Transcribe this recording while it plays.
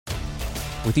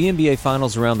With the NBA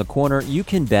Finals around the corner, you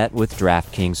can bet with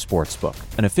DraftKings Sportsbook,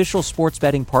 an official sports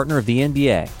betting partner of the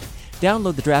NBA.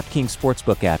 Download the DraftKings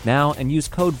Sportsbook app now and use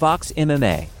code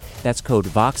VOXMMA. That's code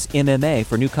VOXMMA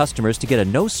for new customers to get a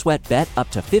no-sweat bet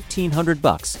up to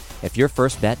 $1,500 if your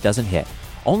first bet doesn't hit.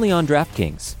 Only on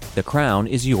DraftKings. The crown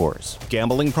is yours.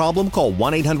 Gambling problem? Call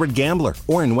 1-800-GAMBLER.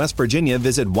 Or in West Virginia,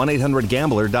 visit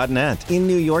 1-800-GAMBLER.net. In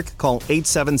New York, call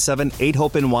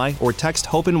 877-8-HOPE-NY or text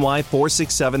HOPE-NY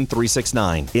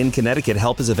 467-369. In Connecticut,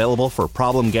 help is available for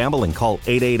problem gambling. Call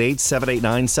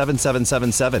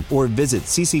 888-789-7777 or visit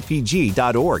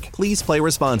ccpg.org. Please play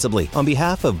responsibly. On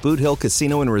behalf of Boot Hill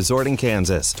Casino and Resort in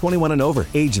Kansas, 21 and over.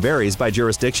 Age varies by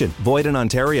jurisdiction. Void in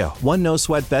Ontario. One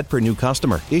no-sweat bet per new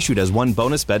customer. Issued as one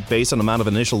bonus bet based on amount of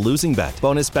initial losing bet.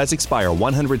 Bonus bets expire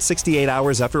 168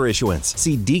 hours after issuance.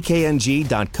 See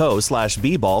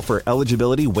dkng.co/bball for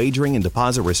eligibility, wagering, and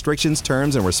deposit restrictions,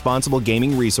 terms, and responsible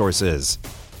gaming resources.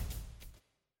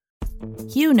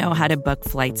 You know how to book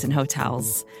flights and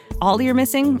hotels. All you're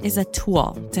missing is a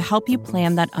tool to help you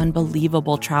plan that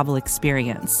unbelievable travel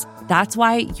experience. That's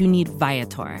why you need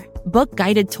Viator. Book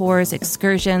guided tours,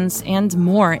 excursions, and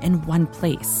more in one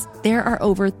place. There are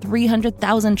over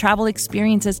 300,000 travel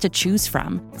experiences to choose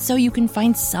from, so you can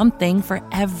find something for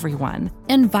everyone.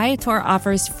 And Viator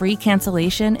offers free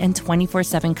cancellation and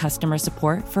 24/7 customer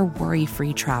support for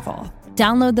worry-free travel.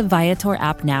 Download the Viator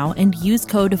app now and use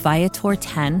code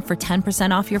Viator10 for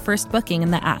 10% off your first booking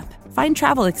in the app. Find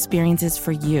travel experiences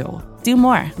for you. Do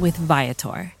more with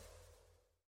Viator.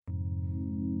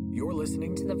 You're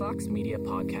listening to the Vox Media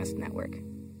Podcast Network.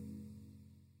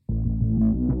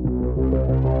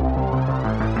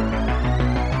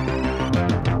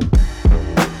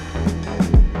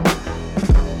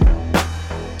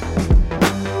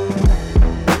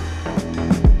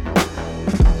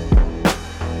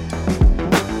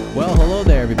 Well, hello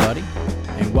there, everybody,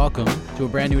 and welcome to a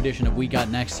brand new edition of We Got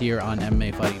Next here on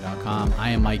MMAfighting.com. I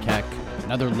am Mike Heck.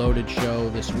 Another loaded show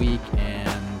this week,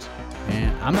 and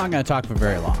I'm not going to talk for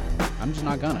very long. I'm just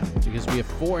not going to, because we have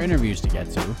 4 interviews to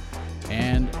get to,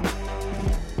 and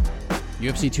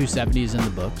UFC 270 is in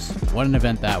the books. What an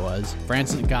event that was.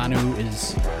 Francis Ngannou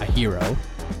is a hero,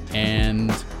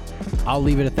 and I'll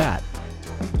leave it at that.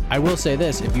 I will say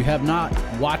this, if you have not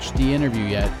watched the interview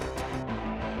yet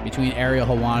between Ariel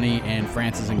Helwani and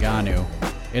Francis Ngannou,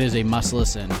 it is a must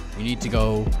listen. You need to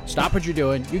go stop what you're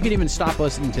doing. You can even stop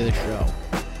listening to the show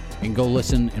and go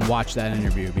listen and watch that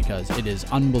interview, because it is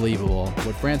unbelievable.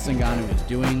 What Francis Ngannou is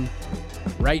doing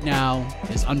right now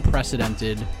is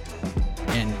unprecedented,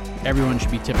 and everyone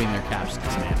should be tipping their caps to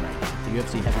this man right now. The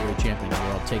UFC heavyweight champion of the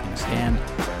world taking a stand.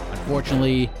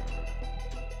 Unfortunately,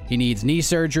 he needs knee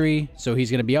surgery, so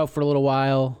he's going to be out for a little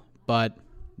while, but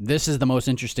this is the most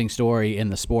interesting story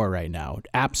in the sport right now.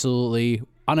 Absolutely,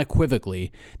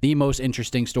 unequivocally, the most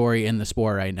interesting story in the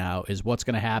sport right now is what's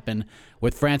going to happen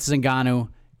with Francis Ngannou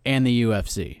and the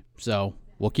UFC. So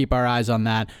we'll keep our eyes on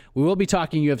that. We will be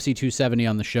talking UFC 270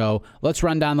 on the show. Let's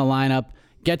run down the lineup,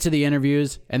 get to the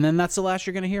interviews, and then that's the last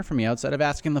you're going to hear from me outside of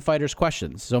asking the fighters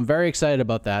questions. So I'm very excited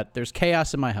about that. There's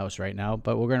chaos in my house right now,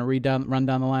 but we're going to run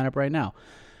down the lineup right now.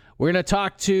 We're going to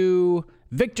talk to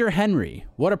Victor Henry.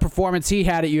 What a performance he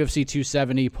had at UFC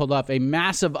 270. Pulled off a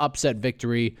massive upset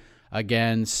victory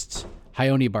against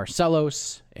Raoni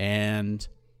Barcelos, and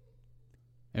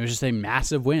it was just a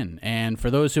massive win. And for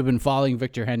those who've been following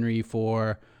Victor Henry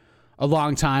for a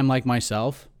long time, like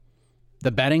myself,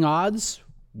 the betting odds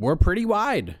were pretty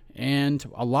wide, and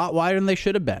a lot wider than they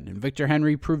should have been. And Victor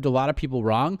Henry proved a lot of people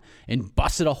wrong and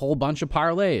busted a whole bunch of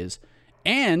parlays,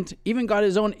 and even got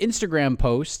his own Instagram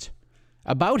post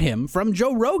about him from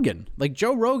Joe Rogan. Like,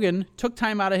 Joe Rogan took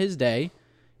time out of his day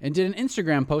and did an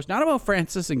Instagram post, not about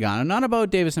Francis Ngannou, not about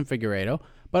Deiveson Figueiredo,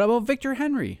 but about Victor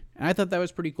Henry. And I thought that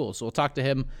was pretty cool. So we'll talk to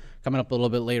him coming up a little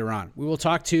bit later on. We will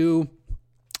talk to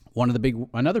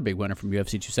another big winner from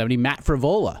UFC 270, Matt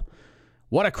Frevola.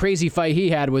 What a crazy fight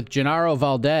he had with Genaro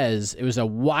Valdez. It was a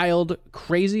wild,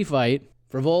 crazy fight.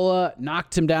 Frevola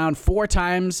knocked him down 4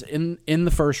 times in the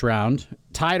first round,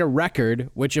 tied a record,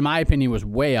 which in my opinion was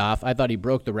way off. I thought he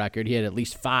broke the record. He had at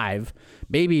least 5,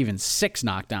 maybe even 6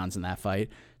 knockdowns in that fight.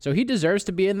 So he deserves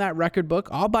to be in that record book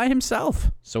all by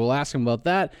himself. So we'll ask him about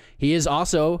that. He is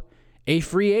also a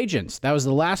free agent. That was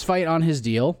the last fight on his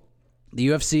deal. The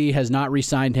UFC has not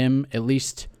re-signed him, at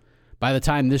least by the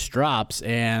time this drops,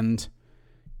 and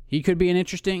he could be an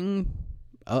interesting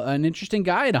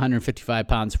guy at 155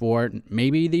 pounds for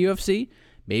maybe the UFC,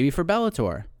 maybe for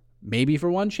Bellator, maybe for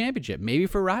one championship, maybe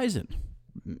for Rizin.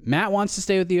 Matt wants to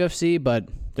stay with the UFC, but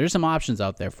there's some options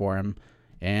out there for him,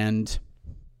 and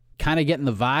kind of getting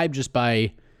the vibe just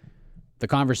by the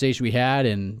conversation we had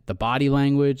and the body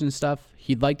language and stuff,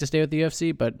 he'd like to stay with the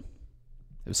UFC, but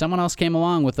if someone else came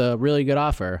along with a really good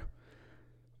offer,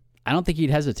 I don't think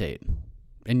he'd hesitate.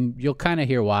 And you'll kind of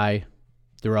hear why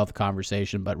throughout the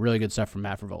conversation, but really good stuff from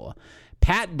Matt Frevola.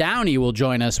 Pat Downey will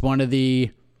join us, one of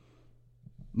the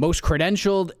most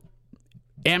credentialed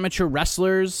amateur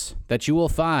wrestlers that you will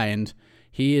find.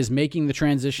 He is making the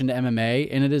transition to MMA,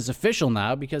 and it is official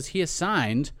now because he is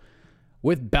signed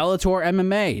with Bellator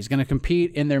MMA. He's going to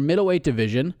compete in their middleweight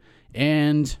division,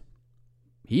 and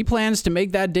he plans to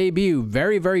make that debut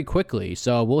very, very quickly.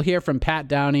 So we'll hear from Pat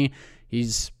Downey.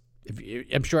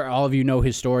 I'm sure all of you know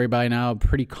his story by now.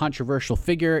 Pretty controversial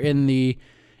figure in the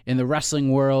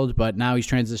wrestling world, but now he's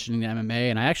transitioning to MMA,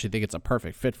 and I actually think it's a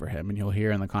perfect fit for him, and you'll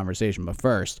hear in the conversation. But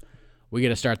first, we got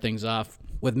to start things off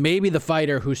with maybe the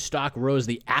fighter whose stock rose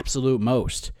the absolute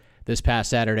most this past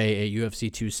Saturday at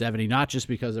UFC 270, not just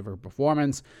because of her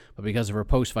performance, but because of her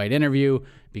post-fight interview,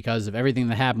 because of everything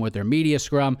that happened with their media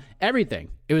scrum, everything.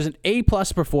 It was an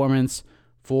A-plus performance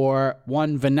for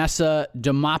one Vanessa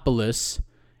Demopoulos,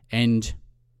 and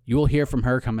you will hear from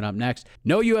her coming up next.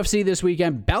 No UFC this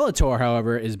weekend. Bellator,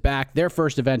 however, is back. Their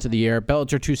first event of the year,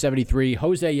 Bellator 273.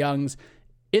 Jose Young's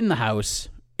in the house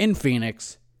in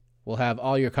Phoenix. We'll have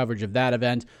all your coverage of that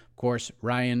event. Of course,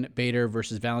 Ryan Bader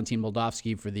versus Valentin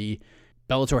Moldavsky for the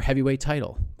Bellator heavyweight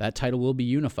title. That title will be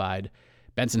unified.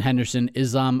 Benson Henderson,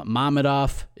 Islam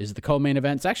Mamedov is the co-main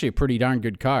event. It's actually a pretty darn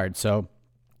good card, so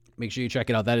make sure you check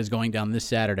it out. That is going down this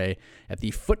Saturday at the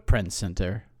Footprint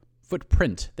Center.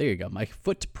 There you go, Mike.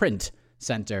 Footprint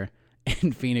Center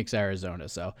in Phoenix, Arizona.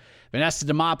 So Vanessa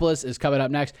Demopoulos is coming up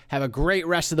next. Have a great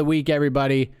rest of the week,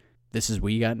 everybody. This is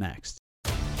What You Got Next.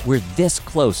 We're this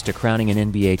close to crowning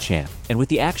an NBA champ, and with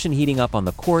the action heating up on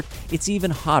the court, it's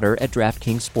even hotter at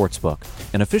DraftKings Sportsbook,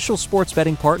 an official sports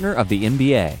betting partner of the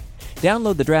NBA.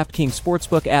 Download the DraftKings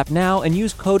Sportsbook app now and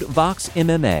use code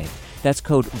VOXMMA. That's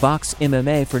code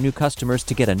VOXMMA for new customers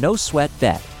to get a no-sweat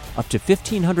bet up to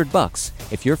 $1,500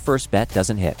 if your first bet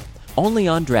doesn't hit. Only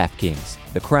on DraftKings.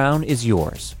 The crown is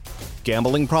yours.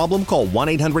 Gambling problem? Call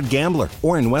 1-800-GAMBLER.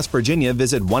 Or in West Virginia,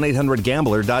 visit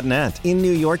 1-800-GAMBLER.net. In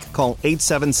New York, call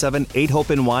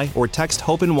 877-8-HOPE-NY or text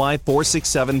HOPE-NY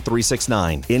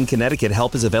 467-369. In Connecticut,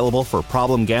 help is available for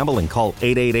problem gambling. Call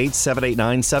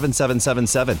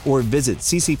 888-789-7777 or visit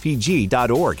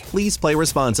ccpg.org. Please play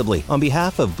responsibly. On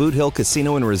behalf of Boot Hill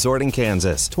Casino and Resort in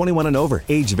Kansas, 21 and over.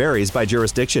 Age varies by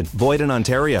jurisdiction. Void in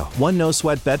Ontario. One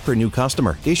no-sweat bet per new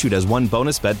customer. Issued as one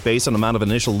bonus bet based on amount of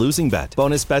initial losing bet.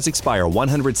 Bonus bets expire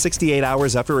 168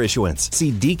 hours after issuance.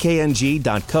 See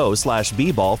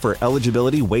dkng.co/bball for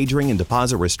eligibility, wagering, and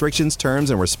deposit restrictions, terms,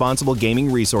 and responsible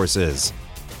gaming resources.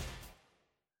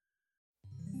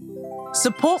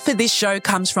 Support for this show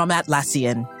comes from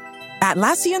Atlassian.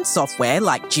 Atlassian software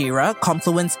like Jira,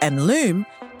 Confluence, and Loom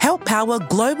help power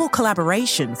global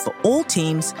collaboration for all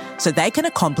teams so they can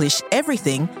accomplish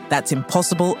everything that's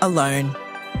impossible alone.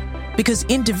 Because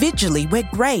individually, we're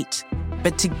great,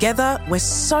 but together, we're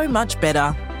so much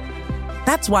better.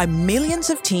 That's why millions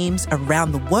of teams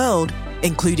around the world,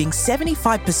 including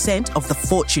 75% of the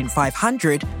Fortune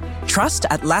 500, trust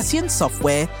Atlassian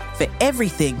software for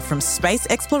everything from space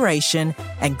exploration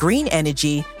and green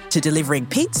energy to delivering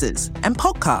pizzas and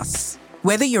podcasts.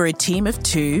 Whether you're a team of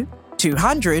 2,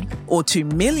 200, or 2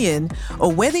 million,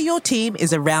 or whether your team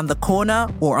is around the corner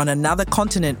or on another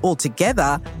continent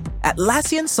altogether,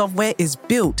 Atlassian software is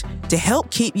built to help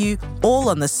keep you all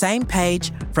on the same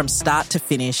page from start to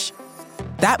finish.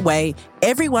 That way,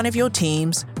 every one of your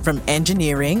teams, from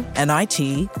engineering and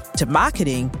IT to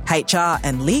marketing, HR,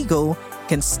 and legal,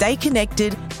 can stay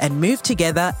connected and move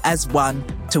together as one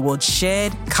towards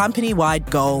shared company-wide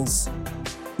goals.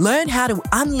 Learn how to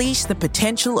unleash the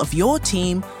potential of your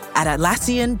team at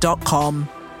Atlassian.com.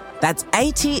 That's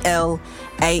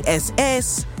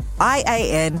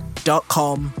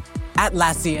ATLASSIAN.com.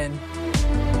 Atlassian.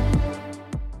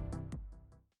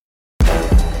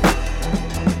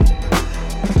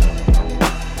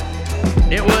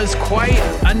 It was quite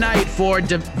a night for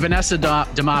Vanessa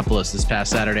Demopoulos this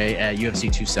past Saturday at UFC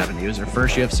 270. It was her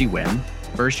first UFC win,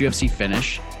 first UFC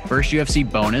finish, first UFC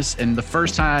bonus, and the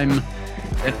first time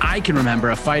that I can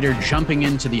remember a fighter jumping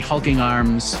into the hulking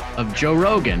arms of Joe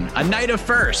Rogan. A night of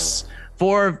firsts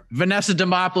for Vanessa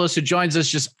Demopoulos, who joins us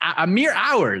just a mere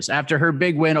hours after her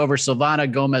big win over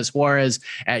Silvana Gomez Juarez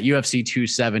at UFC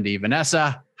 270.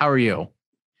 Vanessa, how are you?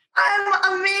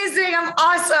 I'm amazing. I'm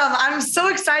awesome. I'm so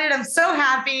excited. I'm so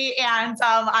happy. And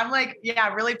I'm like,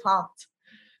 really pumped.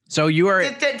 So you are.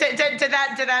 Did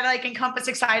that like encompass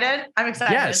excited? I'm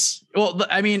excited. Yes. Well,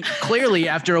 I mean, clearly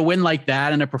after a win like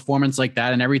that and a performance like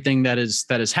that and everything that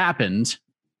has happened,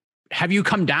 have you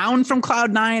come down from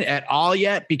Cloud 9 at all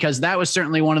yet? Because that was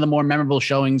certainly one of the more memorable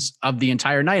showings of the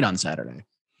entire night on Saturday.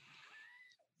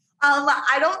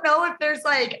 I don't know if there's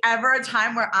like ever a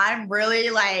time where I'm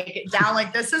really like down.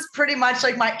 Like this is pretty much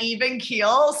like my even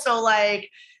keel. So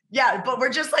like, yeah, but we're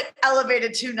just like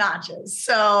elevated 2 notches.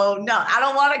 So no, I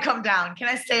don't want to come down. Can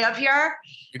I stay up here?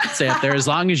 You can stay up there as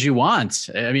long as you want.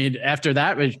 I mean, after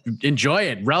that, enjoy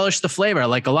it, relish the flavor.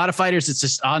 Like a lot of fighters, it's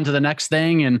just on to the next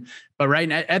thing. But right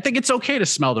now, I think it's okay to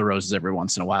smell the roses every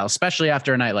once in a while, especially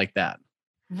after a night like that.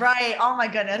 Right. Oh my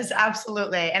goodness.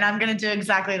 Absolutely. And I'm going to do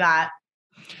exactly that.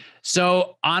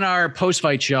 So on our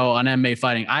post-fight show on MMA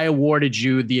Fighting, I awarded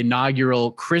you the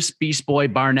inaugural Chris Beast Boy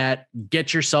Barnett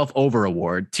Get Yourself Over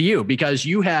Award to you because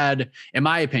you had, in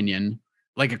my opinion,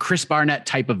 like a Chris Barnett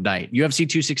type of night. UFC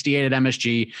 268 at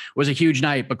MSG was a huge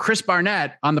night, but Chris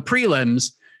Barnett on the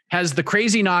prelims has the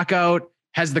crazy knockout,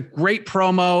 has the great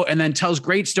promo, and then tells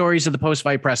great stories at the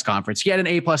post-fight press conference. He had an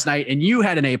A+ night and you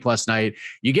had an A+ night.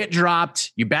 You get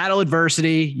dropped, you battle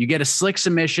adversity, you get a slick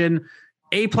submission,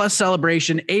 A+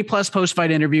 celebration, A+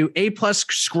 post-fight interview, A+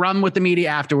 scrum with the media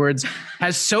afterwards.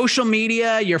 Has social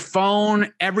media, your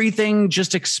phone, everything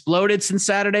just exploded since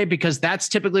Saturday? Because that's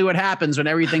typically what happens when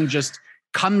everything just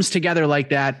comes together like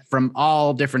that from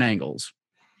all different angles.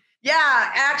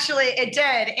 Yeah, actually it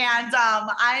did.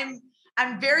 And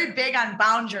I'm very big on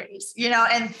boundaries, you know,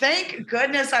 and thank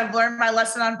goodness I've learned my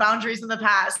lesson on boundaries in the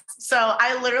past. So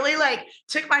I literally like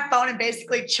took my phone and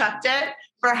basically chucked it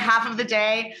for half of the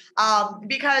day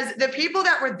because the people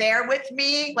that were there with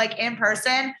me, like in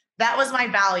person, that was my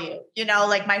value, you know,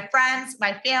 like my friends,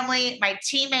 my family, my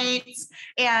teammates,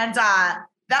 and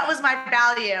that was my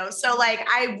value. So like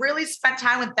I really spent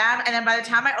time with them. And then by the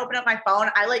time I opened up my phone,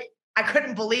 I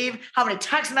couldn't believe how many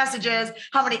text messages,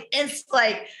 how many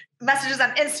messages on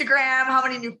Instagram, how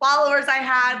many new followers I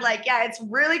had. Like, yeah, it's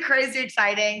really crazy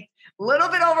exciting. A little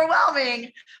bit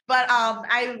overwhelming, but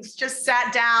I just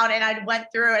sat down and I went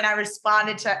through and I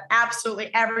responded to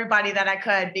absolutely everybody that I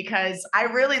could because I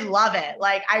really love it.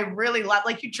 Like, I really love,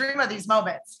 like you dream of these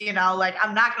moments, you know, like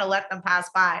I'm not going to let them pass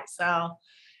by. So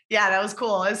yeah, that was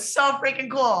cool. It's so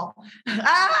freaking cool.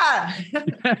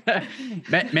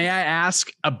 May I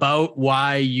ask about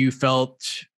why you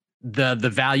felt the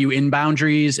value in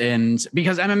boundaries? And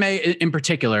because MMA in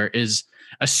particular is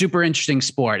a super interesting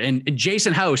sport. And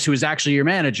Jason House, who is actually your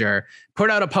manager, put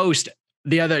out a post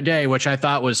the other day, which I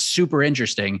thought was super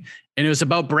interesting. And it was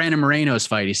about Brandon Moreno's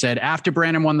fight. He said, after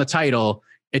Brandon won the title,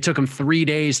 it took him 3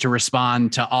 days to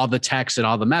respond to all the texts and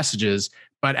all the messages.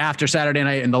 But after Saturday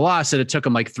night and the loss, it took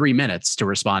him like 3 minutes to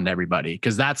respond to everybody,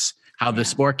 because that's how the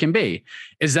sport can be.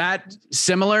 Is that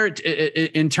similar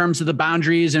in terms of the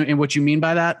boundaries and what you mean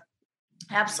by that?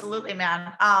 Absolutely,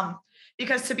 man.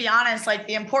 Because to be honest, like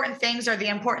the important things are the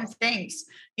important things,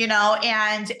 you know,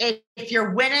 and if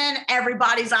you're winning,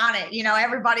 everybody's on it. You know,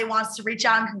 everybody wants to reach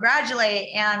out and congratulate.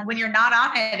 And when you're not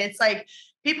on it, it's like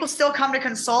people still come to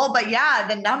console, but yeah,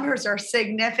 the numbers are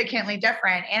significantly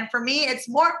different. And for me, it's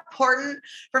more important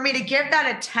for me to give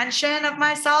that attention of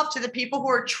myself to the people who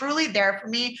are truly there for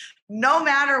me, no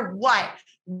matter what,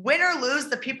 win or lose.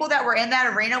 The people that were in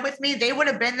that arena with me, they would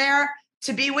have been there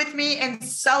to be with me in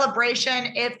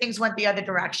celebration if things went the other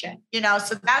direction, you know?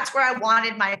 So that's where I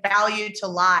wanted my value to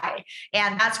lie.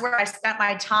 And that's where I spent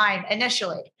my time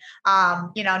initially.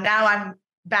 You know, now I'm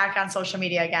back on social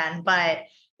media again, but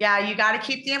yeah, you got to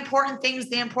keep the important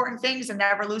things, and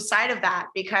never lose sight of that,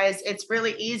 because it's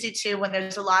really easy to when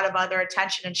there's a lot of other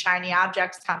attention and shiny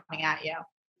objects coming at you.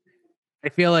 I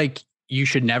feel like you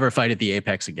should never fight at the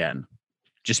Apex again,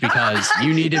 just because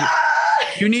you need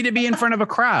to be in front of a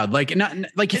crowd. Like, not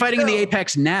like you're fighting in the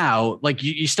Apex now, like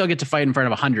you still get to fight in front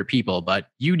of 100 people, but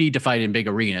you need to fight in big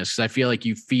arenas, because I feel like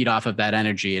you feed off of that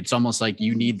energy. It's almost like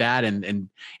you need that and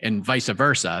vice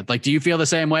versa. Like, do you feel the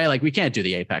same way? Like, we can't do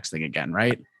the Apex thing again,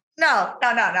 right? No.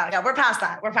 We're past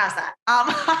that.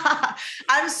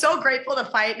 I'm so grateful to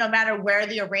fight no matter where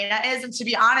the arena is. And to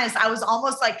be honest, I was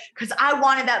almost like, cause I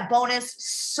wanted that bonus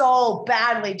so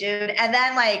badly, dude. And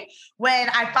then like, when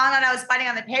I found out I was fighting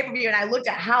on the pay-per-view and I looked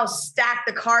at how stacked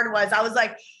the card was, I was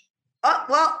like, oh,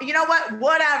 well, you know what?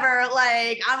 Whatever.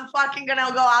 Like, I'm fucking going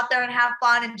to go out there and have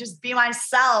fun and just be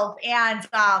myself. And,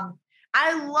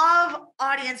 I love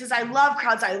audiences. I love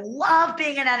crowds. I love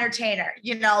being an entertainer.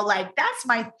 You know, like that's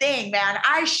my thing, man.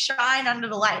 I shine under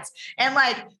the lights. And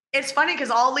like, it's funny because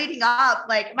all leading up,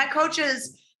 like my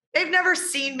coaches, they've never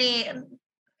seen me,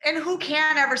 and who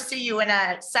can ever see you in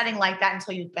a setting like that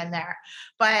until you've been there.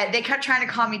 But they kept trying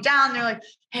to calm me down. They're like,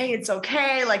 hey, it's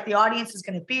okay. Like the audience is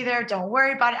going to be there. Don't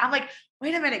worry about it. I'm like,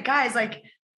 wait a minute, guys. Like,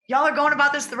 y'all are going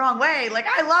about this the wrong way. Like,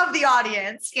 I love the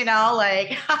audience,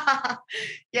 like,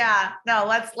 yeah, no,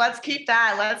 let's keep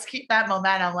that. Let's keep that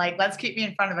momentum. Like, let's keep me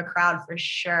in front of a crowd for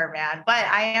sure, man. But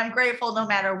I am grateful no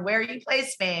matter where you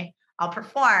place me, I'll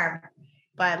perform,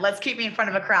 but let's keep me in front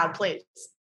of a crowd, please.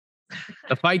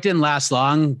 The fight didn't last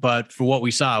long, but for what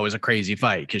we saw, it was a crazy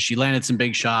fight because she landed some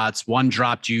big shots. One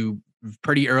dropped you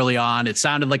pretty early on. It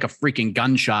sounded like a freaking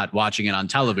gunshot watching it on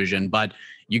television, but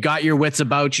you got your wits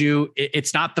about you.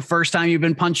 It's not the first time you've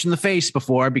been punched in the face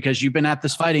before because you've been at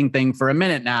this fighting thing for a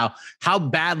minute now. How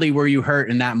badly were you hurt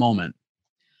in that moment?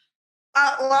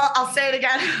 Well, I'll say it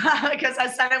again because I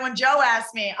said it when Joe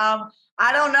asked me.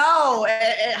 I don't know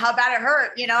how bad it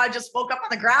hurt. I just woke up on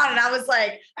the ground and I was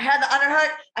like, I had the underhook,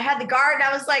 I had the guard, and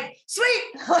I was like, sweet.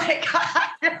 Like,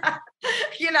 I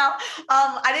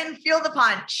didn't feel the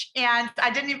punch, and I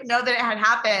didn't even know that it had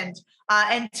happened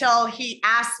until he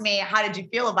asked me, how did you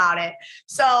feel about it?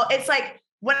 So it's like,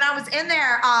 when I was in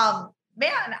there,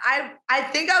 man, I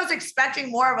think I was expecting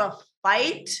more of a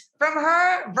fight from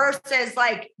her versus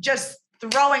like just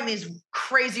throwing these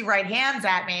crazy right hands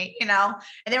at me, and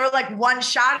they were like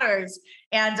one-shotters,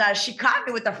 and she caught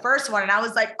me with the first one, and I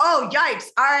was like, oh, yikes.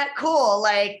 All right, cool.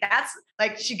 Like, that's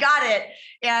like, she got it.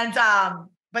 And,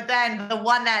 but then the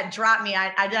one that dropped me,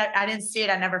 I didn't see it.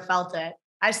 I never felt it.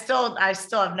 I still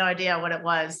have no idea what it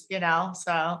was,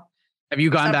 so. Have you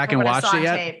gone back and watched it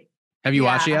yet? Tape. Have you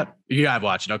watched it yet? Yeah, I've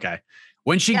watched it. Okay.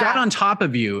 When she got on top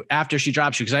of you after she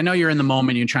drops you, because I know you're in the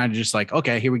moment, you're trying to just like,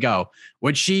 okay, here we go.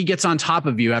 When she gets on top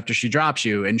of you after she drops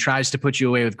you and tries to put you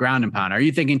away with ground and pound, are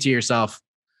you thinking to yourself,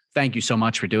 thank you so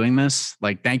much for doing this?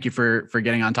 Like, thank you for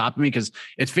getting on top of me? Because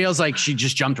it feels like she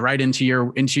just jumped right into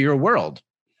your world.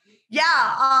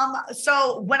 Yeah.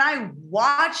 So when I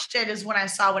watched it is when I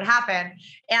saw what happened,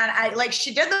 and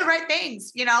she did the right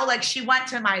things, like she went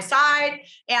to my side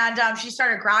and she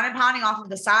started ground and pounding off of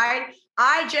the side.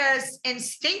 I just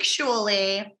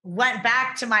instinctually went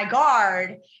back to my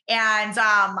guard, and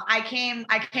I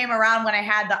came around when I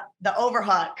had the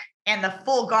overhook and the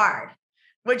full guard,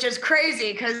 which is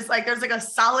crazy because like there's like a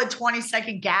solid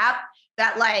 20-second gap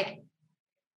that like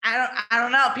I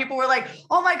don't know. People were like,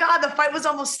 oh my God, the fight was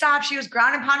almost stopped. She was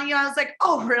ground and pounding you. I was like,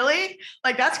 oh, really?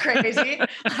 Like, that's crazy.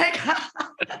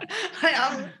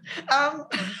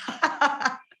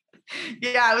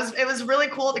 Yeah, it was really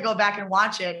cool to go back and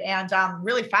watch it, and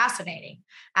really fascinating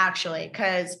actually.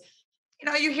 Cause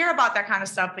you hear about that kind of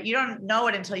stuff, but you don't know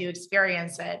it until you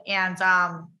experience it. And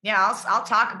I'll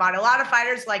talk about it. A lot of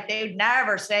fighters, like, they would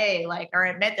never say like, or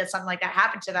admit that something like that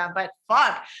happened to them, but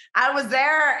fuck, I was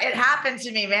there. It happened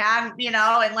to me, man,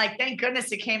 and like, thank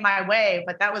goodness it came my way,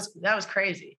 but that was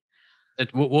crazy.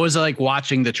 What was it like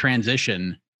watching the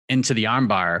transition into the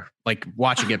armbar, like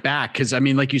watching it back? Cause I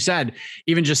mean, like you said,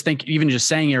 even just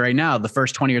saying it right now, the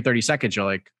first 20 or 30 seconds, you're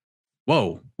like,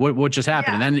 whoa, what just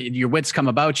happened? Yeah. And then your wits come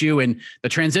about you, and the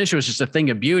transition was just a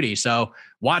thing of beauty. So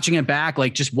watching it back,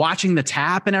 like just watching the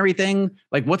tap and everything,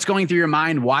 like what's going through your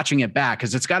mind watching it back?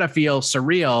 Cause it's got to feel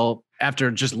surreal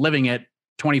after just living it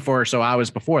 24 or so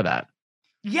hours before that.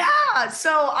 Yeah.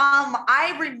 So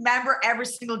I remember every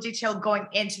single detail going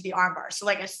into the armbar. So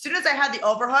like as soon as I had the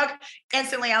overhook,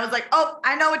 instantly I was like, oh,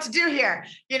 I know what to do here.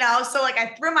 So like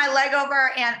I threw my leg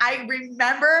over, and I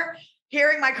remember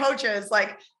hearing my coaches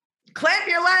like, clamp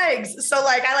your legs. So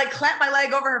like I like clamped my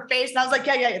leg over her face, and I was like,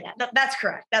 yeah, that's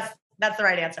correct. That's the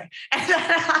right answer. And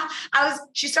then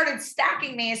she started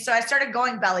stacking me. So I started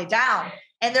going belly down,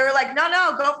 and they were like,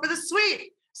 no, go for the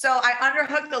sweep. So I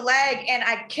underhooked the leg and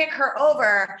I kick her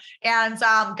over and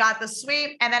got the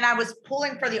sweep. And then I was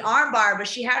pulling for the arm bar, but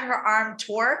she had her arm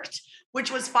torqued,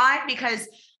 which was fine because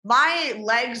my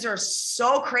legs are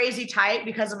so crazy tight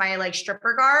because of my like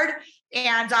stripper guard.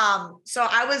 And so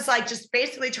I was like just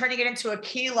basically turning it into a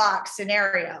key lock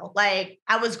scenario. Like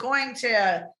I was going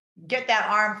to get that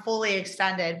arm fully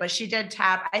extended, but she did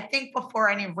tap, I think, before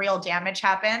any real damage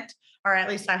happened, or at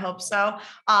least I hope so.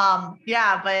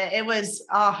 Yeah, but it was,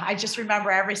 I just remember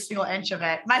every single inch of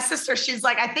it. My sister, she's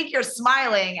like, I think you're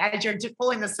smiling as you're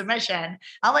pulling the submission.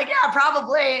 I'm like, yeah,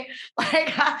 probably.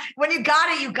 Like when you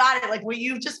got it, you got it. Like when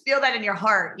you just feel that in your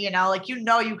heart, like, you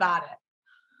got it.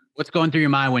 What's going through your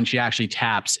mind when she actually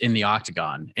taps in the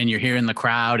octagon and you're hearing the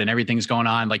crowd and everything's going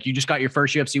on? Like you just got your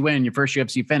first UFC win, your first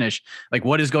UFC finish. Like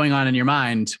what is going on in your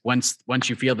mind once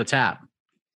you feel the tap?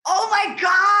 Oh my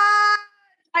God.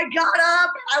 I got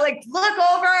up, I like look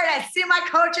over and I see my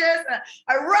coaches, and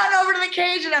I run over to the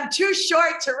cage, and I'm too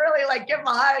short to really like give them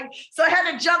a hug. So I had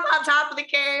to jump on top of the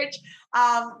cage.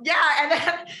 Yeah, and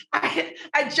then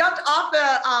I jumped off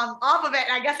of it,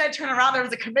 and I guess I turned around. There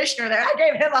was a commissioner there. I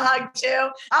gave him a hug too.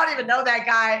 I don't even know that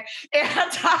guy,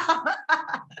 and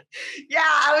yeah,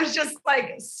 I was just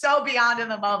like so beyond in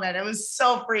the moment. It was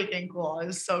so freaking cool. It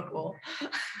was so cool.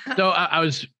 So I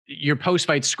was your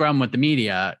post-fight scrum with the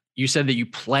media. You said that you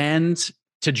planned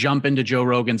to jump into Joe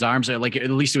Rogan's arms, or like at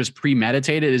least it was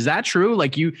premeditated. Is that true?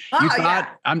 Like you thought, yeah.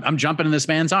 I'm jumping in this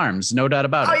man's arms, no doubt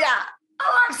about it. Oh yeah.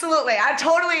 Oh, absolutely. I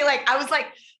totally I was like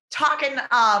talking,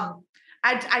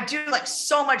 I do like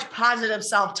so much positive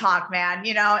self-talk, man,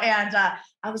 you know, and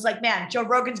I was like, man, Joe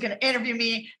Rogan's going to interview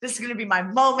me. This is going to be my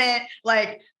moment.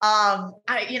 Like, I'm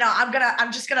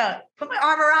just going to put my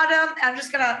arm around him. I'm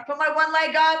just going to put my one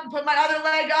leg up and put my other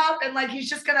leg up. And like, he's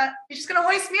just going to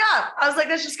hoist me up. I was like,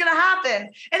 that's just going to happen.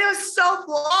 And it was so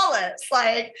flawless.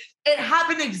 Like it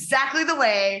happened exactly the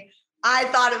way I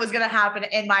thought it was going to happen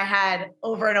in my head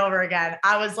over and over again.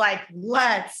 I was like,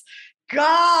 let's go.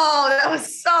 That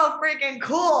was so freaking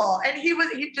cool. And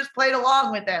he just played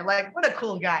along with it. Like, what a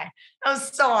cool guy. That was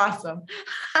so awesome.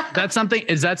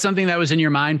 Is that something that was in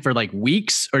your mind for like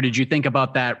weeks, or did you think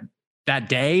about that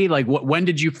day? Like when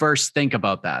did you first think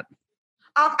about that?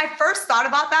 I first thought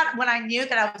about that when I knew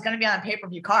that I was going to be on a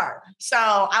pay-per-view card. So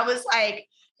I was like,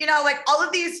 you know, like all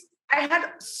of these, I had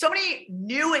so many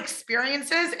new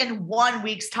experiences in 1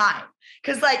 week's time.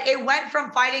 Cause like it went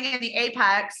from fighting in the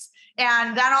Apex,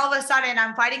 and then all of a sudden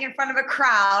I'm fighting in front of a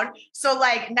crowd. So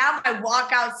like now my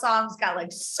walkout songs got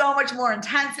like so much more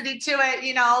intensity to it,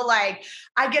 you know, like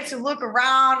I get to look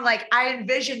around, like I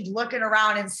envisioned looking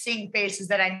around and seeing faces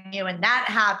that I knew, and that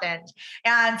happened.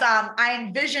 And I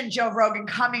envisioned Joe Rogan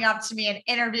coming up to me and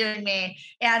interviewing me.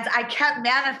 And I kept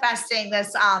manifesting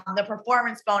this, the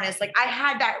performance bonus. Like I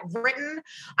had that written,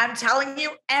 I'm telling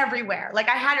you, everywhere. Like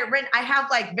I had it written. I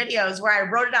have like videos where I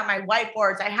wrote it on my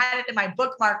whiteboards. I had it in my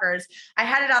bookmarkers. I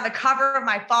had it on the cover of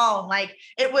my phone. Like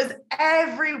it was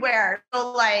everywhere.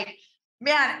 So like,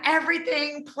 man,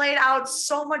 everything played out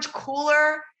so much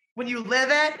cooler when you live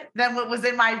it than what was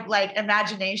in my like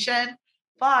imagination.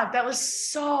 Fuck, that was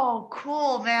so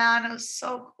cool, man. It was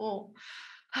so cool.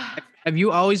 Have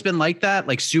you always been like that?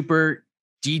 Like super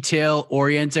detail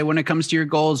oriented when it comes to your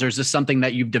goals? Or is this something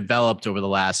that you've developed over the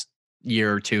last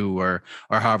year or two, or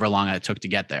however long it took to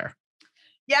get there?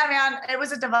 Yeah, man, it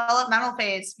was a developmental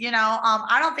phase. You know,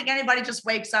 I don't think anybody just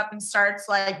wakes up and starts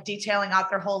like detailing out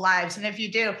their whole lives. And if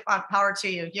you do, fuck, power to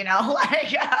you, you know,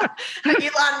 like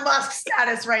Elon Musk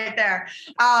status right there.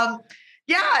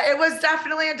 Yeah, it was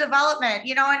definitely a development,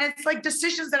 you know, and it's like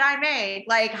decisions that I made,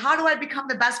 like, how do I become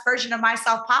the best version of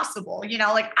myself possible? You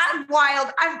know, like I'm wild,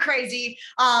 I'm crazy.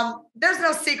 There's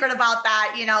no secret about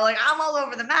that. You know, like I'm all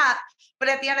over the map. But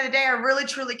at the end of the day, I really,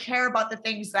 truly care about the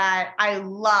things that I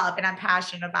love and I'm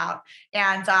passionate about.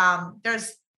 And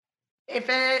if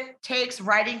it takes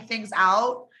writing things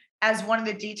out as one of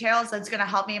the details that's going to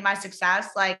help me in my success,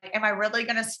 like, am I really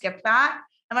going to skip that?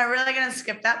 Am I really going to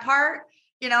skip that part?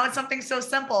 You know, it's something so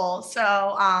simple.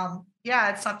 So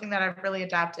yeah, it's something that I've really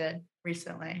adapted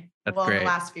recently. That's great. In the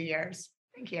last few years.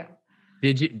 Thank you.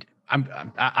 Did you?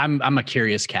 I'm a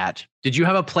curious cat. Did you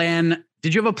have a plan?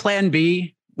 Did you have a plan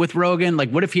B with Rogan?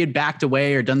 Like, what if he had backed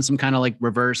away or done some kind of like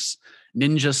reverse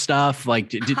ninja stuff?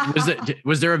 Like,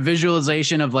 was there a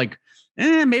visualization of like,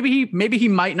 maybe he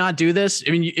might not do this?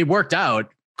 I mean, it worked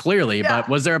out clearly, but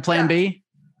was there a plan B?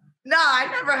 No, I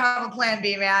never have a plan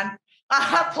B, man.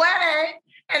 Plan A.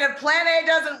 And if plan A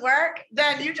doesn't work,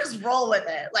 then you just roll with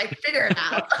it. Like, figure it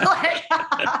out. Like,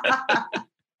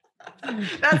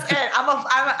 that's it.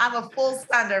 I'm a full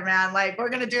sender, man. Like, we're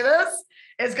gonna do this.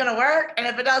 It's gonna work. And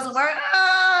if it doesn't work,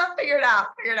 figure it out.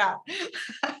 Figure it out.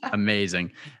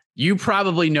 Amazing. You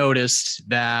probably noticed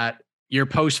that your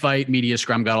post-fight media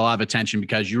scrum got a lot of attention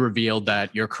because you revealed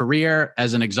that your career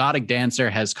as an exotic dancer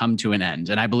has come to an end.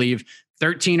 And I believe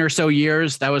 13 or so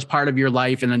years, that was part of your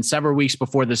life. And then several weeks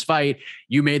before this fight,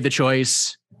 you made the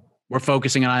choice, we're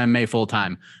focusing on MMA full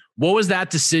time. What was that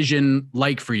decision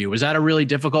like for you? Was that a really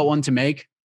difficult one to make?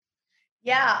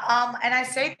 Yeah. And I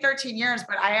say 13 years,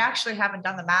 but I actually haven't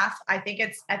done the math. I think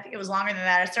it was longer than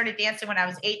that. I started dancing when I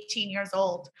was 18 years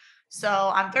old.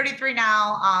 So I'm 33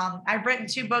 now. I've written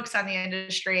 2 books on the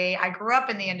industry. I grew up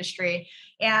in the industry,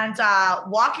 and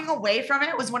walking away from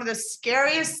it was one of the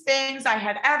scariest things I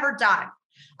had ever done.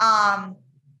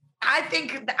 I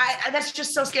think that's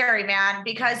just so scary, man,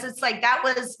 because it's like, that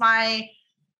was my,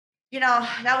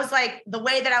 that was like the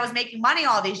way that I was making money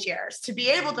all these years, to be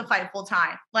able to fight full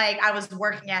time. Like I was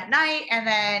working at night and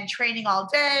then training all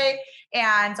day.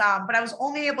 And, but I was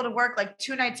only able to work like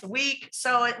 2 nights a week.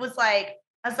 So it was like,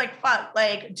 I was like, fuck,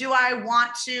 like, do I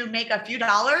want to make a few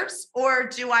dollars, or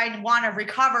do I want to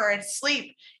recover and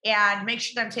sleep and make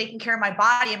sure that I'm taking care of my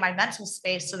body and my mental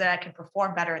space so that I can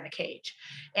perform better in the cage?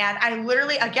 And I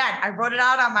literally, again, I wrote it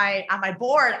out on my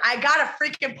board. I got to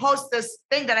freaking post this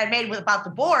thing that I made about the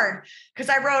board, because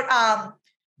I wrote,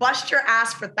 bust your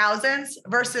ass for thousands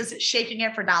versus shaking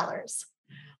it for dollars.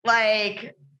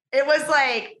 Like, it was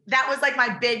like, that was like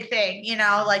my big thing,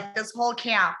 like this whole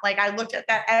camp. Like, I looked at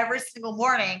that every single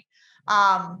morning.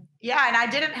 Yeah. And I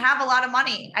didn't have a lot of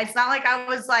money. It's not like I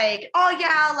was like, oh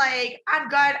yeah, like I'm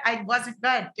good. I wasn't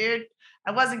good, dude.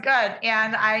 I wasn't good.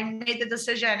 And I made the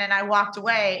decision and I walked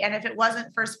away. And if it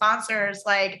wasn't for sponsors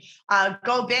like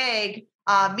Go Big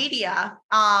Media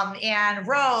and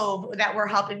Rove that were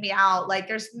helping me out, like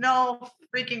there's no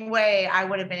freaking way I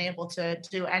would have been able to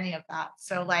do any of that.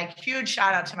 So like, huge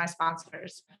shout out to my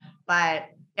sponsors. But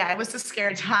yeah, it was a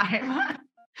scary time.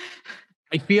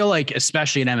 I feel like,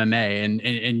 especially in MMA,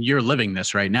 and you're living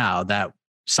this right now, that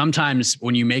sometimes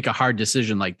when you make a hard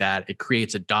decision like that, it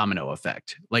creates a domino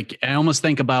effect. Like, I almost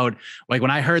think about, like,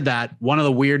 when I heard that, one of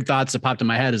the weird thoughts that popped in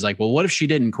my head is like, well, what if she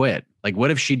didn't quit? Like,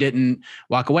 what if she didn't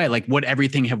walk away? Like, would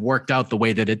everything have worked out the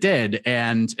way that it did?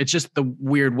 And it's just the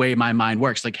weird way my mind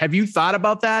works. Like, have you thought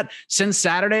about that since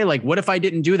Saturday? Like, what if I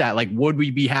didn't do that? Like, would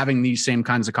we be having these same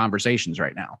kinds of conversations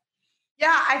right now?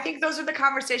 Yeah, I think those are the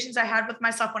conversations I had with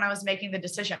myself when I was making the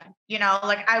decision.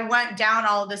 Like I went down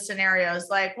all the scenarios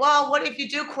like, well, what if you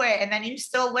do quit and then you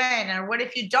still win? Or what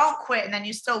if you don't quit and then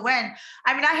you still win?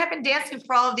 I mean, I have been dancing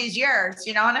for all of these years,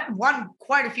 and I've won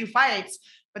quite a few fights.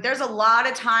 But there's a lot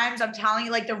of times I'm telling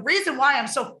you, like, the reason why I'm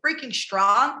so freaking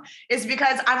strong is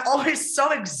because I'm always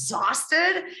so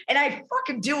exhausted and I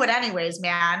fucking do it anyways,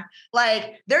 man.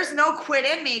 Like, there's no quit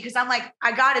in me because I'm like,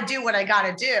 I got to do what I got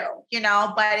to do,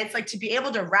 but it's like to be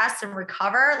able to rest and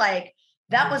recover. Like,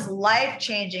 that was life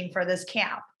changing for this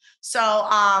camp. So,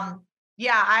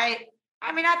 yeah,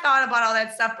 I mean, I thought about all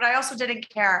that stuff, but I also didn't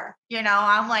care.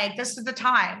 I'm like, this is the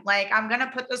time. Like, I'm going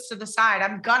to put this to the side.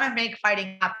 I'm going to make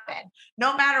fighting happen.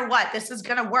 No matter what, this is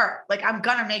going to work. Like, I'm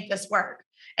going to make this work.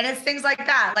 And it's things like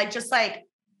that. Like, just like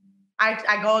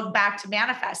I go back to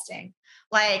manifesting.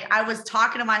 Like, I was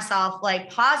talking to myself, like,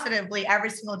 positively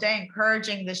every single day,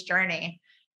 encouraging this journey.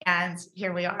 And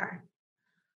here we are.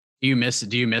 Do you miss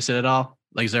it at all?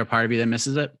 Like, is there a part of you that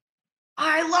misses it?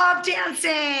 I love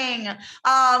dancing.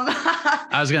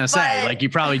 I was going to say, like, you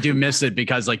probably do miss it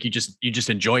because like you just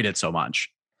enjoyed it so much.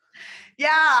 Yeah.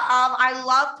 I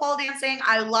love pole dancing.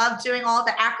 I love doing all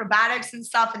the acrobatics and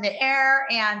stuff in the air.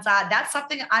 And that's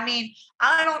something, I mean,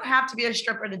 I don't have to be a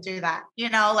stripper to do that.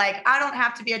 Like, I don't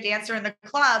have to be a dancer in the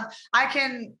club. I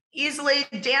can easily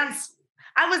dance.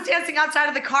 I was dancing outside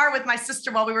of the car with my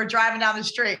sister while we were driving down the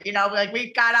street. Like,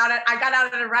 I got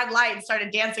out at a red light and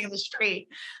started dancing in the street.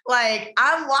 Like,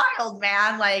 I'm wild,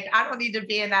 man. Like, I don't need to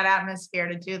be in that atmosphere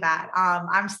to do that.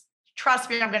 Trust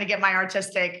me, I'm going to get my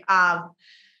artistic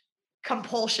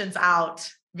compulsions out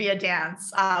via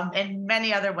dance in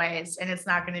many other ways. And it's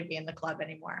not going to be in the club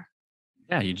anymore.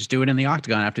 Yeah, you just do it in the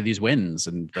octagon after these wins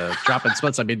and the dropping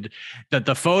splits. I mean,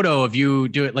 the photo of you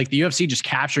do it, like the UFC just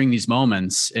capturing these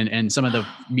moments and some of the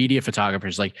media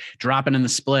photographers like dropping in the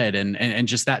split and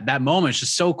just that moment is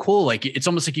just so cool. Like, it's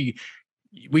almost like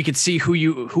we could see who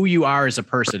you are as a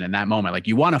person in that moment. Like,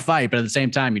 you want to fight, but at the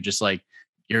same time, you just like,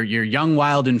 you're young,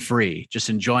 wild, and free, just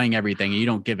enjoying everything. And you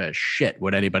don't give a shit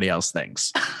what anybody else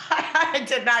thinks. I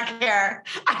did not care.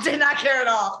 I did not care at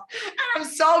all. And I'm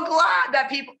so glad that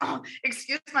people,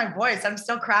 excuse my voice, I'm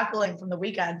still crackling from the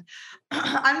weekend.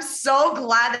 I'm so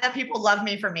glad that people love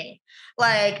me for me.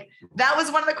 Like, that was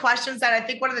one of the questions that I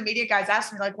think one of the media guys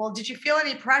asked me, like, well, did you feel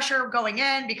any pressure going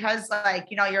in? Because like,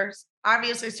 you're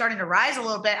obviously starting to rise a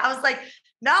little bit. I was like,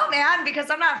 no, man, because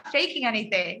I'm not faking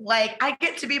anything. Like, I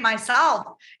get to be myself,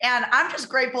 and I'm just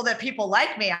grateful that people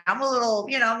like me. I'm a little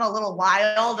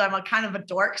wild. I'm a kind of a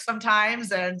dork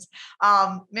sometimes. And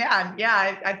man,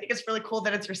 yeah, I think it's really cool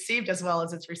that it's received as well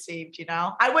as it's received.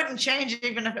 I wouldn't change it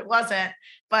even if it wasn't,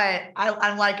 but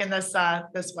I'm liking this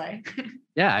way.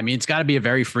 Yeah. I mean, it's got to be a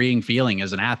very freeing feeling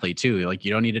as an athlete too. Like,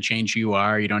 you don't need to change who you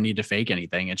are. You don't need to fake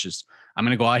anything. It's just, I'm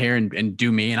going to go out here and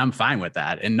do me, and I'm fine with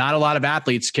that. And not a lot of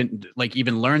athletes can like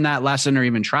even learn that lesson or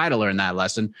even try to learn that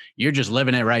lesson. You're just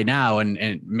living it right now, and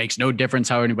it makes no difference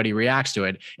how anybody reacts to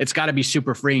it. It's got to be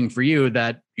super freeing for you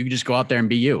that you can just go out there and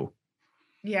be you.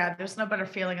 Yeah. There's no better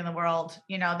feeling in the world,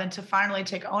 than to finally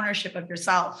take ownership of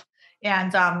yourself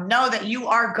and know that you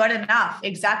are good enough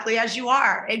exactly as you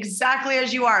are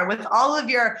with all of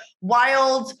your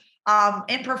wild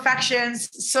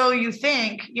imperfections. So you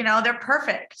think, they're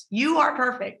perfect. You are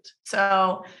perfect.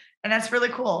 So, and that's really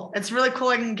cool. It's really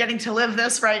cool in getting to live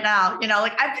this right now.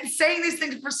 Like I've been saying these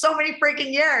things for so many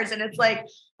freaking years, and it's like,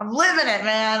 I'm living it,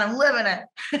 man. I'm living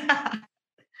it.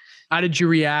 How did you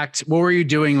react? What were you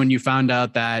doing when you found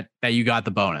out that you got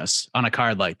the bonus on a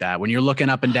card like that? When you're looking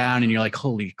up and down and you're like,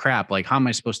 holy crap, like, how am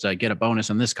I supposed to get a bonus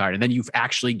on this card? And then you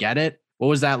actually get it. What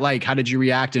was that like? How did you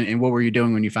react? And what were you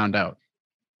doing when you found out?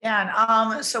 Yeah.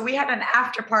 And, so we had an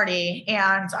after party,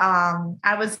 and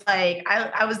I was like,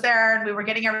 I was there and we were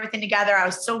getting everything together. I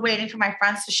was still waiting for my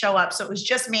friends to show up. So it was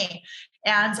just me.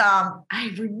 And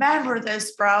I remember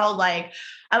this, bro. Like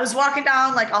I was walking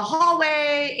down like a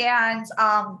hallway, and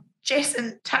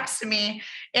Jason texted me,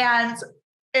 and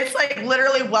it's like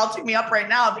literally welting me up right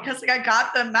now because like I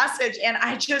got the message and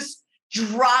I just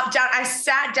dropped down. I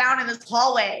sat down in this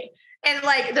hallway, and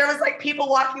like there was like people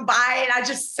walking by, and I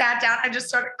just sat down. I just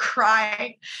started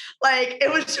crying. Like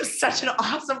it was just such an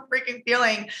awesome freaking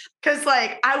feeling because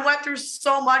like I went through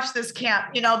so much this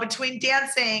camp, between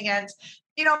dancing and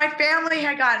my family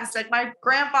had gotten sick. My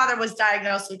grandfather was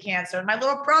diagnosed with cancer, and my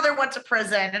little brother went to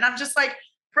prison, and I'm just like,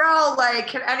 bro, like,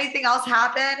 can anything else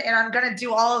happen? And I'm going to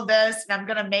do all of this, and I'm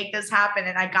going to make this happen.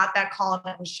 And I got that call,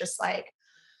 and it was just like,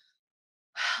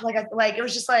 it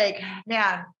was just like,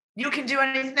 man, you can do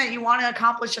anything that you want to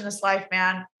accomplish in this life,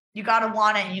 man. You got to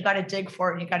want it, and you got to dig for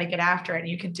it, and you got to get after it, and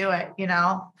you can do it.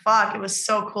 Fuck, it was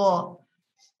so cool.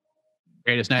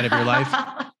 Greatest night of your life.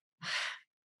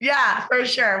 Yeah, for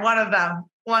sure. One of them.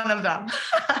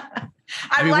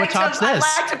 I mean, what tops this?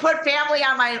 I like to put family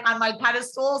on my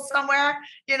pedestal somewhere,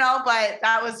 but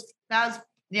that was,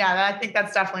 I think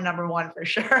that's definitely number one for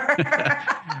sure.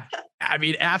 I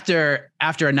mean, after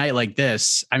a night like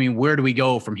this, I mean, where do we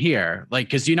go from here? Like,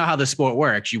 cause you know how the sport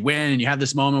works. You win and you have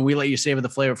this moment, we let you savor the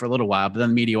flavor for a little while, but then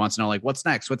the media wants to know like, what's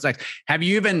next? Have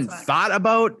you even thought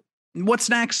about what's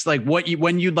next? Like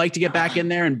when you'd like to get back in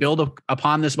there and build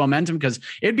upon this momentum? Cause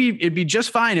it'd be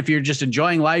just fine if you're just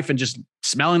enjoying life and just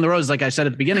smelling the roses. Like I said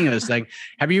at the beginning of this, like,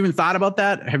 have you even thought about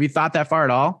that? Have you thought that far at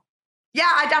all?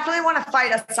 Yeah, I definitely want to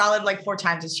fight a solid, 4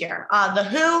 times this year. The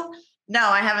who, no,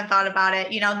 I haven't thought about it.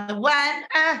 The when,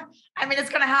 I mean, it's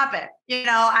going to happen.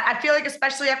 I feel like,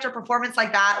 especially after a performance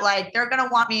like that, like they're going to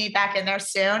want me back in there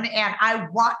soon. And I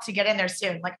want to get in there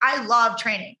soon. Like I love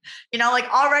training,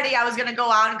 already I was going to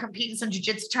go out and compete in some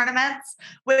jiu-jitsu tournaments,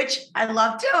 which I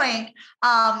love doing.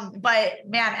 But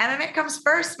man, MMA comes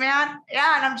first, man.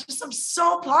 Yeah. And I'm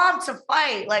so pumped to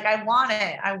fight. Like I want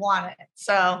it.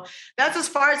 So that's as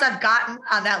far as I've gotten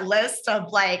on that list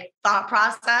of thought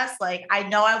process. Like I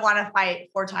know I want to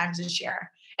fight 4 times this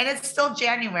year. And it's still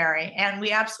January, and we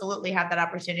absolutely have that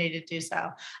opportunity to do so.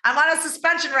 I'm on a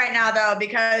suspension right now, though,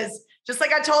 because just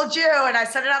like I told you, and I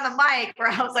said it on the mic, where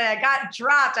I was like, I got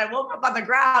dropped. I woke up on the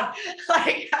ground.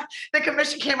 Like the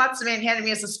commission came up to me and handed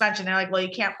me a suspension. They're like, well,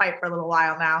 you can't fight for a little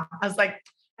while now. I was like,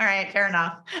 all right, fair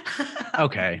enough.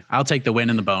 Okay, I'll take the win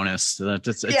and the bonus.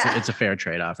 It's a fair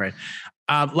trade-off, right?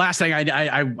 Last thing,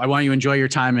 I want you to enjoy your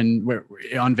time and we're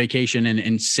on vacation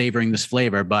and savoring this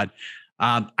flavor, but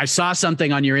I saw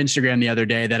something on your Instagram the other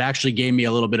day that actually gave me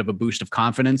a little bit of a boost of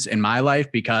confidence in my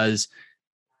life, because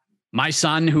my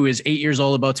son, who is 8 years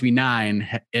old, about to be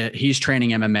 9, he's training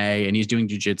MMA and he's doing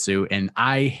jiu-jitsu, and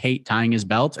I hate tying his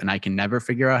belt and I can never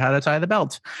figure out how to tie the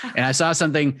belt. And I saw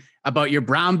something about your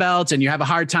brown belt and you have a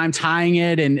hard time tying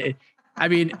it. And I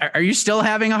mean, are you still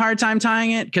having a hard time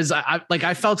tying it? Because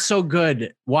I felt so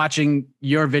good watching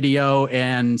your video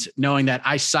and knowing that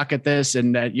I suck at this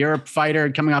and that you're a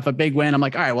fighter coming off a big win. I'm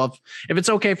like, all right, well, if it's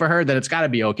okay for her, then it's got to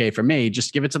be okay for me.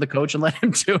 Just give it to the coach and let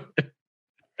him do it.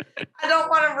 I don't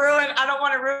want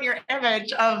to ruin your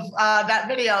image of that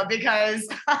video, because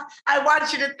I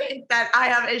want you to think that I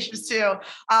have issues too.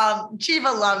 Chiva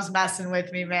loves messing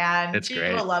with me, man.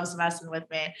 Chiva loves messing with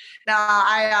me. Now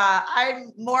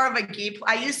I'm more of a gi.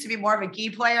 I used to be more of a gi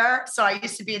player. So I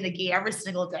used to be in the gi every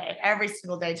single day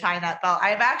tying that belt.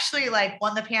 I've actually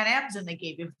won the Pan Ams in the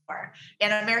gi before,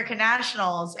 and American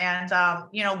Nationals, and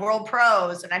World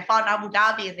Pros, and I fought in Abu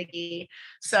Dhabi in the gi.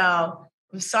 So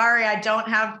I'm sorry, I don't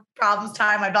have problems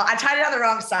tying my belt. I tied it on the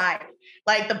wrong side,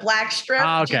 like the black strip.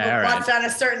 Okay, all right. Once on a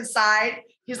certain side.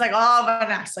 He's like, oh,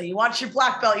 Vanessa, you want your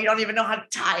black belt, you don't even know how to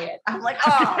tie it. I'm like,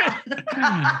 oh.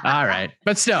 All right,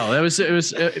 but still, it was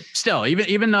still,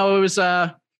 even though it was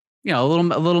a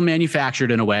little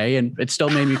manufactured in a way, and it still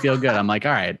made me feel good. I'm like,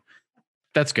 all right,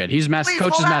 that's good. Coach is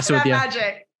messing with you.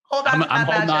 Magic. hold on. I'm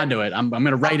holding on to it. I'm going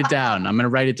to write it down. I'm going to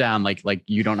write it down like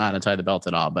you don't know how to tie the belt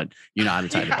at all, but you know how to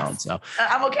tie the belt. So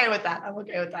I'm okay with that.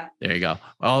 There you go.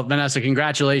 Well, Vanessa,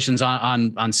 congratulations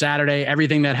on Saturday.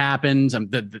 Everything that happened,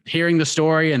 hearing the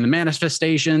story and the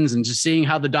manifestations and just seeing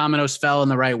how the dominoes fell in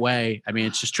the right way. I mean,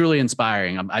 it's just truly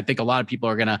inspiring. I think a lot of people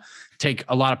are going to take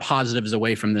a lot of positives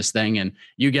away from this thing, and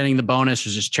you getting the bonus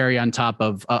was just cherry on top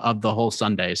of the whole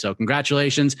Sunday. So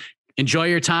congratulations. Enjoy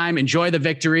your time. Enjoy the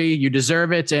victory. You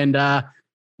deserve it. And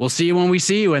we'll see you when we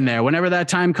see you in there. Whenever that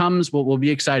time comes, we'll be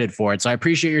excited for it. So I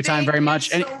appreciate your time very much.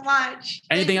 Thank you so much.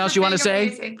 Anything else you want to say?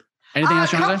 Amazing. Anything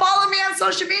else you want to say? Follow me on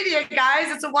social media,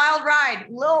 guys. It's a wild ride.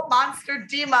 Lil Monster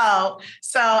Demo.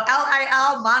 So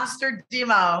LIL Monster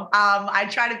Demo. I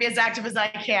try to be as active as I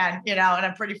can, and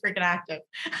I'm pretty freaking active.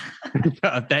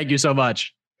 Thank you so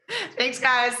much. Thanks,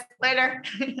 guys. Later.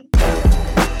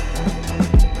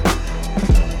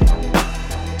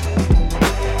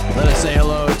 Let us say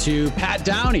hello to Pat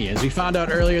Downey. As we found out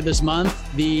earlier this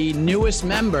month, the newest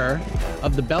member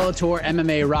of the Bellator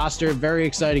MMA roster. Very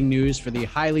exciting news for the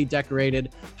highly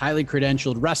decorated, highly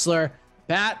credentialed wrestler.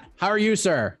 Pat, how are you,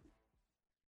 sir?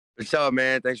 What's up,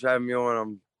 man? Thanks for having me on.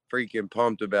 I'm freaking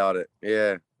pumped about it.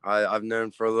 Yeah, I've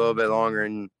known for a little bit longer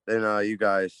than you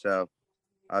guys, so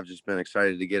I've just been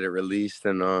excited to get it released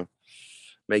and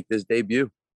make this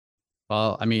debut.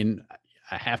 Well, I mean,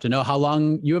 I have to know how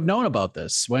long you have known about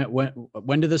this.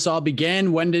 When did this all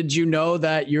begin? When did you know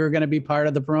that you were going to be part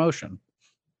of the promotion?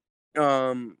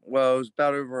 Well, it was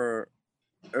about over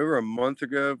a month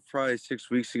ago, probably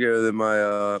 6 weeks ago, that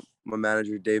my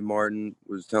manager Dave Martin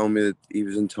was telling me that he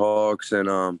was in talks, and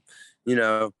I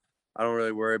don't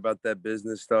really worry about that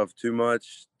business stuff too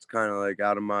much. It's kind of like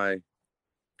out of my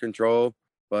control,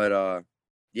 but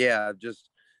yeah, just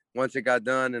once it got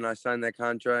done and I signed that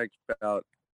contract about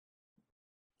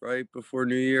right before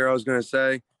New Year, I was going to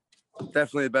say,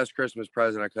 definitely the best Christmas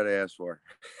present I could have asked for.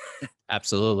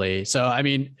 Absolutely. So, I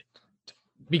mean,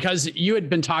 because you had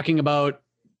been talking about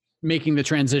making the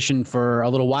transition for a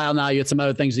little while now, you had some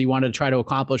other things that you wanted to try to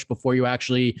accomplish before you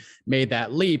actually made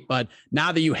that leap. But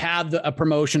now that you have a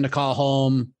promotion to call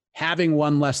home, having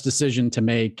one less decision to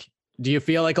make, do you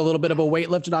feel like a little bit of a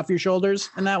weight lifted off your shoulders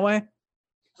in that way?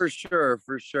 For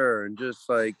sure. And just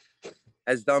like,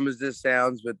 as dumb as this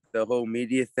sounds, with the whole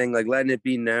media thing, like letting it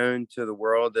be known to the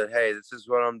world that, hey, this is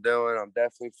what I'm doing. I'm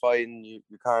definitely fighting. You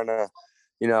kind of,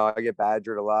 I get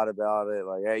badgered a lot about it.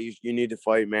 Like, hey, you need to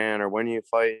fight, man. Or when are you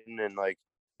fighting? And like,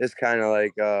 this kind of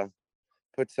like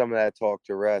put some of that talk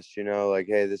to rest, like,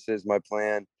 hey, this is my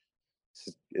plan.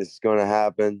 It's going to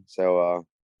happen. So,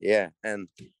 yeah. And,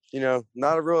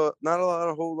 not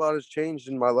a whole lot has changed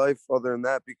in my life other than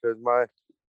that, because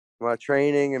my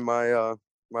training and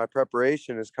my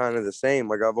preparation is kind of the same.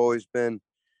 Like, I've always been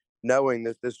knowing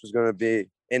that this was going to be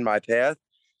in my path,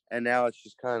 and now it's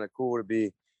just kind of cool to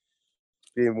be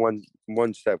being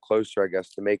one step closer, I guess,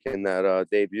 to making that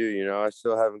debut. I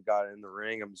still haven't gotten in the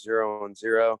ring. I'm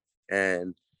 0-0,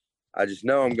 and I just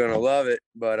know I'm going to love it.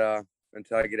 But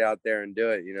until I get out there and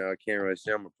do it, I can't really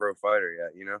say I'm a pro fighter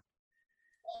yet.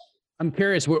 I'm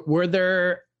curious, were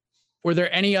there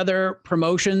any other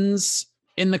promotions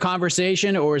in the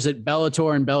conversation, or is it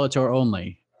Bellator and Bellator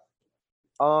only?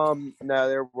 No,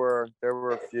 there were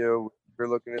a few. We're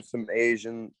looking at some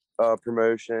Asian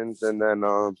promotions, and then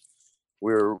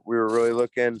we were really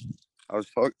looking. I was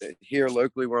talking here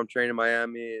locally where I'm training in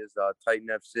Miami is Titan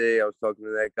FC. I was talking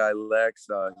to that guy Lex.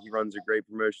 He runs a great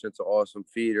promotion. It's an awesome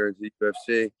feeder into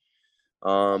UFC.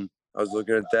 I was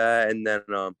looking at that, and then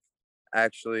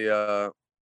actually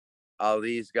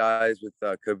Ali's guys with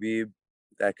Khabib.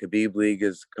 That Khabib League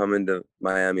is coming to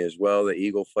Miami as well, the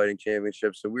Eagle Fighting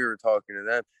Championship. So we were talking to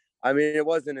them. I mean, it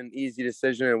wasn't an easy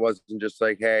decision. It wasn't just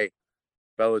like, hey,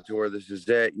 Bellator, this is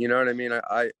it. You know what I mean?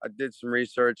 I did some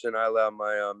research, and I allowed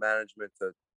my management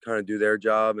to kind of do their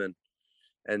job,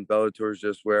 and Bellator is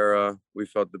just where we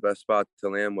felt the best spot to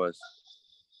land was.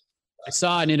 I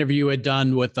saw an interview you had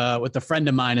done with a friend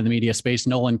of mine in the media space,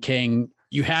 Nolan King.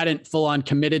 You hadn't full on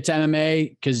committed to MMA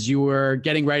because you were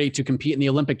getting ready to compete in the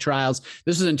Olympic trials.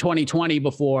 This was in 2020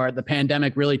 before the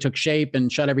pandemic really took shape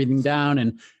and shut everything down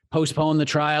and postponed the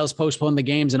trials, postponed the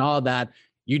games and all of that.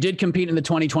 You did compete in the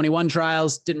 2021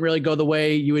 trials, didn't really go the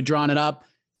way you had drawn it up.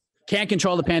 Can't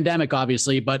control the pandemic,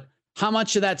 obviously, but how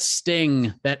much of that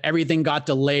sting that everything got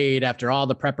delayed after all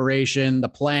the preparation, the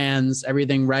plans,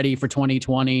 everything ready for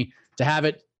 2020, to have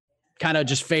it kind of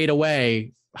just fade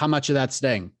away, how much of that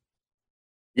sting?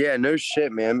 Yeah, no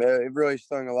shit, man. It really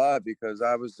stung a lot because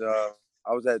I was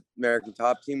at American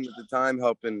Top Team at the time,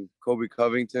 helping Colby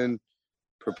Covington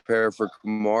prepare for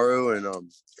Kamaru, and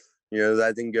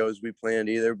that didn't go as we planned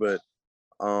either. But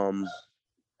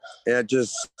yeah, it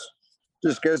just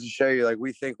goes to show you, like,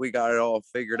 we think we got it all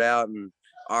figured out and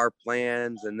our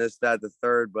plans and this, that, the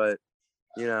third, but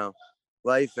you know,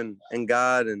 life and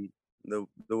God and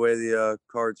the way the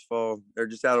cards fall, they're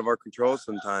just out of our control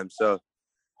sometimes. So,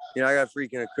 you know, I got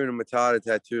freaking Hakuna Matata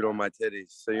tattooed on my titties,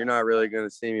 so you're not really going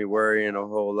to see me worrying a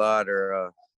whole lot,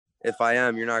 or if I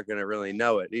am, you're not going to really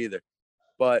know it either.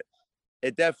 But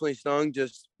it definitely stung,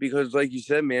 just because, like you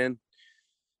said, man,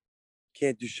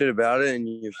 can't do shit about it, and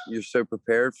you're so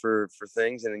prepared for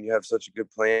things, and you have such a good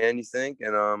plan, you think,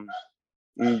 and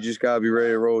you just gotta be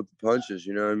ready to roll with the punches.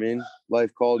 You know what I mean?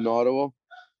 Life called an audible,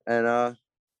 and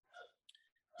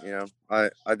you know,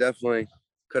 I definitely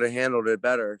could have handled it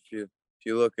better if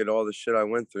you look at all the shit I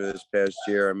went through this past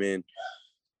year. I mean,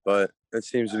 but it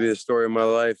seems to be the story of my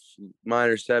life.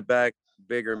 Minor setback,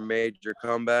 bigger major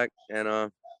comeback, and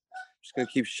just gonna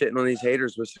keep shitting on these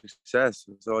haters with success.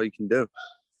 That's all you can do.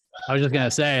 I was just going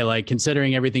to say, like,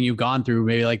 considering everything you've gone through,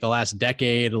 maybe like the last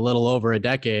decade, a little over a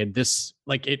decade, this,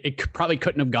 like, it probably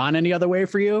couldn't have gone any other way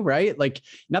for you, right? Like,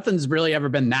 nothing's really ever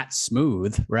been that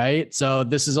smooth, right? So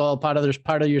this is all part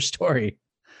of your story.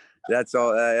 That's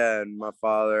all. Yeah, and my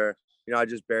father, you know, I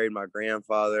just buried my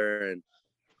grandfather,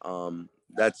 and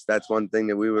that's one thing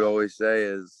that we would always say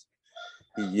is,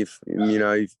 you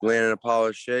know, you've landed a pile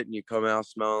of shit and you come out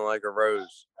smelling like a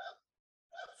rose.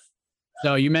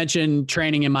 So you mentioned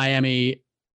training in Miami.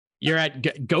 You're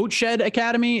at Goat Shed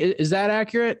Academy. Is that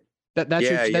accurate?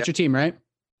 That's your team, right?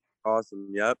 Awesome.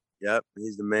 Yep.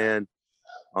 He's the man.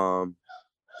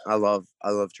 I love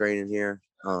training here.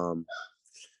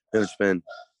 It's been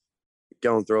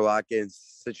going through a lot, getting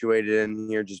situated in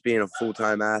here, just being a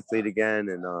full-time athlete again,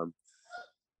 and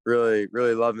really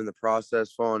loving the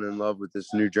process, falling in love with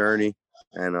this new journey,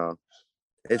 and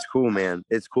it's cool, man.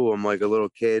 It's cool. I'm like a little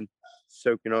kid,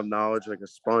 soaking up knowledge like a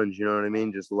sponge, you know what I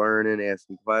mean? Just learning,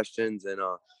 asking questions, and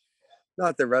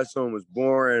not that wrestling was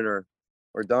boring or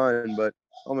done, but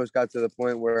almost got to the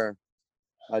point where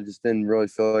I just didn't really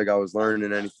feel like I was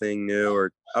learning anything new,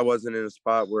 or I wasn't in a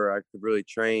spot where I could really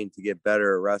train to get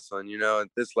better at wrestling. You know, at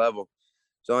this level,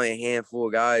 there's only a handful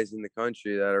of guys in the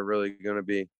country that are really going to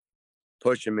be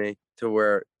pushing me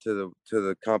to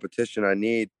the competition I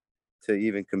need to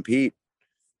even compete.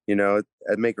 You know,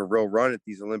 I'd make a real run at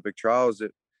these Olympic trials.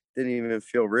 It didn't even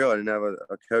feel real. I didn't have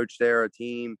a coach there, a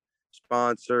team,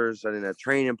 sponsors. I didn't have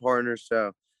training partners.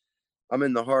 So I'm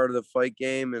in the heart of the fight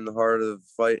game, in the heart of the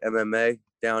fight MMA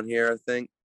down here, I think,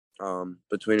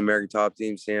 between American Top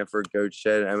Team, Sanford, Goat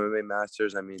Shed, MMA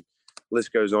Masters. I mean,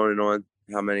 list goes on and on,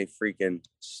 how many freaking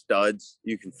studs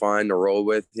you can find to roll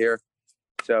with here.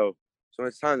 So when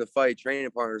it's time to fight,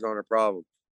 training partners aren't a problem.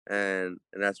 And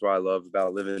that's what I love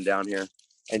about living down here.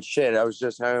 And shit, I was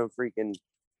just having freaking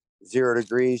 0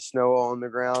 degrees, snow all on the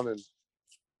ground, and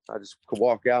I just could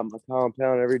walk out my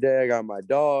compound every day. I got my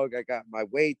dog, I got my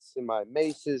weights and my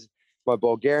maces, my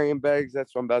Bulgarian bags.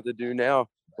 That's what I'm about to do now.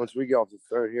 Once we get off the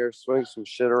phone here, swing some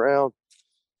shit around.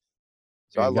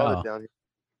 So I love it down here.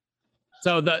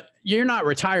 So you're not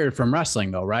retired from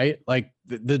wrestling though, right? Like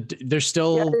there's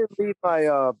still. Yeah, I didn't leave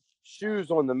my shoes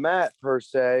on the mat per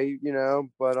se, you know,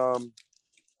 but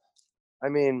I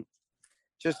mean,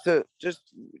 just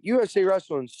USA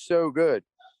Wrestling's so good,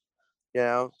 you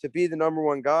know, to be the number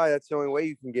one guy. That's the only way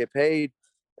you can get paid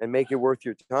and make it worth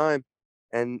your time.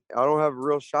 And I don't have a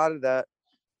real shot at that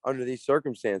under these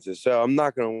circumstances. So I'm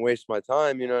not going to waste my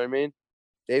time. You know what I mean?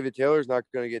 David Taylor's not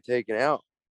going to get taken out,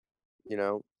 you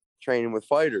know, training with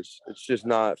fighters. It's just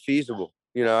not feasible.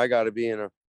 You know, I got to be in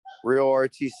a real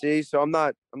RTC. So I'm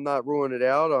not ruling it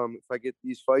out. If I get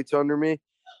these fights under me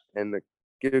and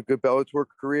get a good Bellator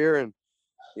career, and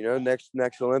you know, next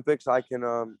Olympics, I can,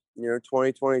 you know,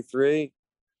 2023, if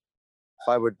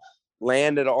I would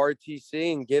land at a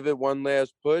RTC and give it one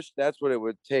last push, that's what it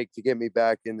would take to get me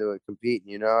back into it competing.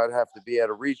 You know, I'd have to be at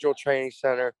a regional training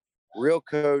center, real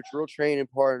coach, real training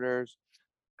partners,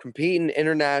 competing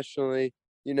internationally,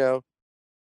 you know,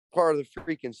 part of the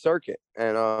freaking circuit.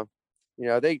 And, you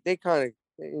know, they kind of,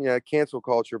 you know, cancel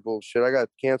culture bullshit. I got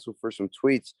canceled for some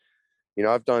tweets. You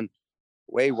know, I've done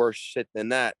way worse shit than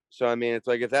that. So I mean, it's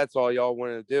like, if that's all y'all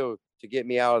want to do to get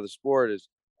me out of the sport is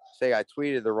say I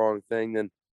tweeted the wrong thing, then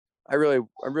I really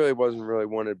wasn't really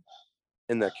wanted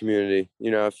in that community.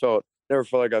 You know, I never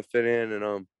felt like I fit in,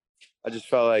 and I just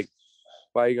felt like,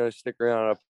 why are you gonna stick around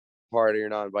at a party you're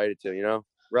not invited to? You know,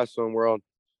 wrestling world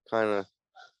kind of,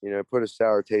 you know, put a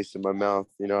sour taste in my mouth.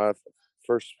 You know,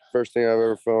 first thing I've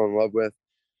ever fell in love with.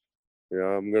 You know,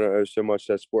 I'm gonna owe so much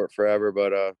to that sport forever,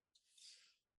 but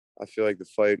I feel like the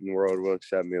fighting world will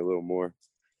accept me a little more.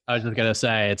 I was just going to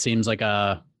say, it seems like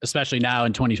especially now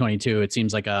in 2022, it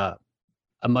seems like a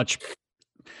much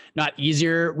not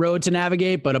easier road to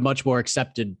navigate, but a much more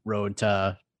accepted road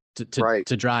to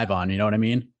drive on. You know what I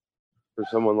mean? For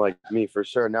someone like me, for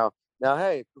sure. Now,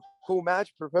 hey, cool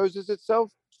match proposes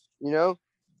itself. You know,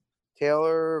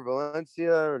 Taylor,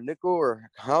 Valencia, or Nickel, or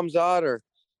Hamzat, or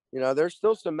there's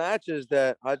still some matches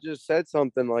that I just said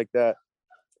something like that.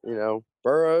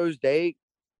 Burroughs, Dake,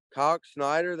 Cox,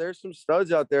 Snyder. There's some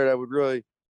studs out there that would really,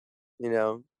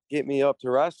 get me up to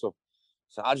wrestle.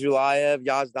 Sajulayev,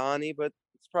 Yazdani, but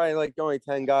it's probably like only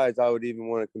 10 guys I would even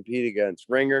want to compete against.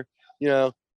 Ringer,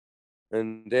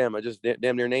 and damn, I just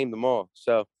damn near named them all.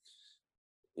 So,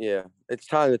 yeah, it's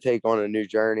time to take on a new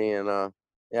journey. And,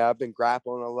 I've been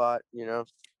grappling a lot,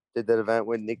 did that event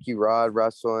with Nicky Rod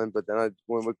wrestling, but then I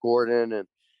went with Gordon and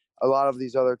a lot of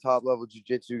these other top level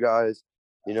jiu-jitsu guys.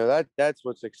 That's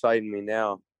what's exciting me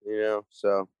now,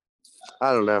 so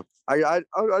I don't know.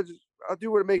 I'll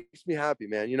do what makes me happy,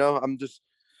 man. I'm just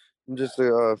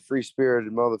a free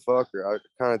spirited motherfucker. I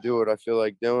kind of do what I feel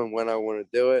like doing when I want to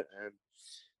do it. And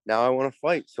now I want to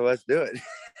fight. So let's do it.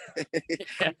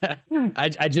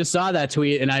 I just saw that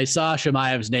tweet and I saw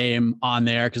Chimaev's name on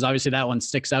there because obviously that one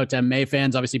sticks out to MMA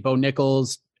fans. Obviously Bo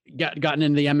Nichols gotten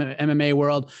into the MMA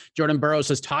world. Jordan Burroughs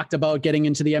has talked about getting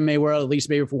into the MMA world, at least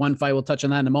maybe for one fight. We'll touch on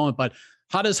that in a moment. But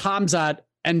how does Hamzat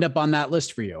end up on that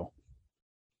list for you?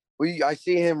 I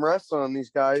see him wrestling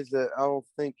these guys that I don't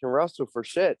think can wrestle for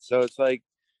shit. So it's like,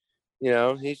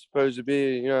 he's supposed to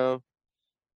be,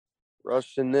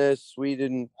 Russian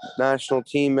Sweden national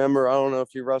team member. I don't know if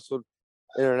he wrestled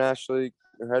internationally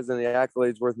or has any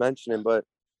accolades worth mentioning, but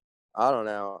I don't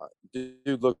know.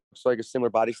 Dude looks like a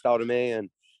similar body style to me and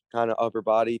kind of upper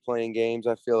body playing games.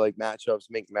 I feel like matchups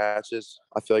make matches.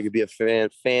 I feel like it'd be a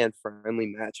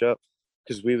fan-friendly matchup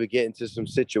because we would get into some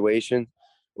situation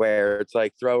where it's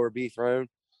like throw or be thrown.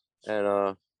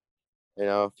 And,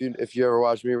 if you ever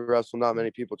watch me wrestle, not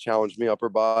many people challenge me upper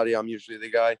body. I'm usually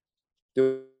the guy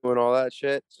doing all that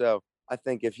shit. So I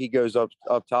think if he goes up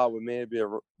top with me, it'd be a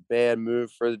bad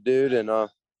move for the dude. And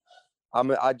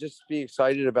I just be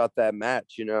excited about that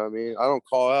match. I mean, I don't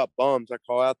call out bums. I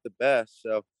call out the best.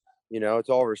 So, it's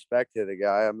all respect to the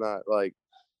guy. I'm not like,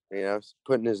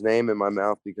 putting his name in my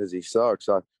mouth because he sucks.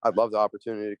 I'd love the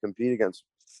opportunity to compete against him.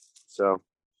 So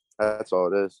that's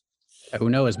all it is. Who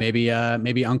knows? Maybe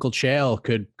Uncle Chael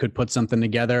could put something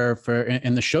together for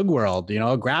in the Shug world.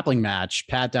 A grappling match: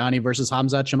 Pat Downey versus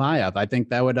Hamzat Chimaev. I think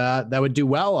that would do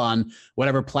well on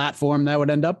whatever platform that would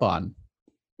end up on.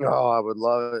 Oh, I would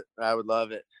love it. I would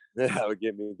love it. That would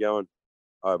get me going.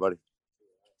 All right, buddy.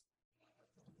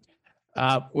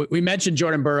 We mentioned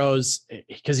Jordan Burroughs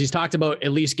because he's talked about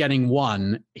at least getting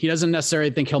one. He doesn't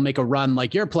necessarily think he'll make a run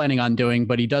like you're planning on doing,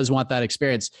 but he does want that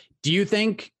experience. Do you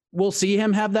think we'll see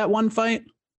him have that one fight?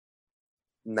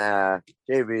 Nah,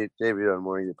 JB doesn't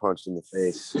want to get punched in the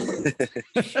face.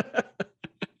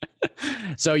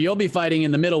 So you'll be fighting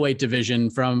in the middleweight division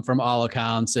from all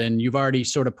accounts, and you've already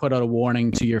sort of put out a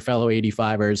warning to your fellow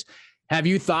 85ers. Have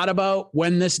you thought about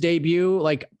when this debut,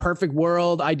 like perfect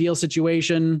world, ideal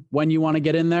situation, when you want to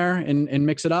get in there and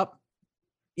mix it up?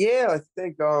 Yeah, I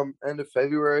think end of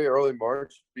February, early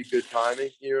March would be good timing.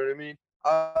 You know what I mean?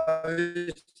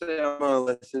 Obviously, I'm gonna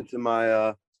listen to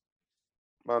my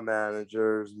my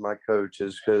managers, my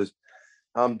coaches, because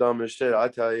I'm dumb as shit. I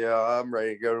tell you, I'm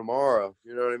ready to go tomorrow.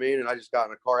 You know what I mean? And I just got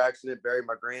in a car accident, buried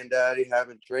my granddaddy,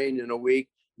 haven't trained in a week.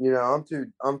 I'm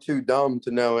too dumb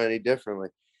to know any differently.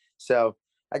 So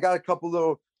I got a couple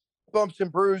little bumps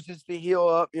and bruises to heal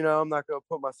up. I'm not gonna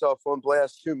put myself on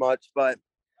blast too much, but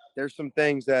there's some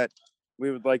things that we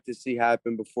would like to see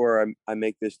happen before I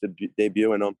make this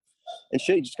debut in them. And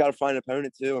shit, you just got to find an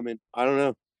opponent too. I mean, I don't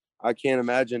know. I can't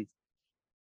imagine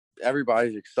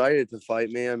everybody's excited to fight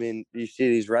me. I mean, you see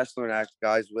these wrestling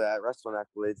guys with that wrestling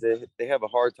accolades, they have a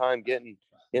hard time getting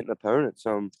opponents.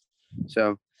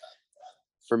 So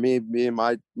for me and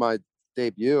my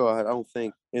debut, I don't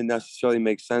think it necessarily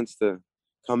makes sense to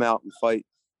come out and fight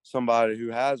somebody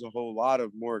who has a whole lot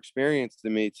of more experience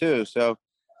than me too. So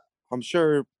I'm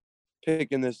sure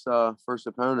picking this first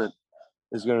opponent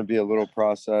is going to be a little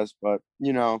process, but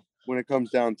when it comes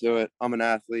down to it, I'm an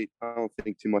athlete. I don't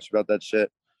think too much about that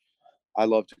shit. I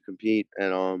love to compete,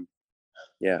 and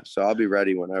so I'll be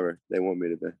ready whenever they want me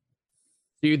to be.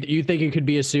 Do you think it could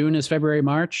be as soon as February,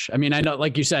 March? I mean, I know,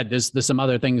 like you said, there's some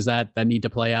other things that need to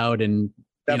play out, and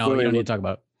we don't need to talk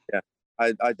about. Yeah,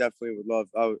 I definitely would love.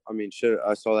 I mean, shit,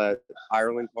 I saw that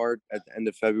Ireland card at the end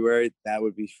of February. That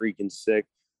would be freaking sick.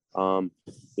 I'm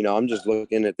just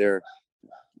looking at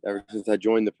ever since I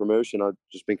joined the promotion, I've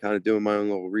just been kind of doing my own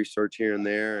little research here and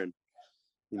there, and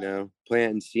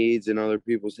planting seeds in other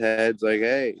people's heads. Like,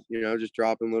 hey, just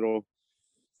dropping little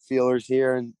feelers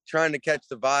here and trying to catch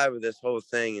the vibe of this whole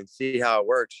thing and see how it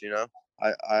works.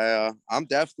 I'm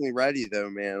definitely ready though,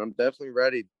 man. I'm definitely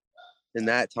ready in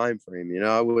that time frame.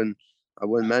 I wouldn't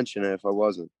mention it if I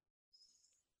wasn't.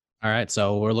 All right,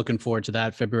 so we're looking forward to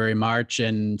that February, March.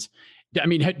 And I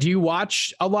mean, do you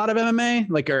watch a lot of MMA?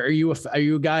 Like, are you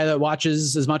a guy that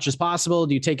watches as much as possible?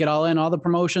 Do you take it all in, all the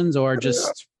promotions, or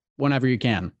just whenever you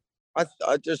can?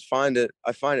 I just find it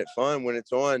fun when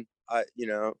it's on. I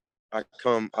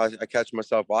catch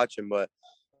myself watching, but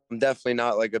I'm definitely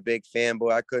not like a big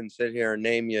fanboy. I couldn't sit here and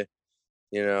name you,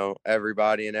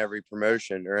 everybody in every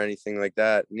promotion or anything like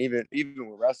that. And even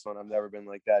with wrestling, I've never been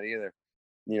like that either.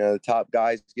 The top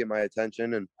guys get my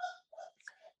attention, and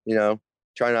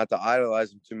try not to idolize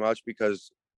them too much,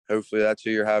 because hopefully that's who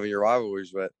you're having your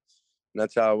rivalries with. And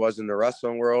that's how it was in the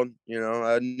wrestling world.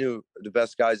 I knew the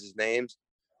best guys' names,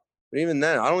 but even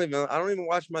then, I don't even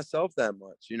watch myself that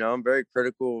much. I'm very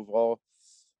critical of all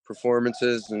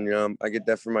performances, and I get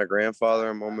that from my grandfather.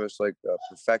 I'm almost like a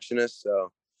perfectionist,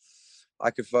 so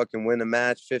I could fucking win a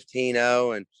match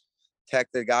 15-0 and tech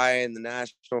the guy in the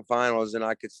national finals, and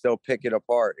I could still pick it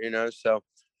apart. So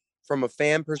from a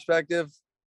fan perspective,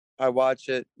 I watch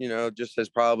it, just as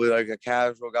probably like a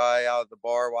casual guy out at the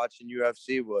bar watching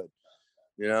UFC would,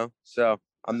 so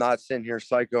I'm not sitting here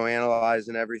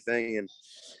psychoanalyzing everything. And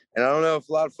I don't know if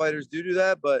a lot of fighters do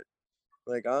that, but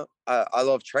like, I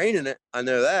love training it. I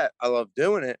know that I love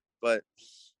doing it, but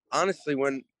honestly,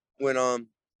 when I'm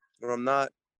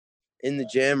not in the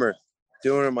gym or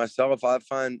doing it myself, I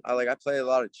play a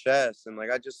lot of chess, and like,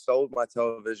 I just sold my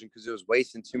television because it was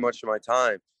wasting too much of my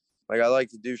time. Like, I like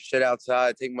to do shit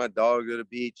outside, take my dog to the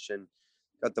beach and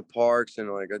got the parks,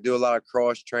 and like, I do a lot of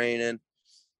cross training.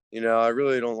 I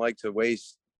really don't like to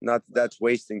waste, not that that's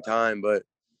wasting time, but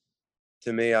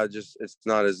to me, it's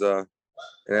not as, and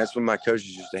that's what my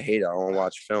coaches used to hate. I don't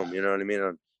watch film. You know what I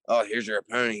mean? Oh, here's your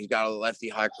opponent. He's got a lefty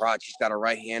high crotch. He's got a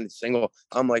right-handed single.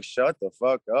 I'm like, shut the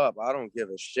fuck up. I don't give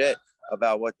a shit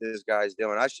about what this guy's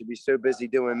doing. I should be so busy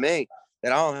doing me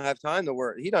that I don't have time to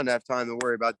worry. He doesn't have time to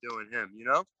worry about doing him,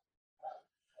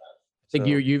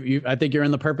 I think you're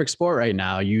in the perfect sport right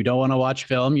now. You don't want to watch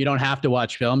film. You don't have to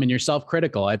watch film, and you're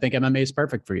self-critical. I think MMA is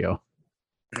perfect for you.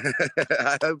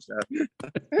 I hope so.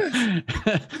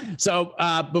 So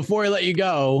before I let you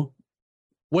go,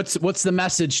 what's the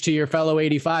message to your fellow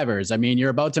 85ers? I mean, you're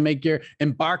about to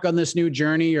embark on this new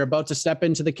journey. You're about to step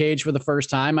into the cage for the first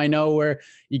time. I know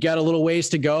you got a little ways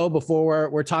to go before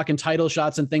we're talking title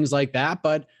shots and things like that,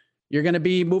 but you're going to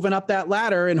be moving up that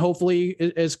ladder, and hopefully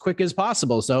as quick as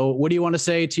possible. So what do you want to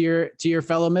say to your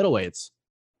fellow middleweights?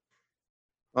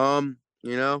 I'm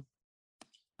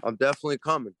definitely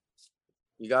coming.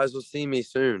 You guys will see me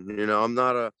soon. I'm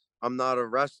not a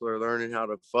wrestler learning how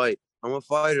to fight. I'm a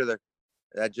fighter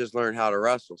that just learned how to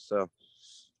wrestle. So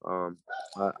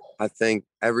I think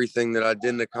everything that I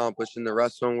didn't accomplish in the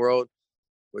wrestling world,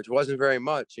 which wasn't very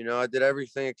much, I did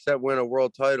everything except win a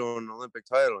world title and an Olympic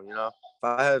title. If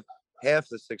I have half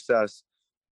the success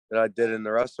that I did in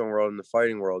the wrestling world, in the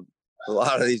fighting world, a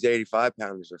lot of these 85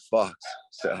 pounders are fucked.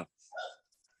 So.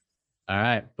 All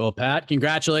right. Well, Pat,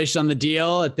 congratulations on the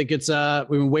deal. I think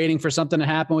we've been waiting for something to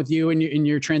happen with you in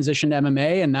your transition to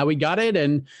MMA, and now we got it,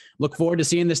 and look forward to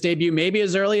seeing this debut maybe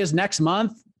as early as next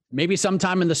month, maybe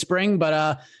sometime in the spring.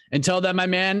 But until then, my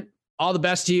man, all the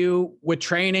best to you with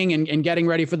training and getting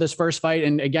ready for this first fight.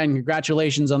 And again,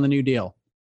 congratulations on the new deal.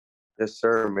 Yes,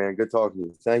 sir, man. Good talking to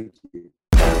you. Thank you.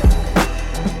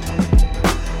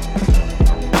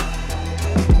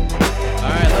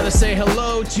 Let us say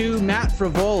hello to Matt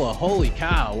Frevola. Holy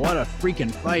cow, what a freaking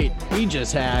fight he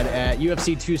just had at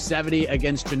UFC 270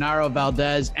 against Genaro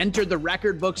Valdez. Entered the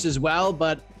record books as well,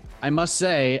 but I must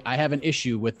say I have an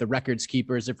issue with the records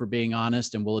keepers, if we're being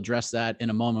honest, and we'll address that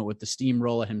in a moment with the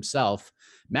steamroller himself.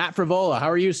 Matt Frevola, how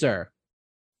are you, sir?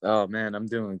 Oh, man, I'm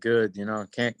doing good.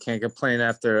 Can't complain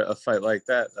after a fight like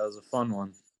that. That was a fun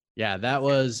one. Yeah, that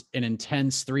was an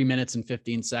intense 3 minutes and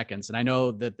 15 seconds. And I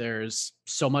know that there's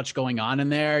so much going on in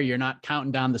there. You're not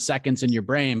counting down the seconds in your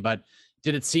brain, but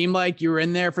did it seem like you were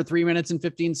in there for 3 minutes and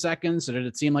 15 seconds? Or did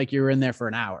it seem like you were in there for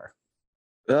an hour?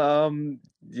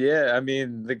 Yeah, I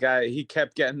mean, the guy, he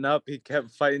kept getting up, he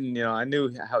kept fighting. I knew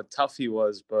how tough he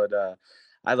was, but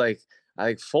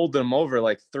I folded him over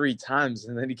like 3 times,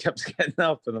 and then he kept getting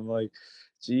up, and I'm like,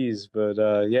 geez. But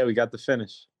yeah, we got the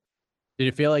finish. Did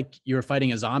you feel like you were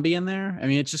fighting a zombie in there? I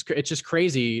mean, it's just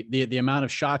crazy. The amount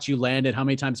of shots you landed, how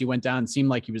many times he went down, and seemed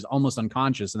like he was almost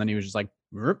unconscious. And then he was just like,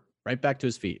 right back to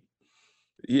his feet.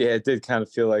 Yeah, it did kind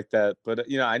of feel like that. But,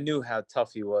 I knew how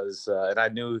tough he was. And I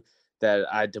knew that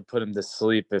I had to put him to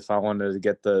sleep if I wanted to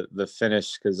get the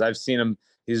finish. Because I've seen him,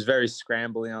 he's very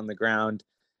scrambly on the ground.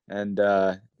 and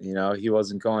he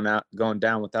wasn't going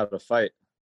down without a fight.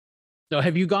 So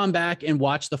have you gone back and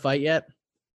watched the fight yet?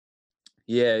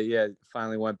 Yeah.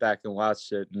 Finally went back and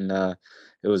watched it, and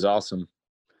it was awesome.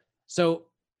 So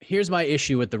here's my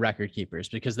issue with the record keepers,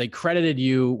 because they credited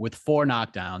you with 4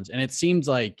 knockdowns, and it seems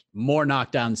like more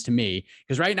knockdowns to me,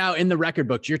 because right now in the record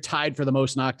books, you're tied for the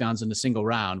most knockdowns in a single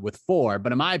round with 4.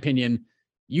 But in my opinion,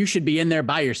 you should be in there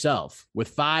by yourself with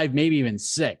 5, maybe even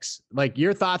 6. Like,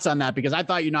 your thoughts on that? Because I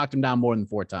thought you knocked him down more than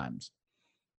 4 times.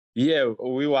 Yeah,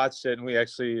 we watched it, and we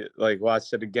actually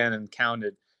watched it again and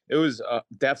counted. It was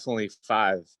definitely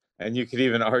 5, and you could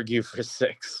even argue for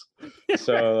 6.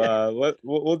 So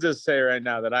we'll just say right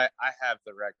now that I have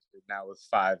the record now with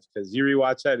 5, because you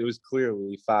rewatch that, it was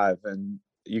clearly 5, and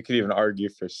you could even argue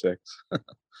for 6.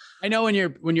 I know when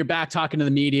you're back talking to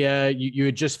the media, you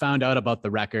had just found out about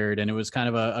the record, and it was kind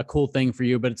of a cool thing for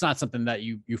you, but it's not something that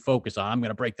you focus on. I'm going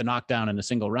to break the knockdown in a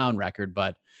single round record.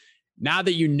 But now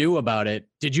that you knew about it,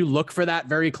 did you look for that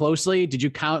very closely? Did you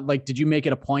count, did you make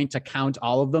it a point to count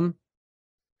all of them?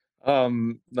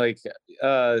 Not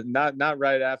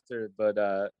right after,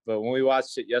 but when we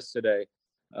watched it yesterday,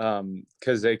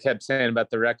 because they kept saying about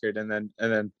the record, and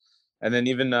then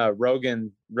even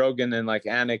Rogan and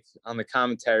Anik on the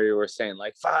commentary were saying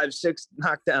 5, 6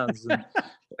 knockdowns,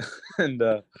 and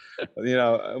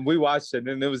we watched it,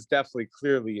 and it was definitely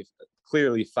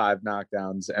clearly 5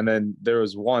 knockdowns, and then there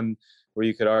was one where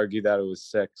you could argue that it was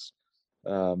 6.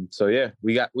 So yeah,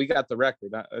 we got the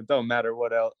record. It don't matter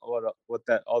what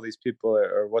that all these people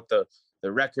or what the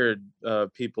record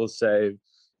people say.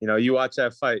 You watch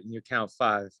that fight and you count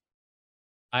 5.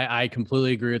 I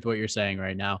completely agree with what you're saying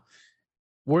right now.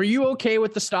 Were you okay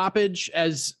with the stoppage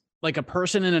as a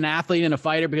person and an athlete and a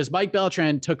fighter? Because Mike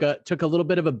Beltran took a little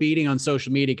bit of a beating on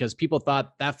social media because people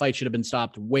thought that fight should have been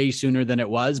stopped way sooner than it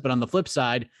was. But on the flip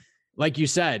side, like you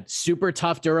said, super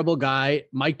tough, durable guy.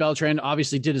 Mike Beltran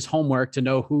obviously did his homework to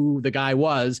know who the guy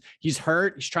was. He's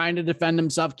hurt. He's trying to defend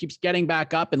himself, keeps getting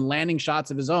back up and landing shots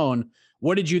of his own.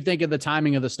 What did you think of the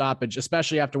timing of the stoppage,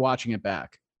 especially after watching it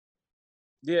back?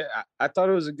 Yeah, I thought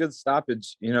it was a good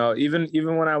stoppage.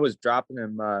 Even when I was dropping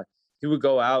him, he would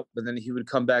go out, but then he would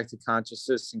come back to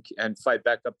consciousness and fight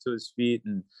back up to his feet.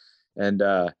 And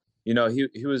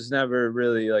he was never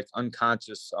really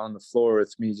unconscious on the floor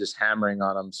with me just hammering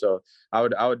on him. So I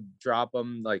would drop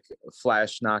him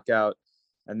flash knockout,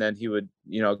 and then he would,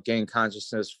 gain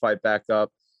consciousness, fight back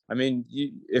up. I mean,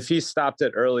 if he stopped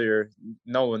it earlier,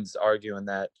 no one's arguing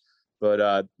that,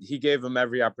 but he gave him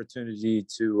every opportunity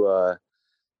to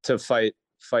fight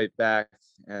back.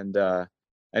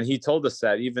 And he told us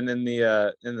that even in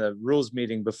the rules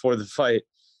meeting before the fight,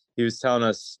 he was telling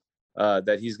us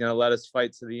that he's going to let us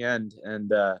fight to the end. And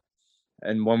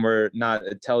when we're not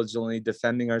intelligently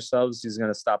defending ourselves, he's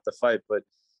going to stop the fight. But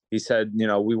he said,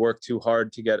 we worked too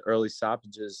hard to get early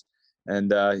stoppages.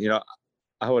 And,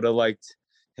 I would have liked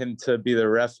him to be the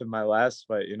ref in my last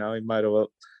fight. He might have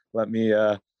let me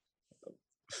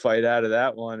fight out of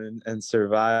that one and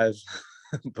survive.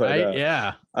 But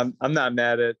yeah, I'm not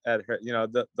mad at her.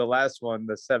 The last one,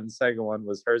 the 7-second one,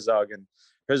 was Herzog, and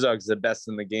Herzog's the best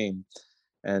in the game.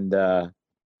 And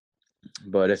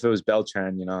but if it was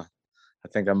Beltran, I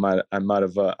think I might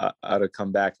have I'd have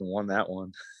come back and won that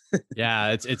one.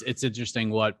 Yeah, it's interesting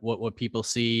what people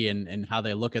see and how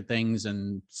they look at things,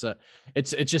 and so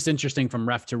it's just interesting from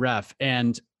ref to ref.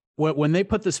 And when they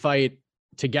put this fight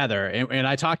together, and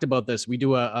I talked about this, we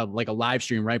do a live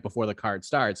stream right before the card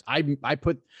starts.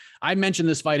 I mentioned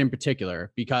this fight in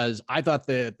particular because I thought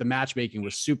the matchmaking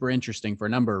was super interesting for a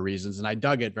number of reasons, and I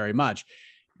dug it very much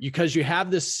because you have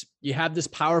this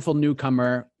powerful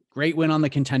newcomer, great win on the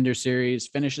Contender Series,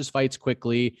 finishes fights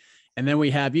quickly. And then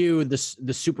we have you, the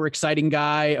super exciting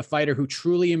guy, a fighter who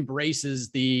truly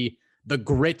embraces the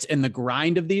grit and the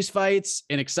grind of these fights,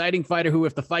 an exciting fighter who,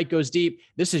 if the fight goes deep,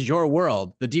 this is your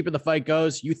world. The deeper the fight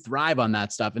goes, you thrive on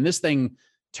that stuff. And this thing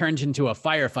turned into a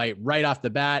firefight right off the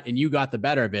bat, and you got the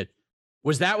better of it.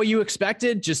 Was that what you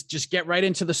expected? Just get right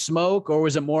into the smoke? Or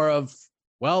was it more of,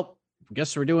 well, I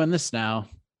guess we're doing this now?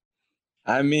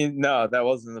 I mean, no, that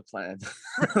wasn't the plan.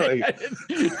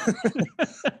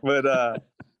 But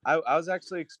I was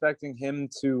actually expecting him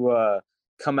to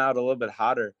come out a little bit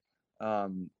hotter.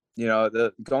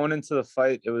 Going into the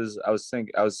fight, it was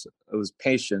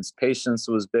patience. Patience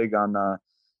was big on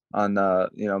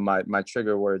my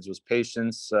trigger words was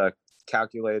patience,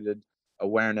 calculated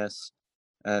awareness,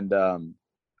 and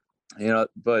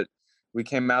but we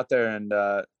came out there and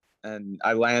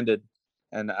I landed,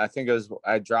 and I think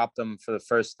I dropped him for the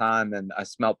first time, and I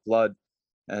smelled blood.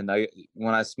 And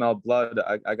when I smelled blood,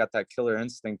 I got that killer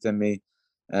instinct in me,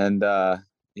 and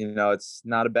it's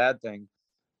not a bad thing.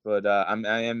 but I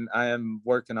am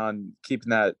working on keeping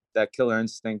that killer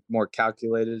instinct more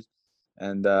calculated,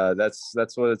 and that's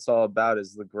what it's all about,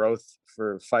 is the growth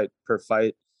for fight per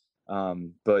fight.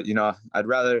 But I'd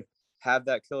rather have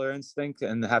that killer instinct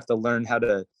and have to learn how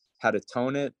to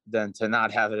tone it than to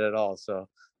not have it at all. So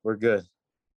we're good.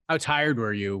 How tired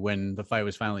were you when the fight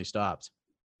was finally stopped?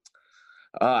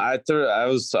 I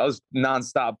was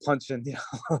nonstop punching.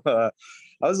 I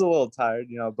was a little tired,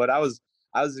 but I was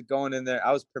going in there.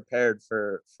 I was prepared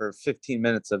for 15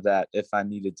 minutes of that if I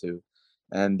needed to,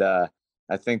 and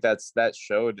I think that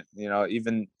showed.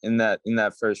 Even in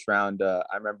that first round, I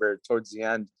remember towards the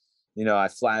end, I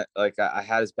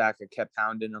had his back. I kept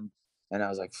pounding him, and I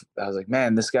was like,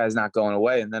 man, this guy's not going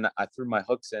away. And then I threw my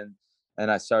hooks in, and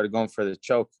I started going for the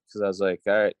choke because I was like,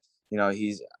 all right,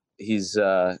 he's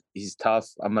tough.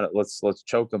 Let's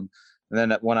choke him. And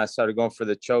then when I started going for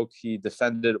the choke, he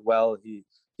defended it well. He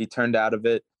turned out of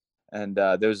it, and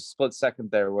there was a split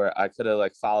second there where I could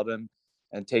have followed him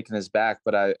and taken his back,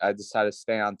 but I decided to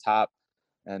stay on top,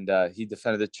 and he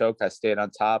defended the choke. I stayed on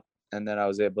top, and then I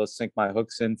was able to sink my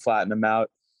hooks in, flatten him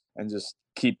out, and just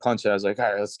keep punching. I was like,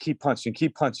 all right, let's keep punching,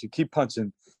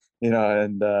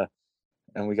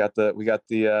 and we got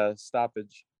the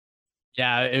stoppage.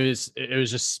 Yeah, it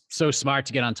was just so smart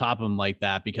to get on top of him like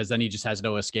that, because then he just has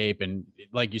no escape. And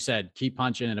like you said, keep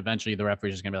punching, and eventually the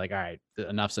referee's just gonna be like, all right,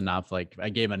 enough's enough. Like, I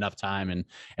gave him enough time,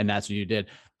 and that's what you did.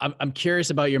 I'm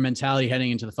curious about your mentality heading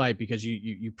into the fight, because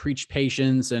you preach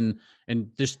patience and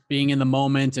just being in the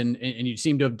moment, and you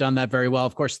seem to have done that very well.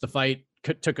 Of course, the fight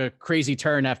took a crazy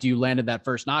turn after you landed that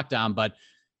first knockdown, but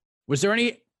was there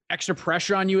any extra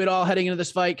pressure on you at all heading into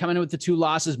this fight, coming in with the 2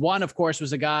 losses? One, of course,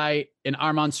 was a guy in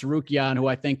Arman Tsarukyan, who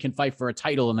I think can fight for a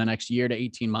title in the next year to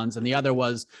 18 months. And the other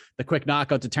was the quick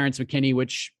knockout to Terrence McKinney,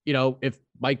 which, if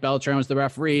Mike Beltran was the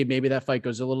referee, maybe that fight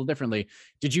goes a little differently.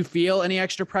 Did you feel any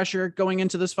extra pressure going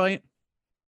into this fight?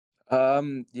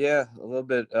 Yeah, a little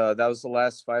bit. That was the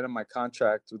last fight on my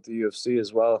contract with the UFC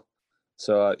as well.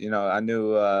 So, I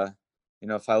knew,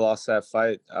 if I lost that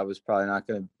fight, I was probably not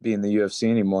going to be in the UFC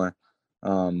anymore.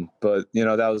 But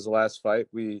that was the last fight.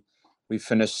 We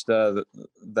finished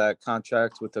that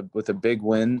contract with a big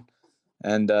win,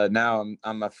 and now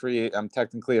I'm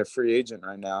technically a free agent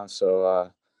right now.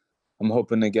 So I'm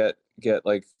hoping to get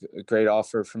like a great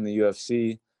offer from the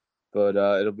UFC, but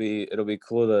it'll be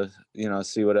cool to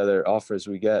see what other offers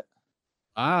we get.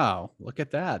 Wow, look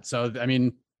at that. So I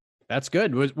mean, that's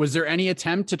good. Was there any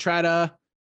attempt to try to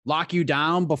lock you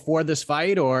down before this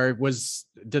fight, or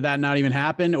did that not even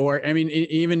happen? Or, I mean,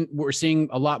 even we're seeing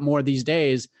a lot more these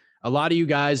days, a lot of you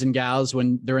guys and gals,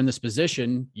 when they're in this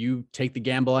position, you take the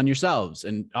gamble on yourselves,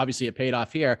 and obviously it paid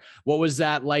off here. What was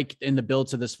that like in the build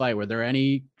to this fight? Was there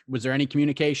any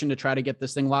communication to try to get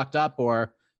this thing locked up,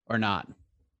 or not?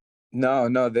 No,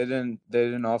 they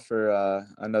didn't offer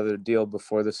another deal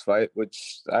before this fight,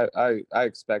 which I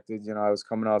expected. I was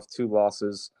coming off 2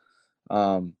 losses.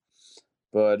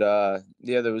 But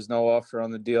there was no offer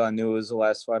on the deal. I knew it was the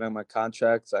last fight on my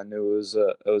contract. I knew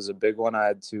it was a big one. I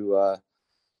had to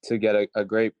get a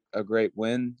great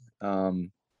win,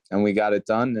 and we got it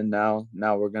done. And now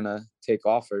we're gonna take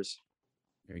offers.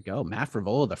 There you go, Matt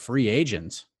Frevola, the free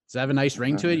agent. Does that have a nice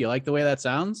ring to it? You like the way that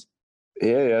sounds?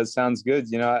 Yeah, it sounds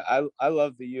good. I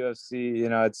love the UFC.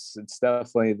 It's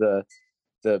definitely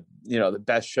the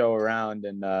best show around,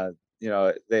 and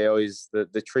they always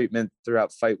the treatment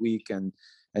throughout fight week and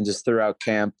just throughout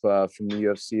camp from the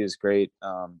UFC is great.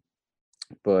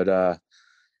 But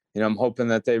I'm hoping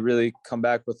that they really come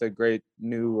back with a great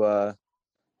new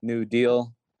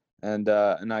deal, and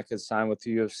I could sign with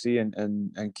the UFC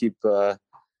and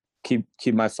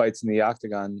keep my fights in the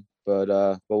octagon.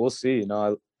 But we'll see.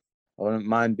 I wouldn't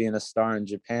mind being a star in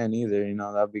Japan either.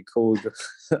 That'd be cool.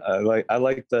 I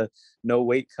like the no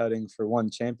weight cutting for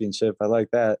one championship. I like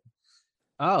that.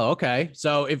 Oh, okay.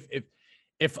 So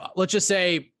if let's just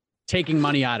say, taking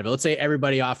money out of it, let's say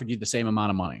everybody offered you the same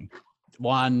amount of money,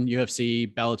 one,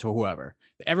 UFC, Bellator, whoever,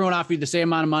 everyone offered you the same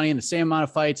amount of money and the same amount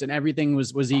of fights, and everything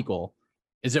was equal.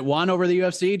 Is it one over the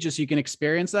UFC, just so you can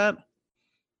experience that?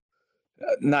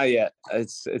 Not yet.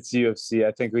 It's UFC.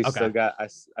 I think we Okay. still got.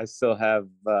 I still have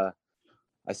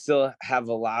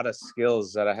a lot of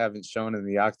skills that I haven't shown in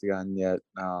the octagon yet.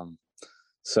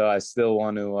 So I still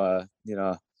want to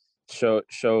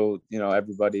show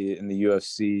everybody in the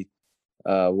UFC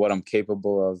what I'm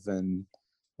capable of, and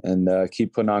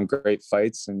keep putting on great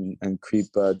fights, and keep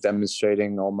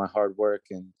demonstrating all my hard work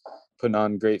and putting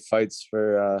on great fights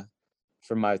for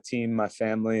my team, my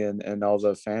family, and all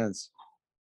the fans.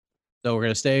 So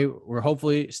we're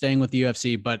hopefully staying with the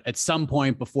UFC, but at some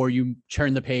point before you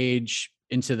turn the page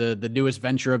into the newest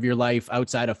venture of your life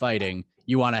outside of fighting,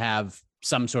 you want to have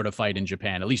some sort of fight in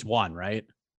Japan, at least one, right?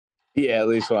 Yeah, at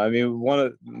least one. I mean, one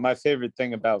of my favorite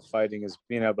thing about fighting is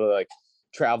being able to like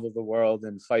travel the world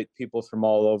and fight people from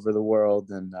all over the world,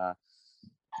 and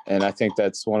I think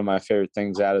that's one of my favorite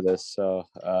things out of this. So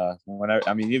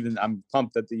even I'm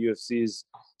pumped that the UFC's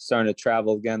starting to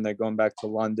travel again. They're going back to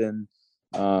London.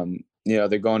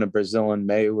 They're going to Brazil in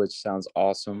May, which sounds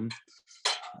awesome.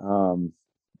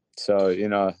 So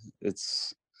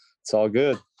it's all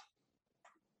good.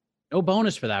 No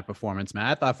bonus for that performance, man.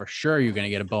 I thought for sure you're going to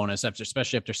get a bonus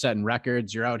especially after setting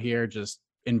records. You're out here just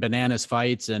in bananas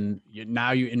fights, and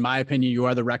now in my opinion, you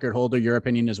are the record holder. Your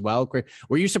opinion as well.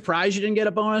 Were you surprised you didn't get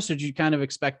a bonus, or did you kind of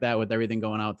expect that with everything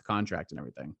going on with the contract and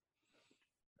everything?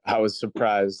 I was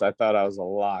surprised. I thought I was a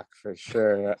lock for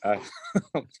sure.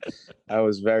 I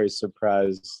was very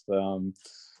surprised.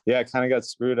 I kind of got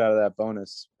screwed out of that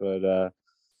bonus, but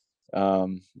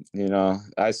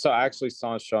I actually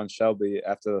saw Sean Shelby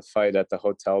after the fight at the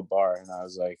hotel bar, and I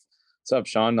was like, "What's up,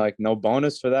 Sean? Like, no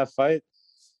bonus for that fight?"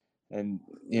 And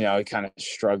he kind of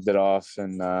shrugged it off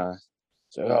and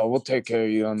said, "Oh, we'll take care of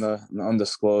you on the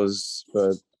undisclosed."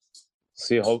 But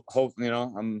see, hope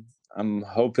I'm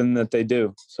hoping that they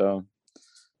do. So,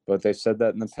 but they've said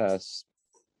that in the past.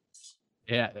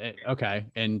 Yeah. Okay.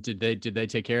 And did they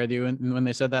take care of you when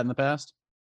they said that in the past?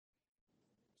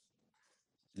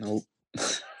 Nope.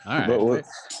 All right.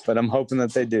 but I'm hoping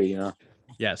that they do,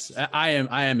 Yes, I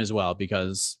am as well,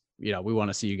 because, we want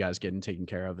to see you guys getting taken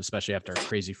care of, especially after a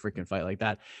crazy freaking fight like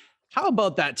that. How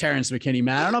about that Terrence McKinney,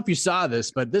 man? I don't know if you saw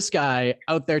this, but this guy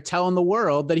out there telling the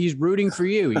world that he's rooting for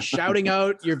you. He's shouting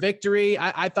out your victory.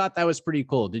 I thought that was pretty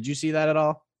cool. Did you see that at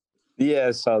all? Yeah,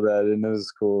 I saw that, and it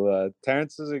was cool.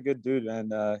 Terrence is a good dude,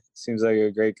 man. Seems like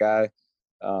a great guy.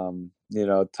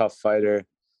 Tough fighter.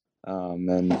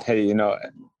 And hey,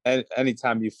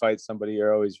 anytime you fight somebody,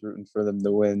 you're always rooting for them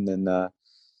to win. And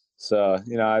so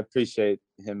I appreciate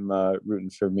him rooting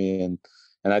for me, and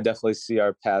I definitely see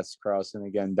our paths crossing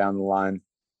again down the line.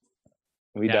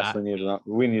 We definitely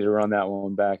need to run that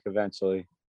one back eventually.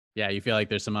 Yeah, you feel like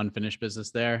there's some unfinished business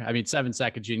there. I mean, 7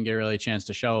 seconds, you didn't get really a chance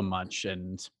to show him much,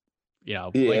 and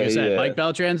like you said, Mike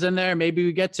Beltran's in there. Maybe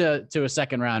we get to a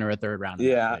second round or a third round.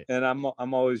 Yeah, and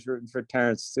I'm always rooting for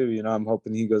Terrence too. I'm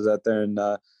hoping he goes out there and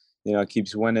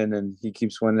keeps winning, and he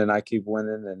keeps winning, I keep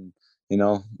winning, and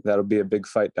that'll be a big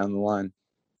fight down the line.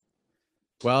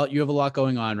 Well, you have a lot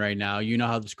going on right now. You know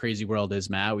how this crazy world is,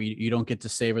 Matt. You don't get to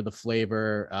savor the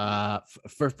flavor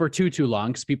for too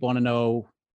long, because people want to know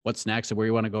what's next and where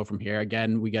you want to go from here.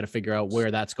 Again, we got to figure out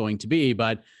where that's going to be,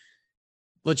 but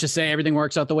let's just say everything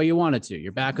works out the way you want it to.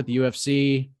 You're back with the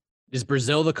UFC. Is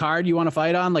Brazil the card you want to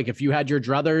fight on? Like, if you had your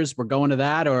druthers, we're going to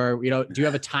that, or, do you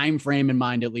have a time frame in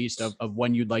mind, at least, of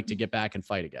when you'd like to get back and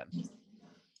fight again?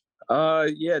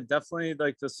 Yeah, definitely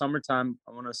like the summertime.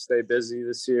 I want to stay busy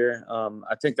this year.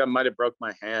 I think I might've broke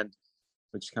my hand,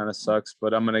 which kind of sucks,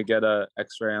 but I'm going to get a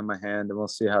x-ray on my hand and we'll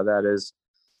see how that is.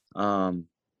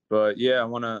 But yeah, I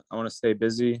want to stay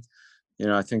busy.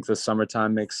 I think the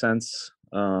summertime makes sense.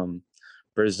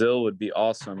 Brazil would be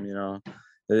awesome.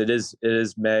 It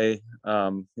is May.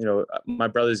 My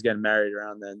brother's getting married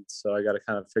around then, so I got to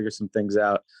kind of figure some things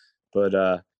out.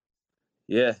 But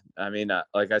yeah, I mean,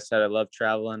 like I said, I love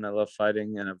traveling, I love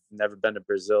fighting, and I've never been to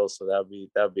Brazil, so that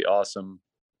would be awesome.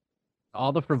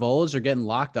 All the Frivolas are getting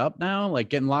locked up now, like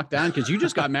getting locked down, because you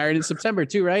just got married in September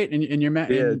too, right? And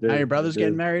now your brother's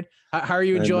getting married. How are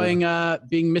you enjoying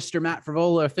being Mr. Matt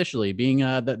Frivola officially, being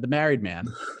the married man?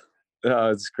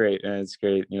 Oh, it's great, man. It's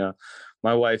great.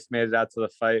 My wife made it out to the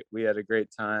fight. We had a great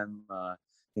time.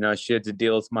 She had to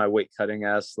deal with my weight cutting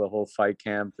ass the whole fight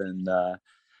camp, and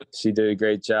she did a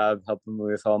great job helping me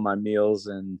with all my meals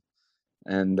and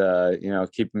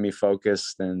keeping me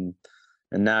focused. And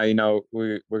now,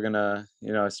 we're gonna,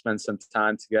 spend some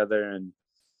time together,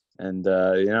 and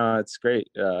it's great.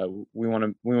 We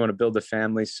want to build a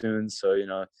family soon.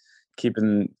 So,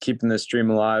 keeping this dream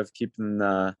alive, keeping,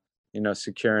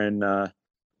 securing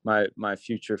my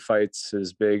future fights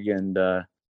is big, and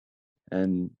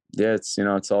yeah,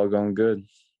 it's all going good.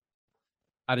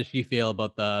 How does she feel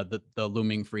about the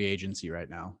looming free agency right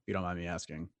now, if you don't mind me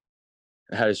asking?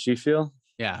 How does she feel?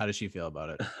 Yeah, how does she feel about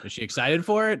it? Is she excited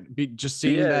for it? Just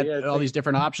seeing all these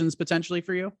different options potentially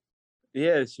for you?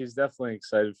 Yeah, she's definitely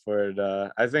excited for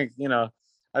it. I think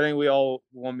we all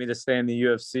want me to stay in the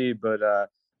UFC, but at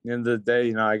the end of the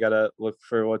day, I gotta look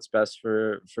for what's best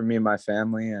for me and my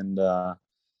family, and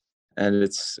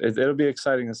it'll be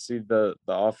exciting to see the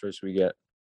offers we get.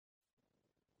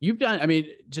 You've done,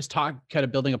 just kind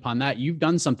of building upon that, you've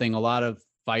done something a lot of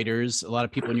fighters, a lot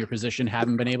of people in your position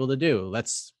haven't been able to do.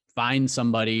 Let's find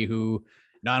somebody who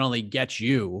not only gets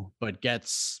you, but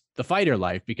gets the fighter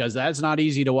life, because that's not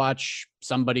easy to watch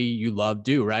somebody you love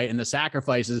do, right? And the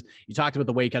sacrifices, you talked about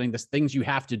the weight cutting, the things you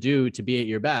have to do to be at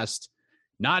your best,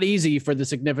 not easy for the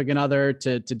significant other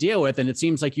to deal with. And it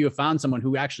seems like you have found someone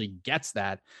who actually gets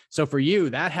that. So for you,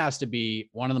 that has to be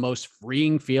one of the most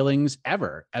freeing feelings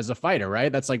ever as a fighter,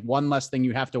 right? That's like one less thing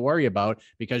you have to worry about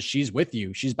because she's with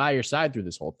you. She's by your side through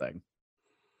this whole thing.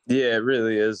 Yeah, it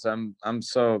really is. I'm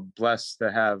so blessed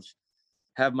to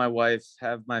have my wife,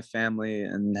 have my family,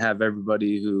 and have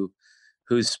everybody who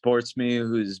supports me,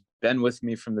 who's been with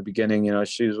me from the beginning. You know,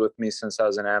 she was with me since I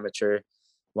was an amateur.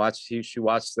 She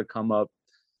watched the come up.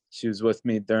 She was with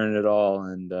me during it all,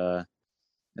 and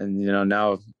you know,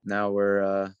 now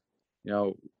we're you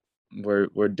know,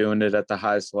 we're doing it at the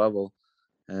highest level,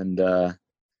 and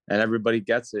everybody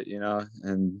gets it, you know,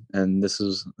 and this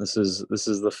is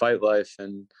the fight life,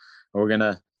 and we're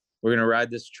gonna ride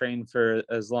this train for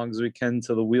as long as we can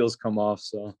till the wheels come off.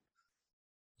 So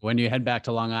when do you head back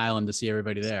to Long Island to see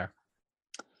everybody there?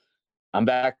 I'm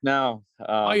back now.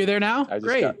 Oh, you're there now?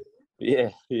 Great. Yeah.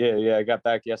 I got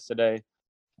back yesterday.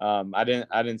 I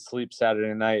didn't sleep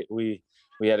Saturday night. We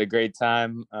had a great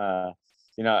time.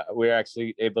 You know, we were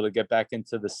actually able to get back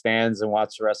into the stands and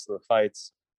watch the rest of the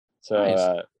fights. So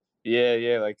nice.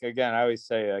 Yeah. Like, again, I always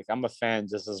say, like, I'm a fan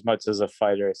just as much as a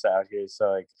fighter out here.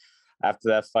 So, like, after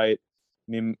that fight,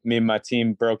 me and my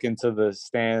team broke into the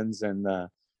stands and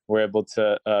were able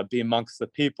to be amongst the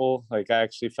people. Like, I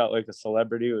actually felt like a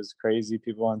celebrity. It was crazy.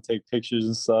 People want to take pictures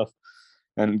and stuff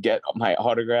and get my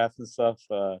autograph and stuff.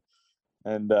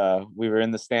 And we were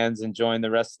in the stands enjoying the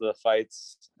rest of the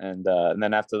fights. And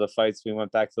then after the fights, we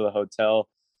went back to the hotel.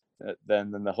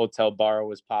 Then the hotel bar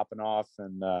was popping off,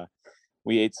 and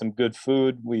we ate some good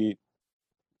food. We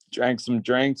drank some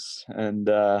drinks, and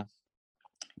I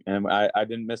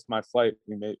didn't miss my flight.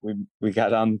 We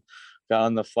got on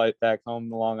the flight back home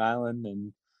to Long Island,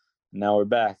 and now we're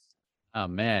back. Oh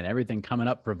man, everything coming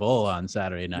up for Bull on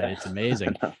Saturday night. Yeah. It's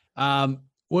amazing.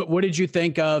 What did you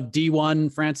think of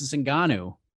D1 Francis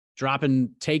Ngannou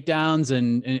dropping takedowns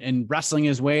and wrestling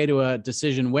his way to a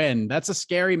decision win? That's a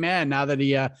scary man now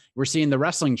that we're seeing the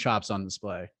wrestling chops on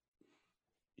display.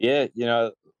 Yeah, you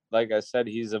know, like I said,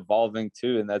 he's evolving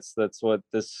too, and that's what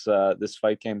this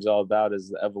fight game is all about, is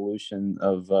the evolution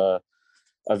of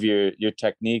your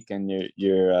technique and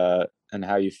your and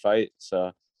how you fight.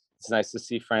 So it's nice to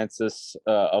see Francis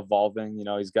evolving. You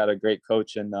know, he's got a great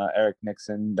coach in Eric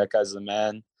Nixon. That guy's the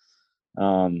man.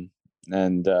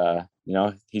 You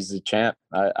know, he's the champ.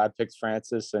 I picked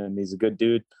Francis, and he's a good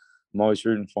dude. I'm always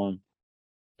rooting for him.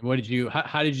 How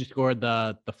did you score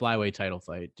the flyweight title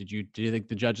fight? Do you think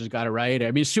the judges got it right?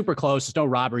 I mean, it's super close. It's no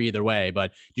robbery either way,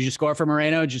 but did you score for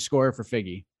Moreno? Did you score for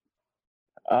Figgy?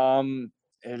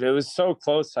 It was so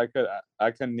close. I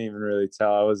couldn't even really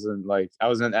tell. I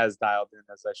wasn't as dialed in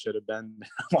as I should have been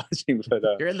watching. But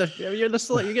you're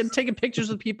getting taking pictures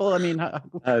of people. I mean, how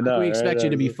can we expect you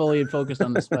to be fully focused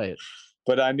on this fight?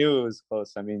 But I knew it was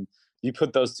close. I mean, you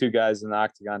put those two guys in the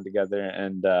octagon together,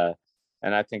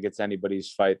 and I think it's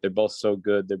anybody's fight. They're both so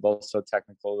good. They're both so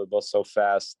technical. They're both so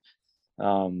fast.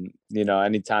 You know,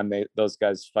 anytime those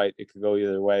guys fight, it could go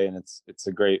either way, and it's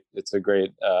a great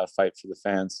fight for the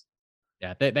fans.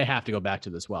 Yeah, they have to go back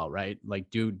to this well, right? Like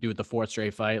do it the fourth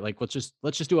straight fight. Like let's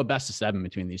just do a best of 7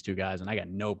 between these two guys, and I got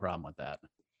no problem with that.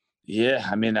 Yeah,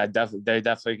 I mean, they're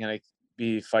definitely going to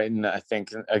be fighting, I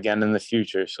think, again in the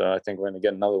future. So I think we're going to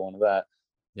get another one of that.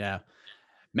 Yeah.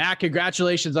 Matt,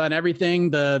 congratulations on everything.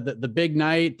 The big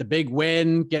night, the big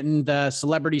win, getting the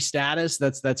celebrity status.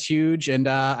 That's huge. And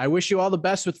I wish you all the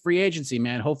best with free agency,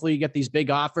 man. Hopefully you get these big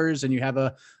offers and you have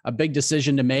a big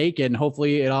decision to make, and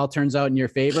hopefully it all turns out in your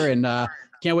favor. And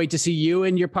can't wait to see you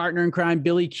and your partner in crime,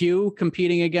 Billy Q,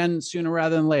 competing again sooner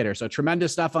rather than later. So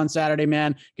tremendous stuff on Saturday,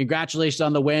 man. Congratulations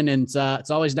on the win. And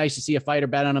it's always nice to see a fighter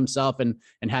bet on himself and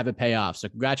have it pay off. So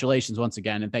congratulations once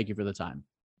again. And thank you for the time.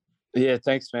 Yeah,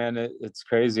 thanks, man. It's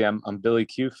crazy. I'm Billy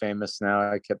Q famous now.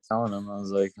 I kept telling him, I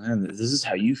was like, man, this is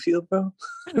how you feel, bro?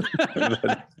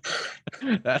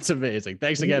 That's amazing.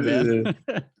 Thanks again, man.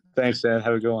 Thanks, man.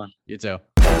 Have a good one. You too.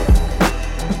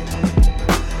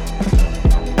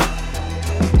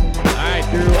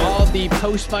 Through all the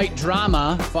post-fight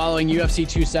drama following UFC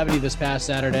 270 this past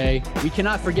Saturday, we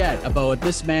cannot forget about what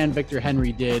this man, Victor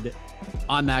Henry, did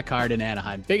on that card in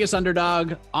Anaheim. Biggest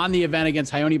underdog on the event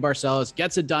against Raoni Barcelos,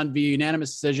 gets it done via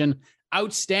unanimous decision.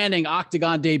 Outstanding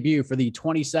octagon debut for the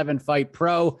 27-fight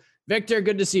pro. Victor,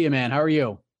 good to see you, man. How are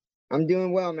you? I'm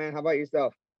doing well, man. How about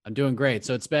yourself? I'm doing great.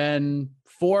 So it's been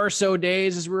 4 or so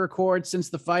days as we record since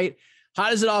the fight. How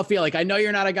does it all feel? Like, I know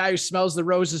you're not a guy who smells the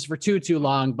roses for too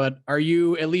long, but are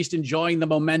you at least enjoying the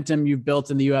momentum you've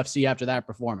built in the UFC after that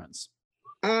performance?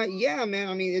 Yeah, man.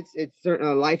 I mean, it's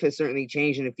certain life has certainly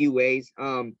changed in a few ways.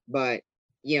 But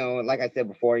like I said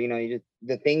before, you just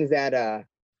the things that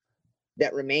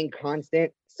remain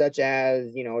constant, such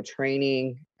as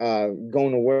training,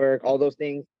 going to work, all those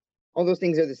things are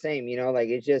the same. Like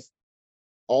it's just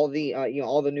all the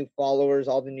all the new followers,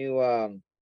 all the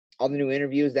new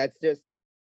interviews. That's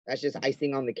just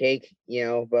icing on the cake.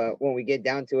 But when we get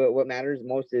down to it, what matters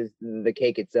most is the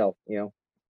cake itself.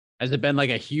 Has it been like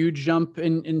a huge jump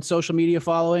in social media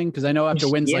following? Because I know after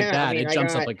wins like that, it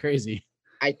jumps up like crazy.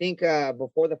 I think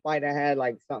before the fight, I had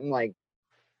like something like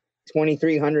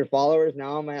 2,300 followers.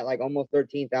 Now I'm at like almost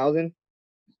 13,000.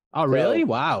 Oh, really?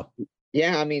 Wow.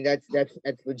 Yeah, I mean that's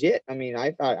legit. I mean,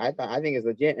 I think it's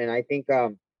legit, and I think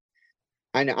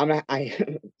I know I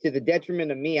to the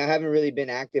detriment of me, I haven't really been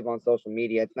active on social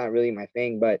media. It's not really my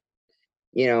thing, but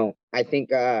I think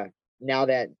now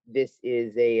that this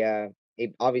is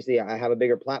obviously I have a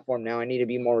bigger platform now, I need to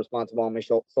be more responsible on my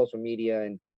social media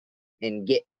and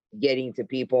getting to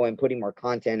people and putting more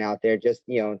content out there, just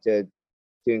to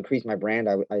increase my brand.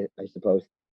 I suppose.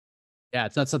 Yeah,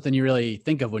 it's not something you really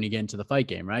think of when you get into the fight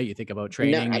game, right? You think about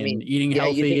training and eating yeah,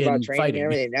 healthy you think about and training fighting.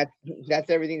 and everything. That's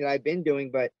everything that I've been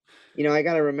doing. But I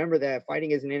got to remember that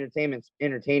fighting is an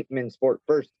entertainment sport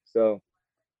first. So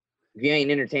if you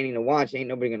ain't entertaining to watch, ain't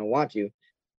nobody gonna watch you.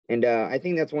 And I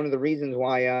think that's one of the reasons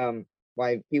why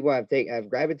people have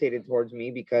gravitated towards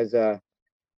me, because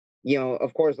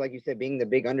of course, like you said, being the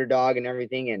big underdog and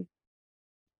everything,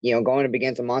 and going up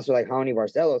against a monster like Raoni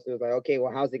Barcelos, it was like, okay,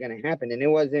 well, how's it gonna happen? And it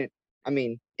wasn't. I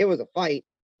mean, it was a fight.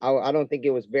 I don't think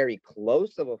it was very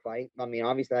close of a fight. I mean,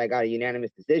 obviously, I got a unanimous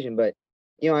decision, but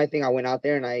I think I went out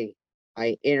there and I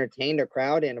entertained a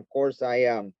crowd, and of course,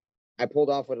 I pulled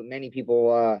off what many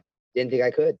people didn't think I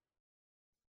could.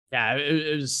 Yeah,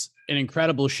 it was an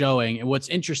incredible showing. And what's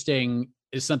interesting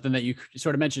is something that you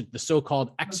sort of mentioned: the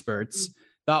so-called experts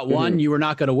thought, one, you were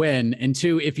not going to win, and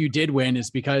two, if you did win,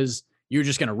 it's because you were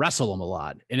just going to wrestle them a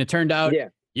lot. And it turned out,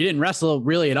 you didn't wrestle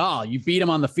really at all. You beat him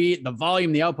on the feet. The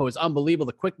volume, the output was unbelievable.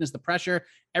 The quickness, the pressure,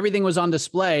 everything was on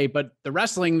display. But the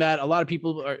wrestling that a lot of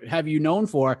people have you known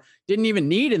for didn't even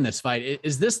need in this fight.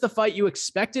 Is this the fight you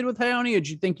expected with Raoni, or did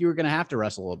you think you were going to have to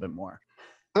wrestle a little bit more?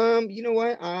 You know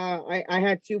what? I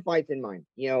had two fights in mind.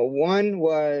 One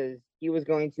was he was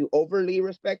going to overly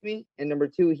respect me, and number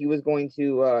two, he was going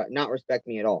to not respect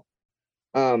me at all.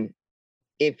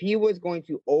 If he was going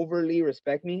to overly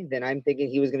respect me, then I'm thinking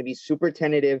he was going to be super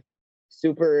tentative,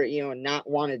 super, not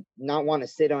want to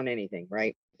sit on anything,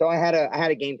 right? So I had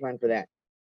a game plan for that.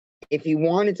 If he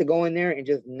wanted to go in there and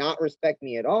just not respect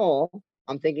me at all,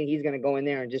 I'm thinking he's going to go in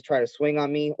there and just try to swing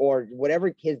on me, or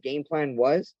whatever his game plan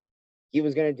was, he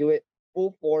was going to do it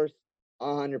full force,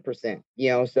 100%.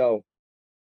 So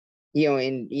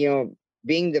and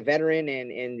being the veteran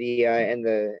and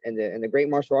the great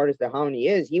martial artist that Raoni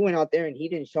is, he went out there and he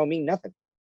didn't show me nothing.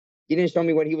 He didn't show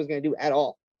me what he was going to do at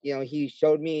all. He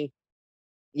showed me,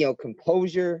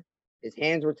 composure. His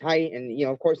hands were tight, and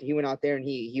of course, he went out there and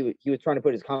he was trying to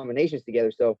put his combinations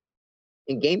together. So,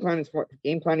 in game planning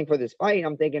for this fight,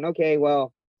 I'm thinking, okay,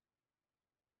 well,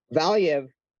 Valiev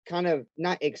kind of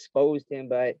not exposed him,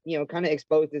 but kind of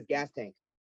exposed his gas tank.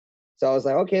 So I was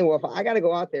like, okay, well, if I got to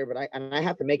go out there, but I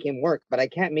have to make him work, but I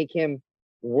can't make him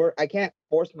work. I can't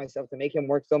force myself to make him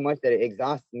work so much that it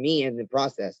exhausts me in the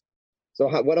process. So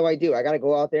what do? I got to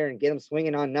go out there and get him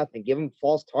swinging on nothing, give him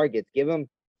false targets, give him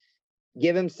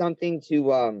something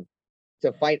to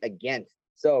fight against.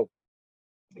 So,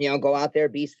 go out there,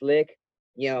 be slick.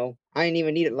 I didn't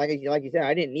even need it. Like you said,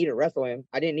 I didn't need to wrestle him.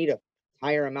 I didn't need to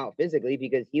tire him out physically,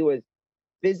 because he was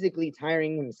physically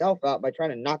tiring himself out by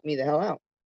trying to knock me the hell out.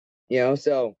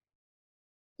 So,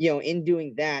 in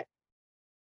doing that,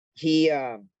 he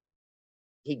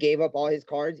gave up all his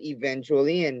cards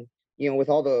eventually, and with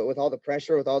all the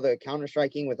pressure, with all the counter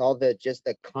striking, with all the just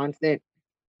the constant,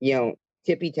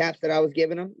 tippy taps that I was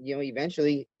giving him,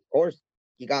 eventually, of course,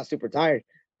 he got super tired.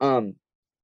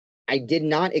 I did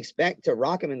not expect to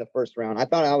rock him in the first round. I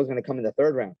thought I was going to come in the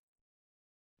third round,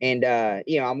 and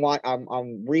I'm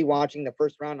rewatching the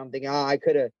first round. I'm thinking, I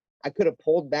could have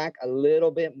pulled back a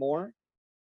little bit more,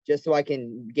 just so I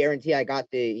can guarantee I got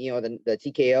the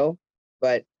TKO.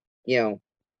 But I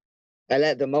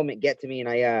let the moment get to me, and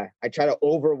I try to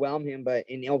overwhelm him. But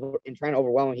in trying to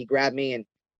overwhelm him, he grabbed me, and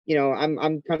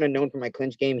I'm kind of known for my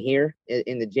clinch game here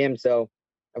in the gym. So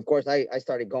of course I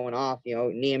started going off,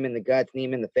 knee him in the guts, knee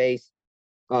him in the face,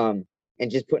 and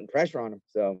just putting pressure on him.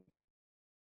 So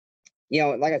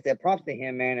like I said, props to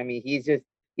him, man. I mean, he's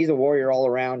a warrior all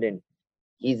around, and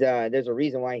he's there's a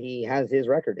reason why he has his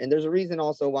record, and there's a reason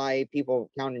also why people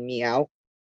counted me out,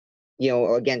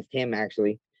 against him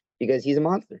actually, because he's a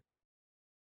monster.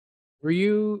 Were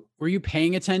you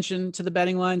paying attention to the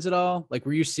betting lines at all? Like,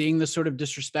 were you seeing the sort of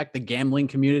disrespect the gambling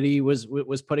community was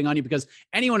putting on you? Because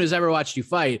anyone who's ever watched you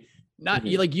fight, not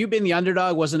you, like you being the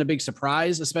underdog wasn't a big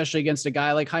surprise, especially against a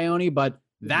guy like Raoni, but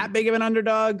that big of an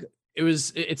underdog,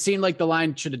 it seemed like the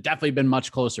line should have definitely been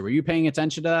much closer. Were you paying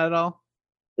attention to that at all?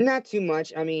 Not too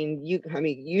much. I mean,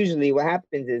 usually what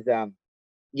happens is,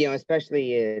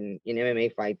 especially in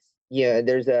MMA fights,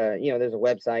 there's a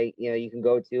website, you can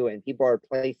go to, and people are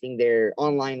placing their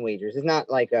online wagers. It's not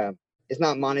like it's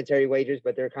not monetary wagers,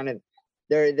 but it's kind of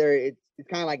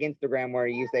like Instagram where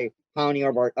you say Raoni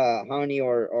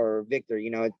or Victor,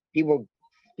 people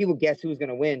guess who's going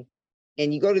to win.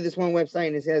 And you go to this one website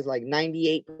and it says like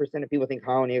 98% of people think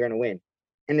Raoni are going to win.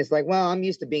 And it's like, well, I'm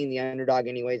used to being the underdog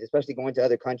anyways, especially going to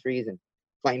other countries and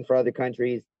fighting for other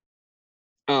countries,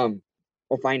 or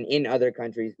fighting in other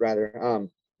countries rather.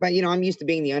 But I'm used to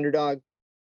being the underdog.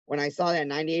 When I saw that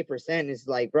 98%, it's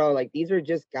like, bro, like these are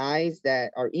just guys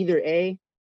that are either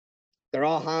they're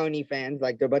all Raoni fans,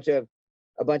 like they're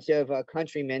a bunch of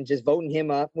countrymen just voting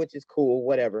him up, which is cool,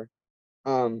 whatever.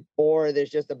 Or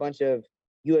there's just a bunch of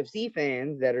UFC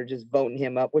fans that are just voting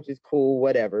him up, which is cool,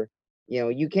 whatever.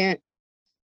 You can't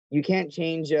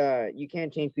change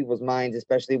people's minds,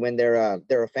 especially when they're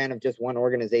a fan of just one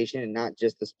organization and not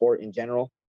just the sport in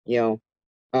general.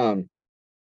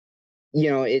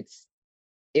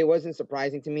 It wasn't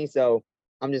surprising to me, so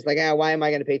I'm just like, why am I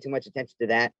going to pay too much attention to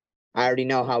that? I already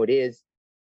know how it is.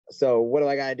 So what do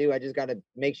I got to do? I just got to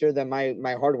make sure that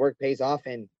my hard work pays off,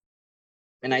 and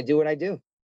I do what I do.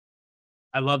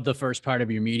 I love the first part of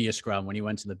your media scrum when you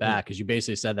went to the back, because you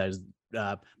basically said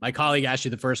that my colleague asked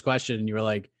you the first question and you were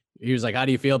like, he was like, how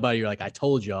do you feel about it? You're like, I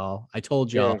told y'all.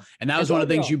 Yeah. And that was one of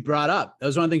the things you brought up. That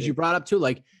was one of the things you brought up too.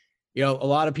 Like, a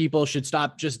lot of people should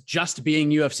stop just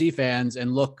being UFC fans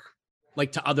and look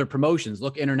like to other promotions,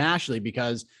 look internationally,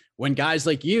 because when guys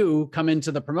like you come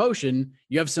into the promotion,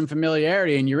 you have some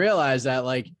familiarity and you realize that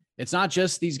like, it's not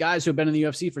just these guys who have been in the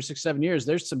UFC for 6-7 years.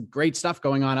 There's some great stuff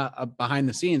going on behind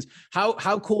the scenes.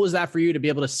 How cool is that for you to be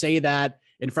able to say that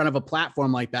in front of a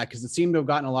platform like that? Because it seemed to have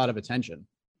gotten a lot of attention.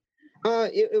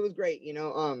 It was great.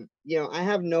 I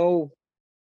have no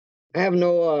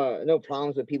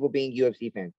problems with people being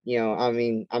UFC fans. I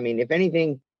mean, if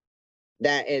anything,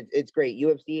 that it's great.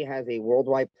 UFC has a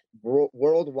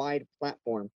worldwide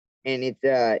platform, and it's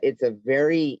a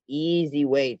very easy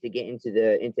way to get into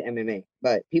MMA.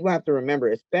 But people have to remember,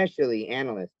 especially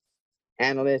analysts,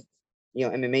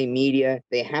 MMA media,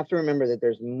 they have to remember that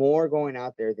there's more going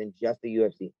out there than just the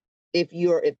UFC. If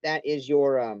that is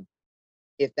your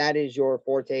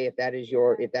forte, if that is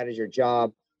your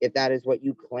job, if that is what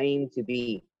you claim to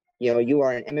be, you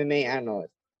are an MMA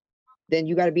analyst, then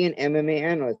you got to be an MMA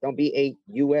analyst. Don't be a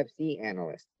UFC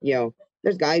analyst.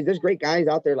 There's great guys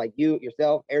out there like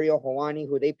yourself, Ariel Helwani,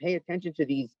 who they pay attention to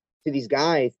these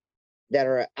guys that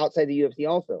are outside the UFC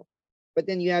also. But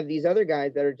then you have these other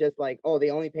guys that are just like, oh,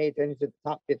 they only pay attention to the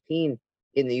top 15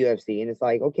 in the UFC. And it's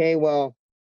like, okay, well,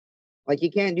 like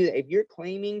you can't do that. If you're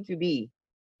claiming to be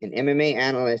an MMA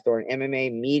analyst or an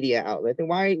MMA media outlet, then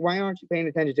why aren't you paying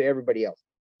attention to everybody else?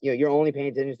 You're only paying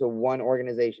attention to one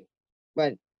organization.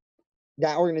 But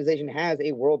that organization has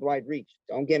a worldwide reach.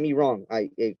 Don't get me wrong. I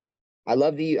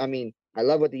love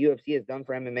what the UFC has done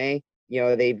for MMA.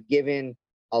 They've given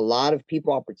a lot of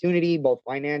people opportunity, both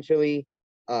financially,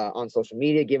 on social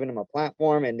media, giving them a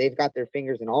platform, and they've got their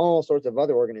fingers in all sorts of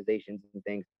other organizations and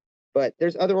things. But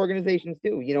there's other organizations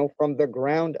too, from the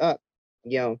ground up.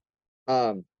 You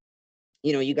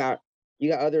got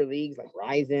other leagues like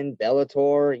Ryzen,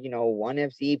 Bellator, ONE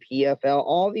FC, PFL,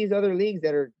 all these other leagues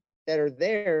that are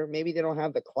there. Maybe they don't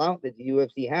have the clout that the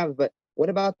UFC has, but what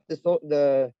about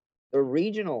the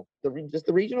regional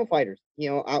fighters?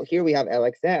 Out here we have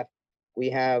LXF, we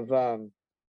have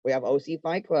OC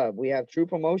Fight Club, we have True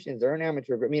Promotions. They're an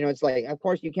amateur group. It's like, of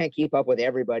course you can't keep up with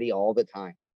everybody all the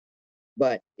time,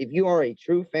 but if you are a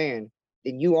true fan,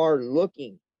 then you are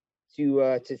looking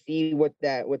to see what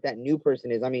that new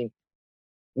person is. I mean,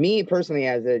 me personally,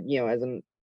 as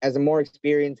a more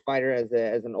experienced fighter, as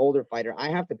an older fighter, I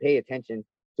have to pay attention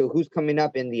to who's coming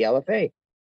up in the LFA,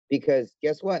 because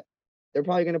guess what? They're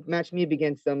probably going to match me up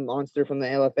against some monster from the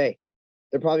LFA.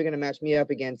 They're probably going to match me up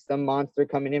against some monster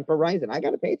coming in for Ryzen. I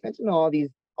got to pay attention to all these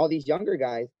younger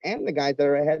guys and the guys that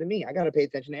are ahead of me. I got to pay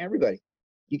attention to everybody.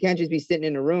 You can't just be sitting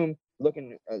in a room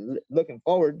looking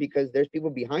forward, because there's people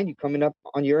behind you coming up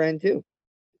on your end too.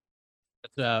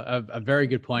 That's a very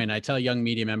good point. I tell young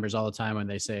media members all the time when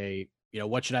they say,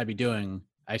 what should I be doing?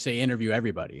 I say interview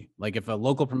everybody. Like if a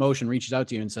local promotion reaches out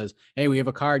to you and says, hey, we have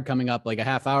a card coming up like a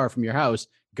half hour from your house,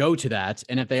 go to that.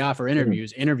 And if they offer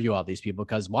interviews, interview all these people,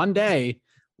 because one day,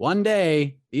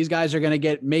 these guys are going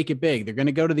to make it big. They're going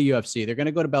to go to the UFC. They're going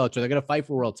to go to Bellator. They're going to fight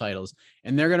for world titles.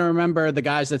 And they're going to remember the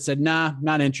guys that said, nah,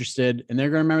 not interested. And they're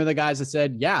going to remember the guys that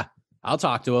said, yeah, I'll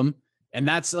talk to them. And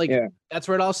that's like, that's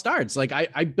where it all starts. Like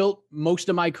I built most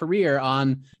of my career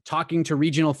on talking to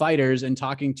regional fighters and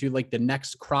talking to like the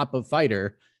next crop of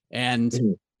fighter.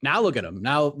 And now look at them.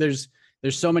 Now there's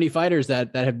so many fighters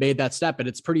that have made that step, and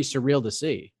it's pretty surreal to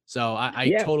see. So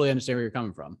I totally understand where you're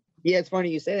coming from. Yeah, it's funny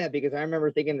you say that, because I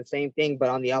remember thinking the same thing, but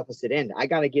on the opposite end. I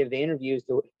got to give the interviews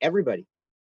to everybody.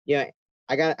 Yeah,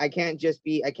 I can't just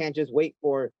wait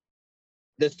for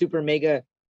the super mega,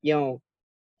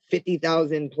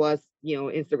 50,000 plus,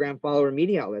 Instagram follower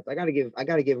media outlets. I got to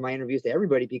give my interviews to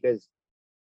everybody, because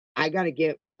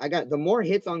the more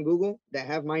hits on Google that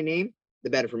have my name,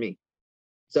 the better for me.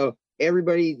 So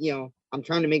everybody, I'm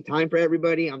trying to make time for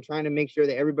everybody. I'm trying to make sure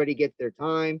that everybody gets their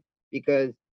time,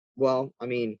 because, well, I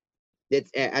mean, it's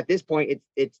at this point,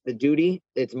 it's the duty,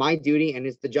 it's my duty, and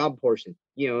it's the job portion.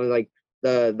 Like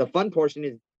the fun portion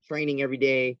is training every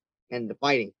day and the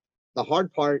fighting. The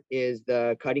hard part is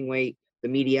the cutting weight, the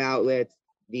media outlets,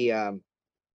 the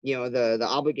the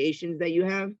obligations that you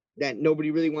have that nobody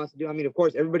really wants to do. I mean, of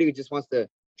course, everybody just wants to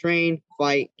train,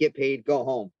 fight, get paid, go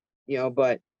home.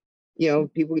 But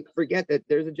people forget that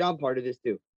there's a job part of this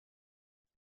too.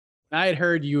 I had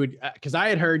heard you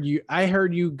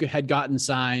had gotten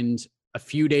signed a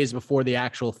few days before the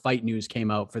actual fight news came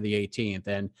out for the 18th.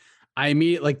 And I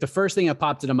immediately, like, the first thing that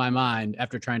popped into my mind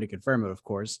after trying to confirm it, of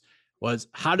course, was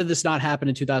how did this not happen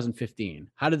in 2015?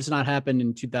 How did this not happen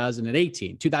in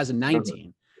 2018,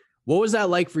 2019? What was that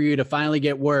like for you to finally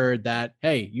get word that,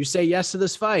 hey, you say yes to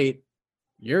this fight,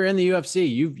 you're in the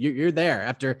UFC, you're there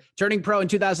after turning pro in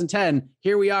 2010.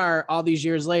 Here we are all these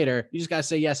years later. You just got to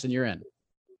say yes and you're in.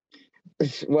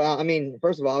 Well, I mean,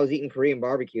 first of all, I was eating Korean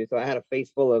barbecue, so I had a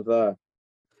face full of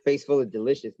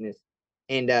deliciousness.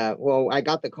 And well, I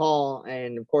got the call,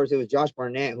 and of course it was Josh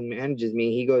Barnett who manages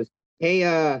me. He goes,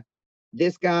 hey,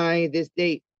 this guy, this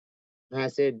date. And I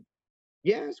said,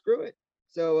 yeah, screw it.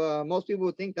 So most people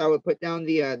would think that I would put down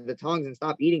the tongs and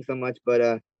stop eating so much,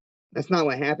 but that's not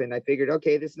what happened. I figured,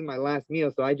 okay, this is my last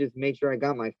meal, so I just make sure I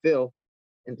got my fill.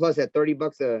 And plus, at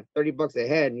 $30 a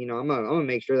head, I'm gonna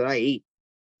make sure that I eat.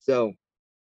 So,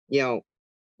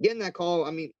 getting that call,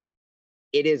 I mean,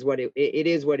 it is what it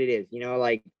is.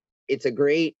 Like it's a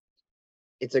great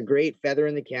feather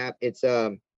in the cap. It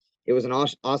was an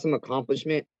awesome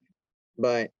accomplishment,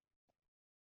 but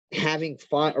having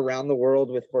fought around the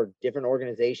world for different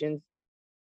organizations,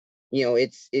 I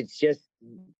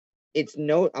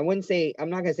wouldn't say, I'm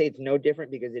not gonna say it's no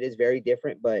different, because it is very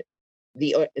different, but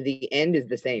the end is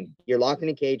the same. You're locked in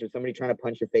a cage with somebody trying to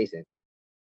punch your face in,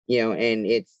 and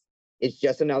it's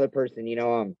just another person.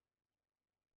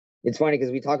 It's funny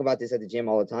because we talk about this at the gym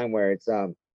all the time, where it's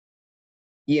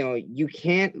you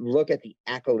can't look at the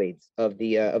accolades of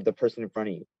the person in front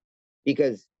of you,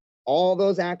 because all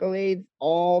those accolades,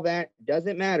 all that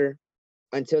doesn't matter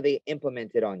until they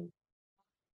implement it on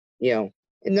you.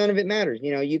 And none of it matters.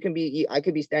 I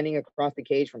could be standing across the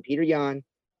cage from Peter Yan,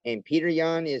 and Peter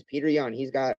Yan is Peter Yan.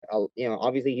 He's got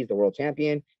obviously he's the world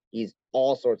champion. He's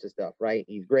all sorts of stuff, right?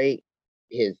 He's great.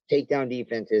 His takedown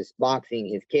defense, his boxing,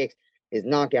 his kicks, his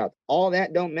knockouts, all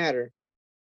that don't matter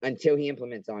until he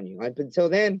implements on you. Until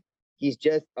then, he's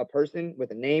just a person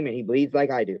with a name, and he bleeds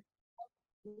like I do.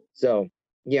 So,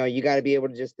 you got to be able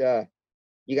to just,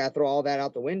 you got to throw all that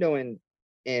out the window, and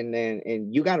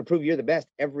you got to prove you're the best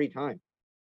every time.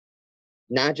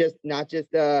 Not just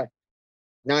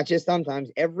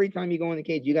sometimes. Every time you go in the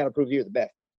cage, you got to prove you're the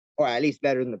best, or at least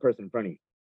better than the person in front of you.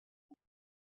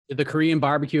 Did the Korean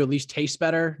barbecue at least taste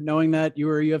better knowing that you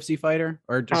were a UFC fighter,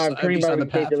 or just Korean barbecue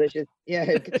tastes delicious?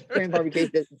 Yeah, Korean barbecue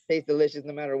tastes delicious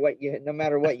no matter what you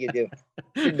do.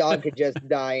 Your dog could just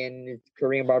die, and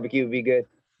Korean barbecue would be good.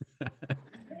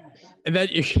 And then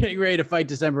you're getting ready to fight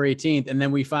December 18th, and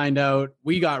then we find out,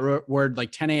 we got word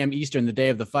like 10 a.m. Eastern, the day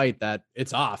of the fight, that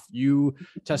it's off. You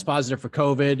test positive for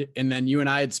COVID, and then you and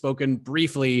I had spoken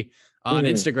briefly on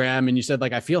Instagram, and you said,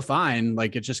 like, I feel fine.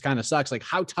 Like, it just kind of sucks. Like,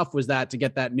 how tough was that to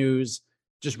get that news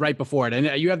just right before it?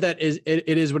 And you have that it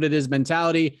is what it is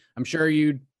mentality. I'm sure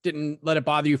you didn't let it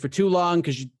bother you for too long,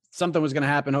 because something was going to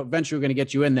happen. Eventually we're going to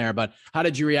get you in there. But how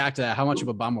did you react to that? How much of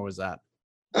a bummer was that?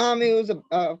 It was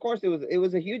of course it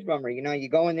was a huge bummer. You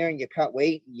go in there and you cut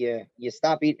weight, you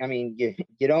stop eating. I mean,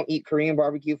 you don't eat Korean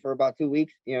barbecue for about 2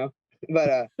 weeks,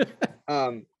 but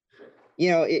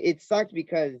it sucked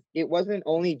because it wasn't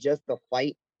only just the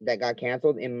fight that got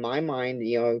canceled. In my mind,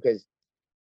 because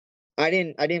I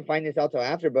didn't find this out till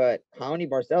after, but Raoni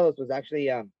Barcelos was actually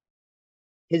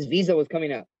his visa was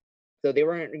coming up. So they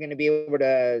weren't going to be able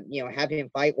to, have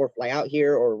him fight or fly out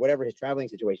here or whatever his traveling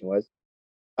situation was.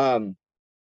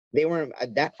 They weren't,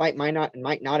 that fight might not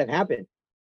have happened.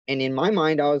 And in my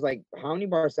mind, I was like, Raoni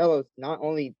Barcelos not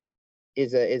only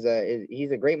he's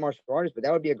a great martial artist, but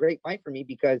that would be a great fight for me,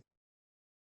 because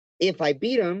if I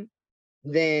beat him,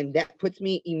 then that puts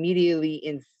me immediately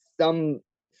in some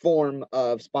form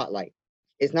of spotlight.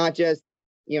 It's not just,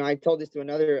 I told this to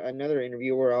another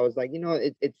interview where I was like,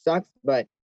 it sucks, but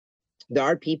there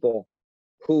are people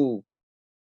who,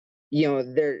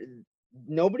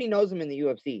 nobody knows them in the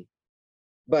UFC,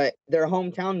 but their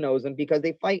hometown knows them because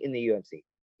they fight in the UFC.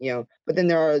 But then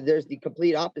there's the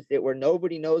complete opposite where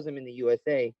nobody knows them in the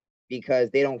USA because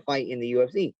they don't fight in the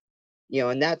UFC.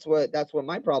 And that's what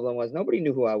my problem was. Nobody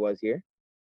knew who I was here.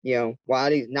 Well,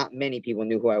 at least not many people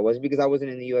knew who I was because I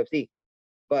wasn't in the UFC.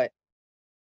 But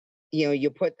you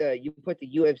put the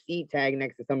UFC tag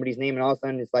next to somebody's name, and all of a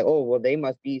sudden it's like, oh well, they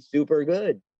must be super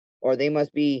good, or they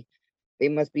must be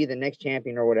the next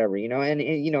champion or whatever.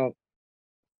 And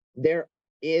there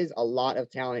is a lot of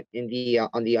talent in the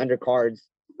on the undercards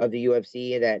of the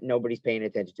UFC that nobody's paying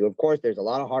attention to. Of course, there's a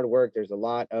lot of hard work, there's a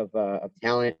lot of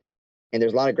talent, and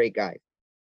there's a lot of great guys.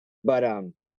 But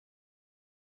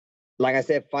like I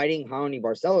said, fighting Raoni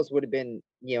Barcelos would have been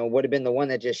the one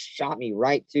that just shot me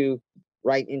right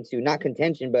into not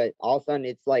contention, but all of a sudden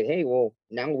it's like, hey, well,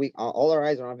 now all our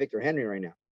eyes are on Victor Henry right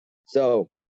now. So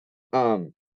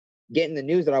getting the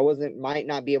news that I might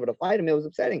not be able to fight him, it was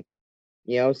upsetting.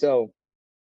 So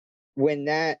when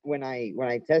I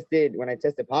tested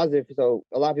positive, so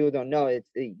a lot of people don't know,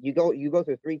 you go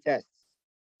through 3 tests.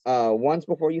 Once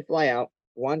before you fly out,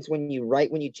 once when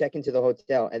you check into the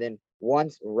hotel, and then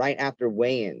once right after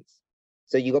weigh-ins.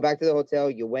 So you go back to the hotel,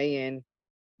 you weigh in,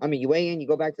 you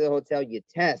go back to the hotel, you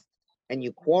test, and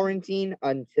you quarantine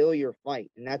until your fight,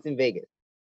 and that's in Vegas.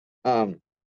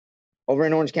 Over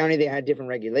in Orange County, they had different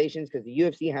regulations because the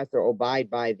UFC has to abide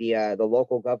by the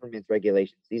local government's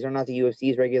regulations. These are not the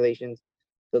UFC's regulations.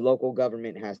 The local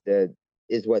government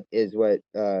is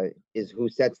who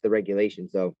sets the regulation.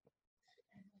 So,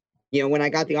 when I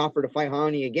got the offer to fight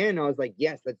Raoni again, I was like,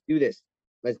 yes, let's do this.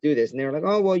 And they were like,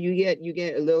 oh, well, you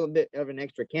get a little bit of an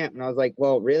extra camp. And I was like,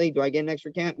 well, really? Do I get an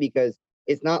extra camp? Because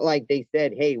it's not like they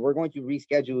said, hey, we're going to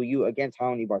reschedule you against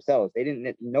Raoni Barcelos.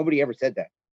 Nobody ever said that.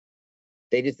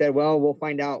 They just said, well, we'll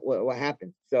find out what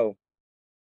happens. So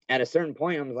at a certain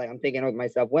point, I'm thinking with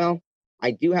myself, well,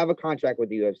 I do have a contract with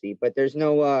the UFC, but there's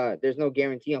no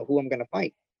guarantee on who I'm going to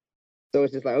fight. So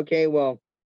it's just like, okay, well,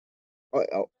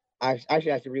 I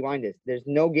should rewind this. There's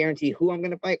no guarantee who I'm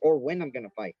going to fight or when I'm going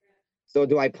to fight. So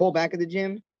do I pull back at the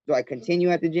gym? Do I continue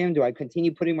at the gym? Do I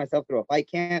continue putting myself through a fight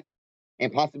camp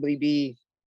and possibly be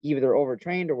either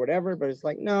overtrained or whatever? But it's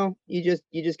like, no, you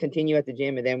just continue at the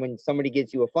gym. And then when somebody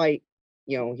gets you a fight,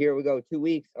 here we go, 2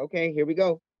 weeks. Okay, here we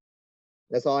go.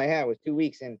 That's all I had was 2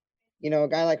 weeks. And, a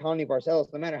guy like Raoni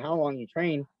Barcelos, no matter how long you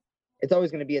train, it's always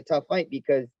going to be a tough fight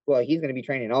because, well, he's going to be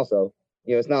training also.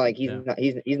 It's not like he's not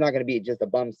going to be just a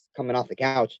bum coming off the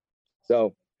couch.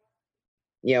 So,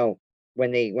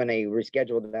 when they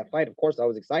rescheduled that fight, of course I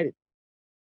was excited.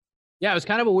 Yeah, it was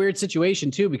kind of a weird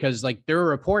situation too, because like there were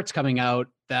reports coming out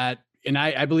that, and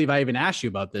I believe I even asked you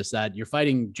about this, that you're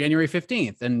fighting January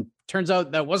 15th, and turns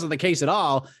out that wasn't the case at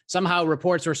all. Somehow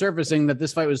reports were surfacing that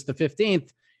this fight was the 15th,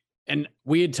 and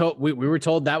we were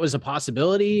told that was a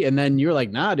possibility, and then you're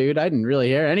like, nah, dude, I didn't really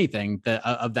hear anything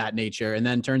of that nature, and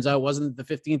then turns out it wasn't the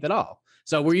 15th at all.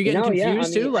 So were you getting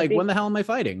confused too? Like, when the hell am I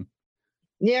fighting?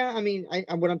 Yeah,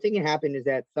 what I'm thinking happened is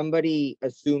that somebody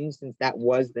assumed, since that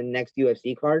was the next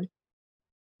UFC card,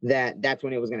 that's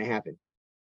when it was going to happen.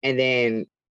 And then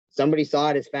somebody saw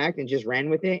it as fact and just ran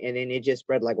with it, and then it just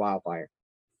spread like wildfire.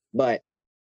 But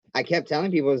I kept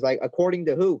telling people, it's like, according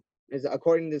to who?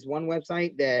 According to this one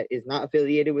website that is not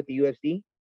affiliated with the UFC?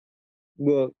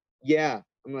 Well, yeah.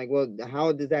 I'm like, well,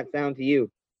 how does that sound to you?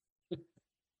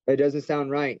 It doesn't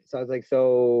sound right. So I was like,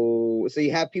 so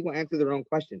you have people answer their own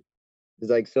question. It's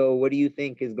like, so what do you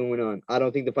think is going on? I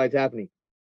don't think the fight's happening.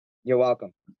 You're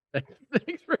welcome.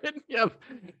 Thanks for hitting me up.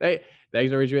 Hey,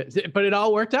 thanks for reaching out. But it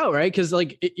all worked out, right? Because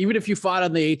like, even if you fought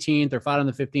on the 18th or fought on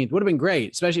the 15th, would have been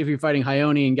great, especially if you're fighting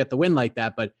Raoni and get the win like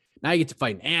that. But now you get to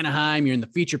fight in Anaheim. You're in the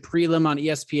feature prelim on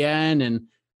ESPN, and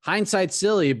hindsight's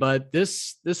silly, but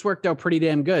this worked out pretty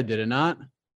damn good, did it not?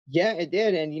 Yeah, it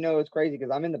did. And it's crazy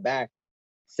because I'm in the back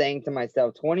saying to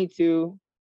myself, 22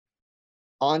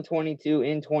 on 22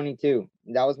 in 22.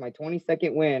 That was my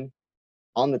 22nd win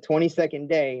on the 22nd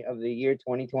day of the year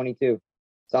 2022.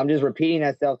 So I'm just repeating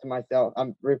that to myself.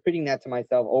 I'm repeating that to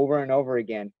myself over and over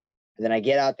again. And then I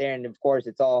get out there, and of course,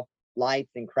 it's all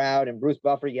lights and crowd and Bruce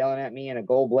Buffer yelling at me in a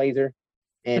gold blazer.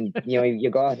 And you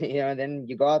go out, then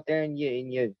you go out there and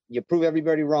you prove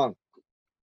everybody wrong.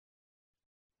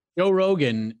 Joe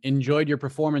Rogan enjoyed your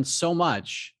performance so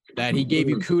much that he gave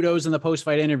you kudos in the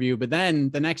post-fight interview, but then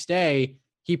the next day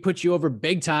he put you over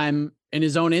big time in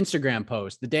his own Instagram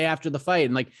post the day after the fight.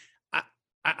 And like,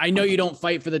 I know you don't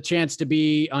fight for the chance to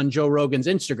be on Joe Rogan's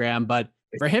Instagram, but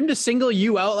for him to single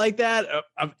you out like that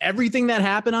of everything that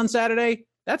happened on Saturday,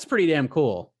 that's pretty damn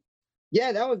cool.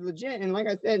 Yeah, that was legit. And like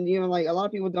I said, like a lot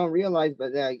of people don't realize,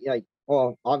 but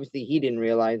well, obviously he didn't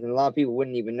realize, and a lot of people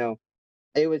wouldn't even know.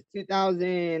 It was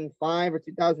 2005 or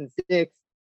 2006,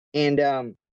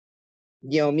 and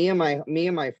me and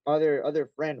my other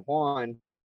friend Juan,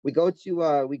 we go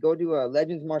to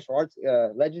Legends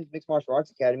Mixed Martial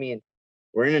Arts Academy, and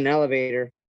we're in an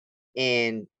elevator,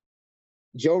 and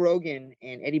Joe Rogan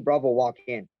and Eddie Bravo walk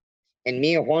in, and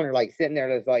me and Juan are like sitting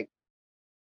there, just like,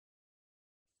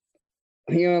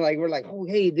 like we're like, oh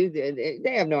hey dude,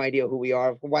 they have no idea who we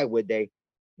are. Why would they?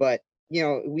 But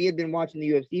we had been watching the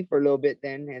UFC for a little bit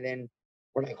then, and then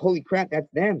we're like, holy crap, that's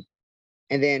them.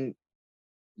 And then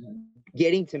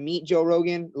getting to meet Joe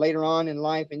Rogan later on in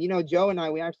life, and Joe and I,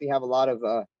 we actually have a lot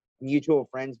of mutual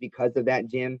friends because of that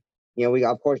gym. We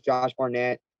got, of course, Josh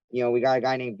Barnett. We got a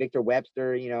guy named Victor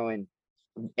Webster, and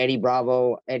Eddie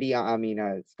Bravo,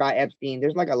 Scott Epstein.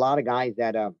 There's like a lot of guys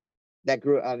that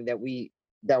grew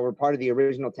that were part of the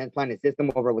original 10th Planet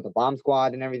System over with the Bomb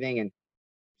Squad and everything. And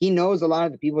he knows a lot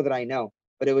of the people that I know,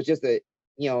 but it was just it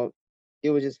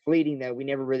was just fleeting that we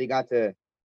never really got to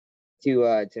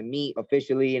meet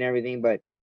officially and everything. But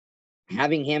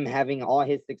having all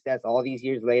his success all these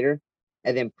years later,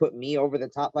 and then put me over the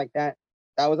top like that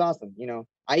was awesome.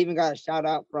 I even got a shout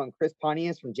out from Chris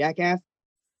Pontius from Jackass,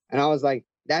 and I was like,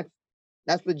 that's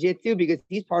legit too, because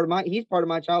he's part of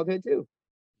my childhood too.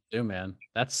 Dude, man,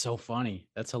 that's so funny.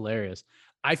 That's hilarious.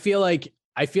 I feel like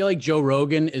Joe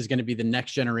Rogan is going to be the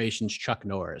next generation's Chuck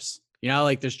Norris.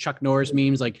 Like there's Chuck Norris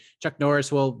memes, like Chuck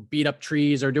Norris will beat up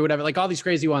trees or do whatever, like all these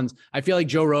crazy ones. I feel like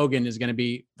Joe Rogan is going to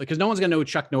be, because no one's going to know who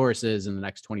Chuck Norris is in the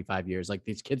next 25 years, like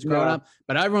these kids growing up,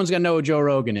 but everyone's going to know who Joe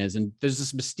Rogan is. And there's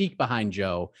this mystique behind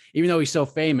Joe, even though he's so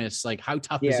famous. Like, how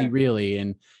tough is he really?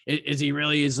 And is he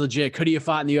really as legit? Could he have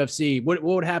fought in the UFC? What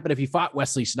would happen if he fought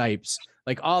Wesley Snipes?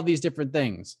 Like all these different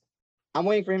things. I'm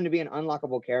waiting for him to be an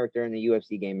unlockable character in the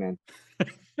UFC game, man.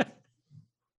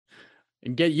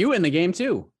 And get you in the game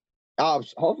too. Oh,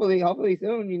 hopefully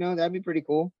soon. That'd be pretty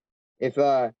cool. If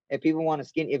people want to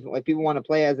if people want to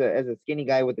play as a skinny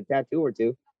guy with a tattoo or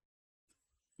two.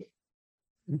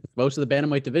 Most of the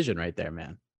bantamweight division, right there,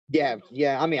 man. Yeah.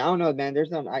 I mean, I don't know, man. There's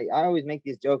some. I always make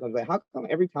this joke. I'm like, how come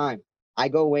every time I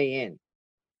go weigh in,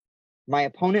 my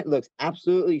opponent looks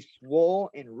absolutely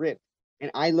swole and ripped, and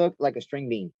I look like a string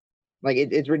bean? Like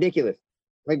it's ridiculous.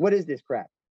 Like, what is this crap?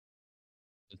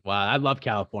 Wow, I love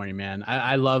California, man.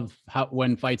 I love how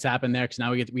when fights happen there, because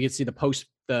now we get to see the post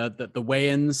the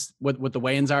weigh-ins, what the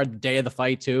weigh-ins are the day of the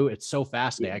fight too. It's so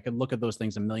fascinating. I could look at those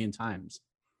things a million times.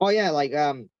 Oh yeah, like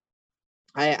I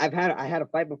had a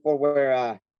fight before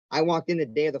where I walked in the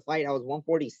day of the fight. I was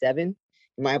 147, and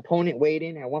my opponent weighed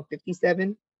in at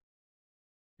 157,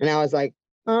 and I was like,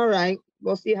 all right,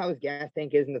 we'll see how his gas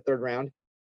tank is in the third round.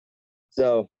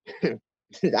 So.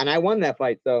 And I won that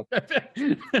fight. So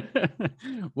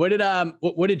what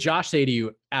did Josh say to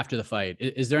you after the fight?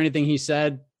 Is there anything he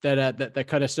said that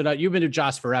could have stood out? You've been to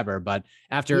Josh forever, but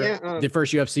after the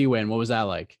first UFC win, what was that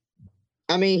like?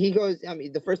 I mean,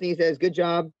 the first thing he says, good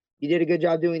job. You did a good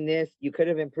job doing this. You could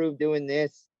have improved doing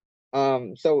this.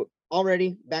 So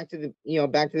already back to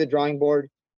the drawing board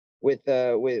with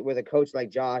a coach like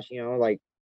Josh, like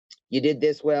you did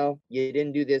this well, you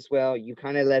didn't do this well. You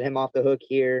kind of let him off the hook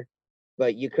here,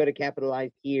 but you could have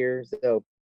capitalized here. So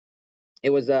it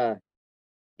was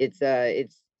it's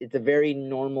a very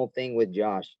normal thing with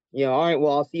Josh. All right,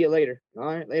 well, I'll see you later. All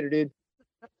right, later, dude.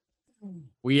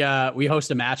 We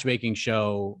host a matchmaking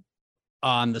show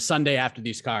on the Sunday after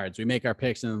these cards. We make our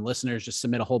picks, and the listeners just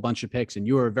submit a whole bunch of picks, and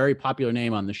you are a very popular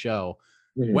name on the show.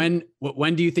 Mm-hmm.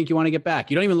 When do you think you want to get back?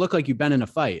 You don't even look like you've been in a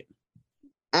fight.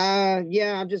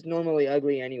 Yeah, I'm just normally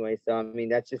ugly anyway, so I mean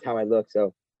that's just how I look.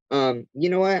 So you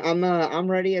know what? I'm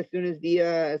ready as soon as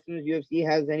UFC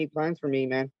has any plans for me,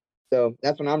 man. So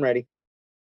that's when I'm ready.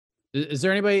 Is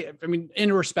there anybody, I mean,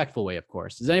 in a respectful way, of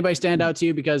course, does anybody stand out to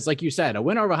you? Because like you said, a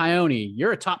win over Ione,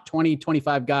 you're a top 20,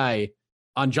 25 guy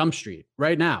on Jump Street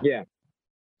right now. Yeah.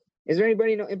 Is there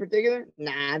anybody in particular?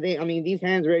 Nah, these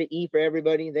hands are ready to eat for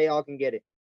everybody. They all can get it.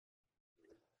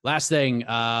 Last thing,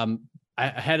 I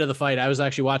ahead of the fight, I was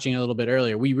actually watching a little bit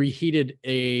earlier. We reheated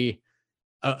a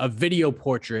video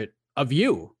portrait of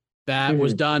you that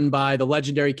was done by the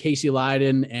legendary Casey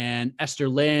Leydon and Esther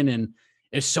Lynn. And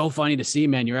it's so funny to see,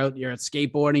 man. You're out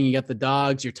skateboarding, you got the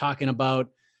dogs, you're talking about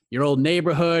your old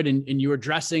neighborhood, and you were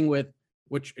dressing with,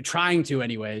 which trying to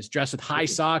anyways, dress with high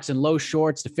socks and low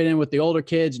shorts to fit in with the older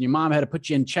kids. And your mom had to put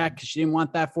you in check because she didn't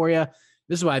want that for you.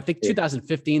 This is why I think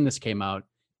 2015 this came out.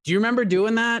 Do you remember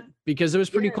doing that? Because it was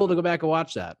pretty cool to go back and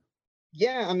watch that.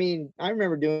 Yeah, I mean, I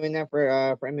remember doing that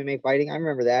for MMA fighting. I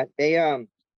remember that.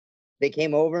 They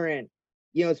came over, and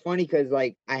it's funny because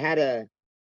like I had a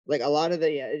lot of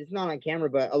the it's not on camera,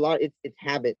 but it's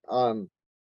habit.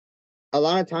 A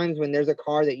lot of times when there's a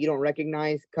car that you don't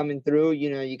recognize coming through,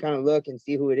 you kind of look and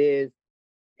see who it is,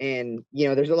 and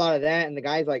there's a lot of that. And the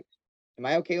guy's like, "Am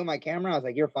I okay with my camera?" I was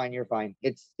like, "You're fine. You're fine.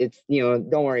 It's don't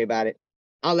worry about it.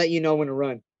 I'll let you know when to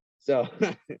run." So,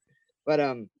 but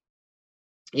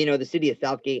the city of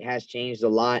Southgate has changed a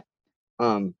lot,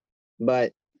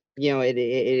 but it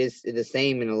is the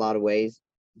same in a lot of ways,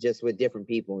 just with different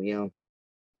people.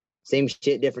 Same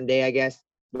shit, different day, I guess.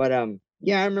 But I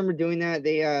remember doing that.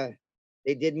 They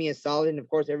did me a solid, and of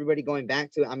course, everybody going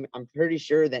back to it. I'm pretty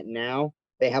sure that now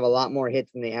they have a lot more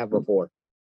hits than they have before.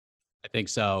 I think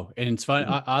so, and it's fun.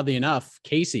 Oddly enough,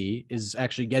 Casey is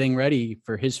actually getting ready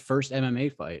for his first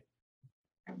MMA fight.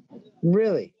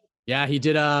 Really? Yeah, he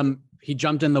did. He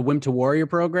jumped in the Wim to Warrior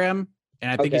program,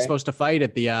 and I think he's supposed to fight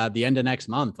at the end of next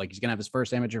month. Like he's gonna have his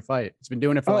first amateur fight. He's been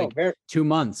doing it for 2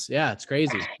 months. Yeah, it's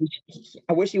crazy.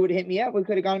 I wish he would have hit me up. We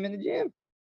could have got him in the gym.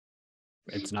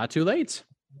 It's not too late.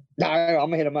 No, I'm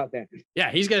gonna hit him up then.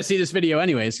 Yeah, he's gonna see this video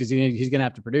anyways because he's gonna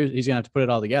have to produce. He's gonna have to put it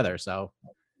all together. So,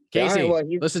 Casey,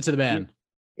 listen to the man.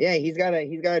 He's got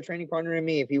a training partner in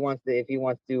me if he wants to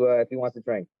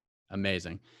train.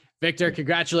 Amazing. Victor,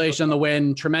 congratulations on the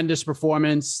win. Tremendous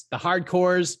performance. The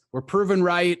hardcores were proven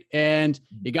right, and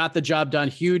you got the job done.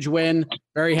 Huge win.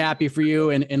 Very happy for you,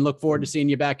 and look forward to seeing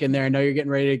you back in there. I know you're getting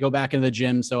ready to go back into the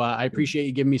gym, so I appreciate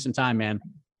you giving me some time, man.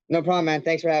 No problem, man.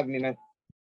 Thanks for having me, man.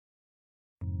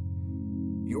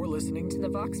 You're listening to the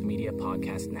Vox Media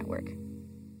Podcast Network.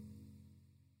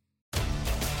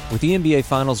 With the NBA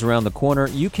Finals around the corner,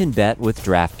 you can bet with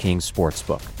DraftKings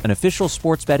Sportsbook, an official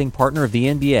sports betting partner of the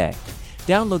NBA.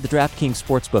 Download the DraftKings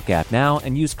Sportsbook app now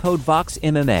and use code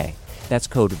VOXMMA. That's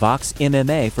code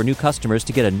VOXMMA for new customers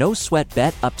to get a no-sweat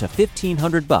bet up to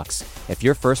 $1,500 if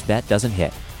your first bet doesn't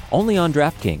hit. Only on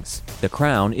DraftKings. The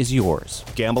crown is yours.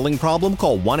 Gambling problem?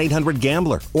 Call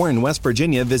 1-800-GAMBLER. Or in West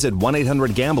Virginia, visit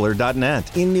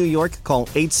 1-800-GAMBLER.net. In New York, call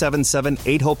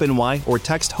 877-8-HOPE-NY or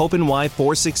text HOPE-NY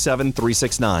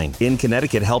 467-369. In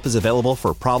Connecticut, help is available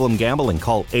for problem gambling.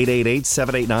 Call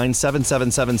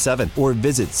 888-789-7777 or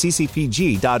visit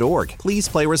ccpg.org. Please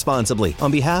play responsibly.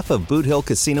 On behalf of Boot Hill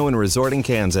Casino and Resort in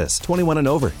Kansas, 21 and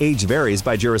over. Age varies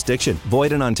by jurisdiction.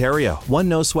 Void in Ontario. One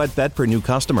no-sweat bet per new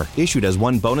customer. Issued as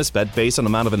one bonus bet based on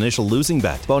amount of initial losing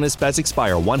bet. Bonus bets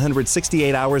expire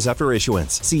 168 hours after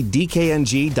issuance. See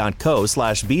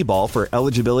dkng.co/bball for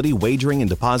eligibility, wagering, and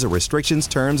deposit restrictions,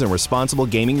 terms, and responsible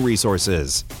gaming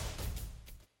resources.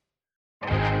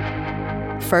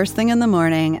 First thing in the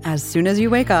morning, as soon as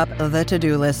you wake up, the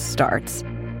to-do list starts.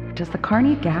 Does the car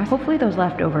need gas? Hopefully those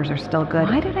leftovers are still good.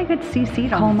 Why did I get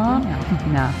CC'd on Mom?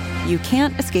 No. You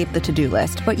can't escape the to-do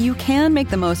list, but you can make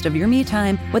the most of your me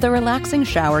time with a relaxing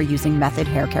shower using Method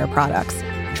Hair Care products.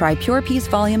 Try Pure Peace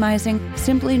Volumizing,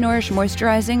 Simply Nourish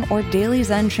Moisturizing, or Daily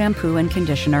Zen Shampoo and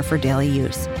Conditioner for daily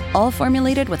use. All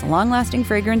formulated with long-lasting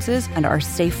fragrances and are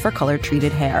safe for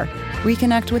color-treated hair.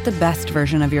 Reconnect with the best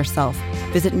version of yourself.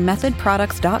 Visit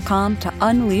methodproducts.com to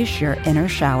unleash your inner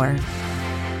shower.